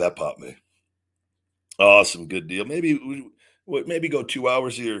 that was good. That popped me. Awesome. Good deal. Maybe go 2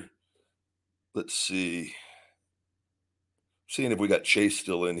 hours here. Let's see. Seeing if we got Chase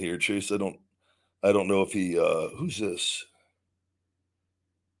still in here. Chase, I don't know if he who's this?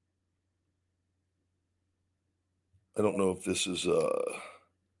 I don't know if this is we'll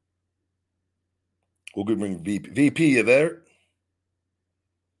go bring VP. VP, you there?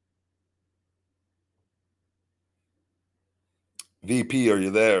 VP, are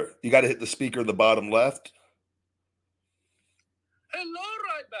you there? You got to hit the speaker in the bottom left. Hello,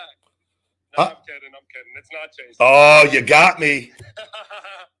 Ryback. No, I'm kidding. It's not Chase. Oh, you got me.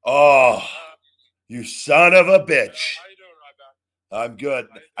 Oh, you son of a bitch. How you doing, Ryback? I'm good.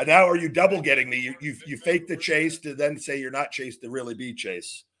 Now are you double getting me? You fake the Chase to then say you're not Chase to really be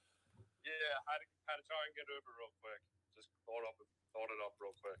Chase. Yeah, I had to try and get over real quick. Just thought it up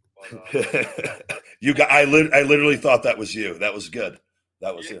real quick. But, I literally thought that was you. That was good.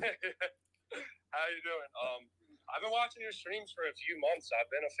 That was it. How you doing? I've been watching your streams for a few months.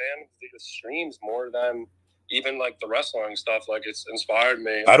 I've been a fan of the streams more than even like the wrestling stuff. Like it's inspired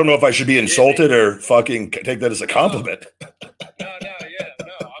me. I don't know if I should be insulted or fucking take that as a compliment. No.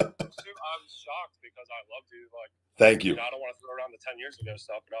 I'm shocked because I loved you. Like, thank you. I don't want to throw around the 10 years ago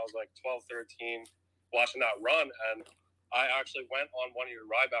stuff, but I was like 12, 13 watching that run. And I actually went on one of your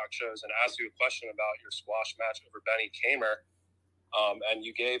Ryback shows and asked you a question about your squash match over Benny Kamer. And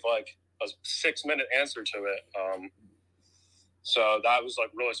you gave like a 6-minute answer to it. So that was like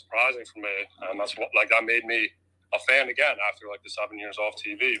really surprising for me. And that's what, like, that made me a fan again after like the 7 years off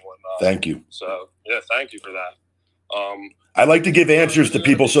TV. Thank you. So yeah, thank you for that. I like to give answers to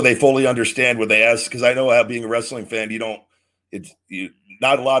people so they fully understand what they ask. Cause I know how being a wrestling fan,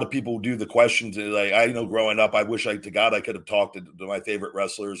 not a lot of people do the questions. Like, I know growing up, I wish to God I could have talked to my favorite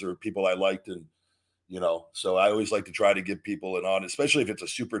wrestlers or people I liked. And, so I always like to try to give people an honest, especially if it's a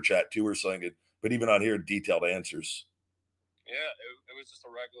super chat too or something, but even on here, detailed answers. Yeah, it was just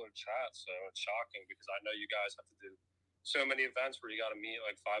a regular chat. So it's shocking because I know you guys have to do so many events where you got to meet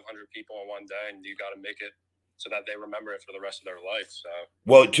like 500 people in one day and you got to make it so that they remember it for the rest of their life. So,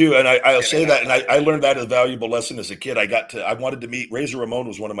 well, too, and I'll say that, and I learned that as a valuable lesson as a kid. I wanted to meet Razor Ramon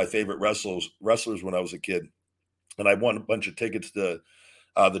was one of my favorite wrestlers when I was a kid, and I won a bunch of tickets to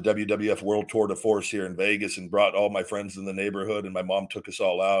the WWF World Tour de Force here in Vegas and brought all my friends in the neighborhood, and my mom took us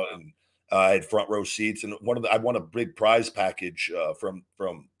all out, and I had front row seats. And I won a big prize package from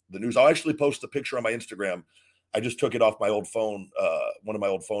the news. I'll actually post a picture on my Instagram. I just took it off my old phone, one of my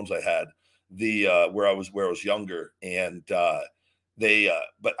old phones I had, where I was younger, and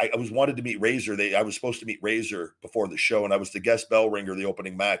but I was wanted to meet Razor. I was supposed to meet Razor before the show, and I was the guest bell ringer the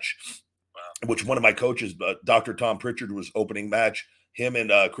opening match, which one of my coaches, Dr. Tom Pritchard, was opening match. Him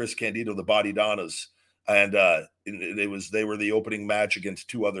and Chris Candido, the Body Donnas, and they were the opening match against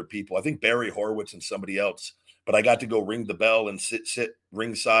two other people. I think Barry Horowitz and somebody else. But I got to go ring the bell and sit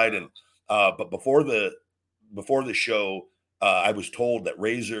ringside. And but before the show, I was told that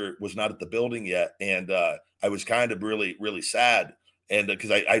Razor was not at the building yet, and I was kind of really, really sad, and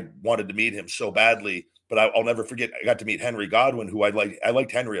because I wanted to meet him so badly. But I'll never forget. I got to meet Henry Godwin, who I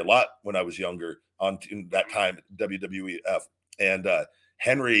liked Henry a lot when I was younger. In that time, WWF, and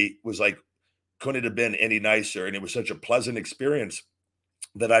Henry was like, couldn't have been any nicer, and it was such a pleasant experience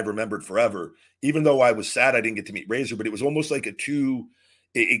that I've remembered forever. Even though I was sad I didn't get to meet Razor, but it was almost like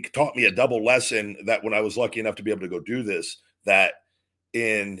it taught me a double lesson that when I was lucky enough to be able to go do this, that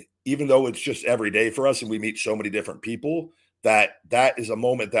even though it's just every day for us and we meet so many different people, that is a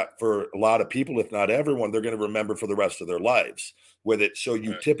moment that for a lot of people, if not everyone, they're going to remember for the rest of their lives with it. So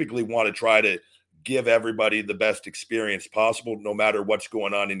you typically want to try to give everybody the best experience possible, no matter what's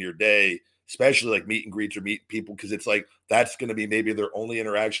going on in your day, especially like meet and greets or meet people, because it's like that's going to be maybe their only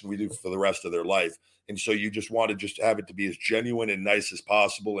interaction we do for the rest of their life. And so you just want to just have it to be as genuine and nice as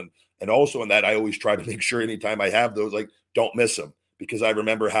possible. And also in that, I always try to make sure anytime I have those, like, don't miss them, because I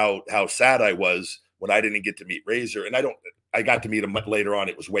remember how sad I was when I didn't get to meet Razor. And I got to meet him later on.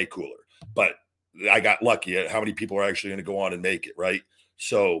 It was way cooler, but I got lucky at how many people are actually going to go on and make it. Right.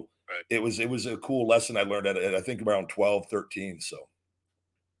 So it was a cool lesson I learned at I think around 12, 13. So.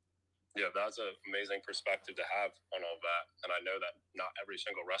 Yeah, that's an amazing perspective to have on all that, and I know that not every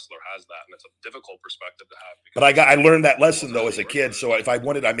single wrestler has that, and it's a difficult perspective to have. But I learned that lesson though as a kid, so if I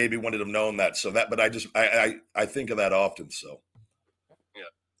wanted, I maybe wanted to have known that. So that, but I think of that often. So yeah,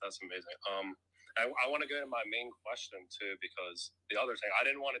 that's amazing. I want to go to my main question too, because the other thing, I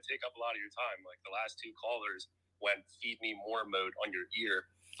didn't want to take up a lot of your time. Like the last two callers went feed me more mode on your ear,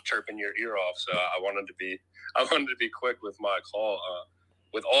 chirping your ear off. So I wanted to be quick with my call.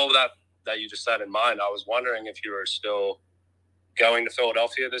 With all of that you just said in mind, I was wondering if you were still going to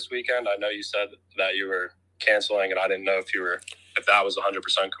Philadelphia this weekend. I know you said that you were canceling, and I didn't know if that was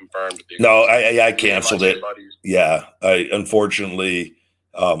 100% confirmed. No, I canceled it. Yeah, I unfortunately,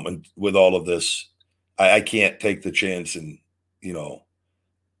 with all of this, I can't take the chance and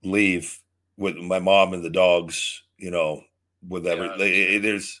leave with my mom and the dogs. With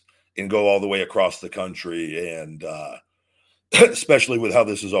and go all the way across the country and. Especially with how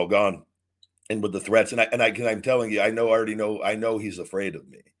this is all gone and with the threats. I'm telling you, I know he's afraid of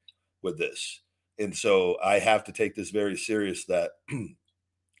me with this. And so I have to take this very serious that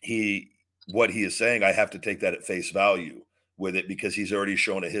what he is saying, I have to take that at face value with it, because he's already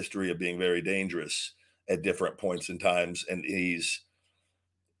shown a history of being very dangerous at different points in times. And he's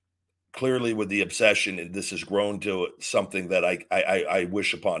clearly with the obsession, and this has grown to something that I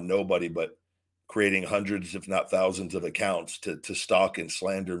wish upon nobody, but creating hundreds, if not thousands of accounts to stalk and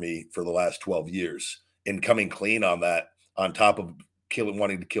slander me for the last 12 years and coming clean on that, on top of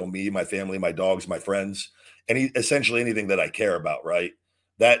wanting to kill me, my family, my dogs, my friends, and essentially anything that I care about. Right.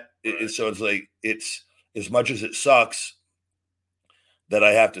 So it's like, it's as much as it sucks that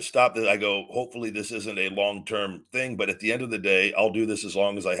I have to stop that. I go, hopefully this isn't a long-term thing, but at the end of the day, I'll do this as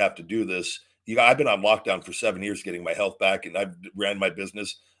long as I have to do this. I've been on lockdown for 7 years, getting my health back, and I've ran my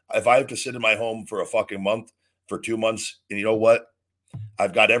business. If I have to sit in my home for a fucking month, for 2 months, and you know what?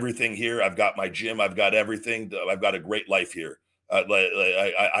 I've got everything here. I've got my gym. I've got everything. I've got a great life here.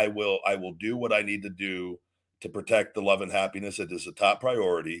 I will do what I need to do to protect the love and happiness. It is a top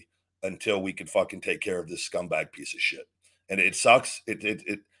priority until we can fucking take care of this scumbag piece of shit. And it sucks.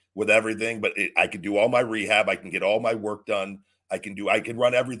 It with everything, but I can do all my rehab. I can get all my work done. I can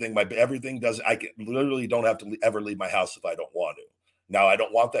run everything. Everything doesn't. I literally don't have to ever leave my house if I don't want to. Now, I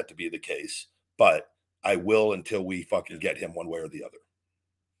don't want that to be the case, but I will until we fucking get him one way or the other.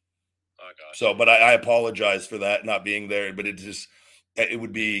 Oh, gosh. So, but I apologize for that not being there, but I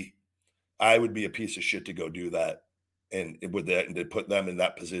would be a piece of shit to go do that. And with that, and to put them in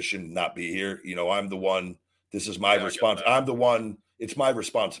that position, not be here. I'm the one, this is my response. I'm the one, it's my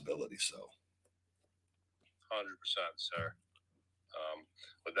responsibility. So 100%, sir.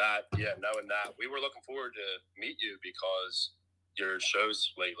 With that, knowing that, we were looking forward to meet you because your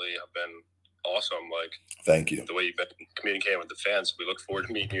shows lately have been awesome. Like, thank you. The way you've been communicating with the fans. We look forward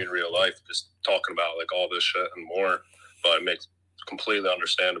to meeting you in real life, just talking about like all this shit and more. But it makes completely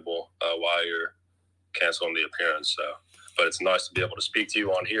understandable why you're canceling the appearance. So, but it's nice to be able to speak to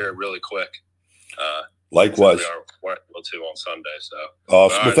you on here really quick. Likewise. We weren't able to on Sunday. So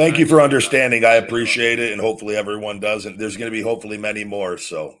awesome. Right, Well, thank you for understanding. I appreciate it, and hopefully everyone does. And there's going to be hopefully many more.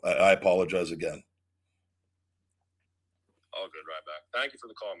 So I apologize again. All good, right back. Thank you for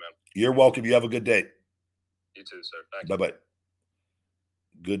the call, man. You're welcome. You have a good day. You too, sir. Thank you. Bye-bye.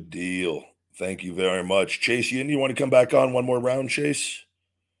 Good deal. Thank you very much. Chase, you want to come back on one more round, Chase?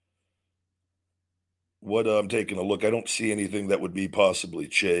 What I'm taking a look. I don't see anything that would be possibly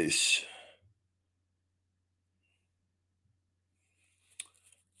Chase.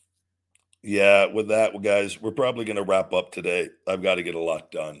 Yeah, with that, guys, we're probably going to wrap up today. I've got to get a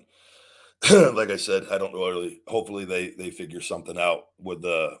lot done. Like I said, I don't really. Hopefully, they figure something out with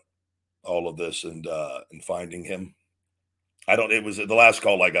all of this and finding him. It was the last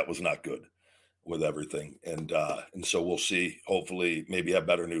call I got was not good with everything, and so we'll see. Hopefully, maybe have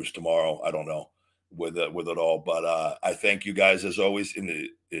better news tomorrow. I don't know with it all, but I thank you guys as always in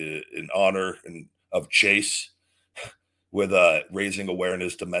honor of Chase with raising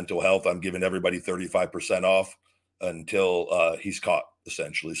awareness to mental health. I'm giving everybody 35% off until he's caught,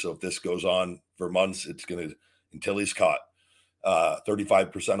 essentially. So if this goes on for months, until he's caught.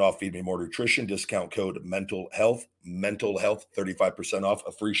 35% off Feed Me More Nutrition, discount code mental health, 35% off,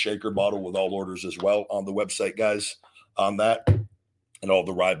 a free shaker bottle with all orders as well on the website, guys, on that, and all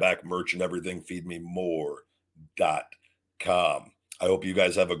the Ryback merch and everything, feedmemore.com. I hope you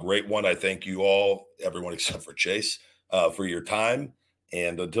guys have a great one. I thank you all, everyone except for Chase, for your time.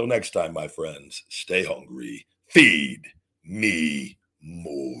 And until next time, my friends, stay hungry. Feed me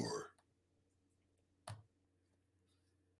more.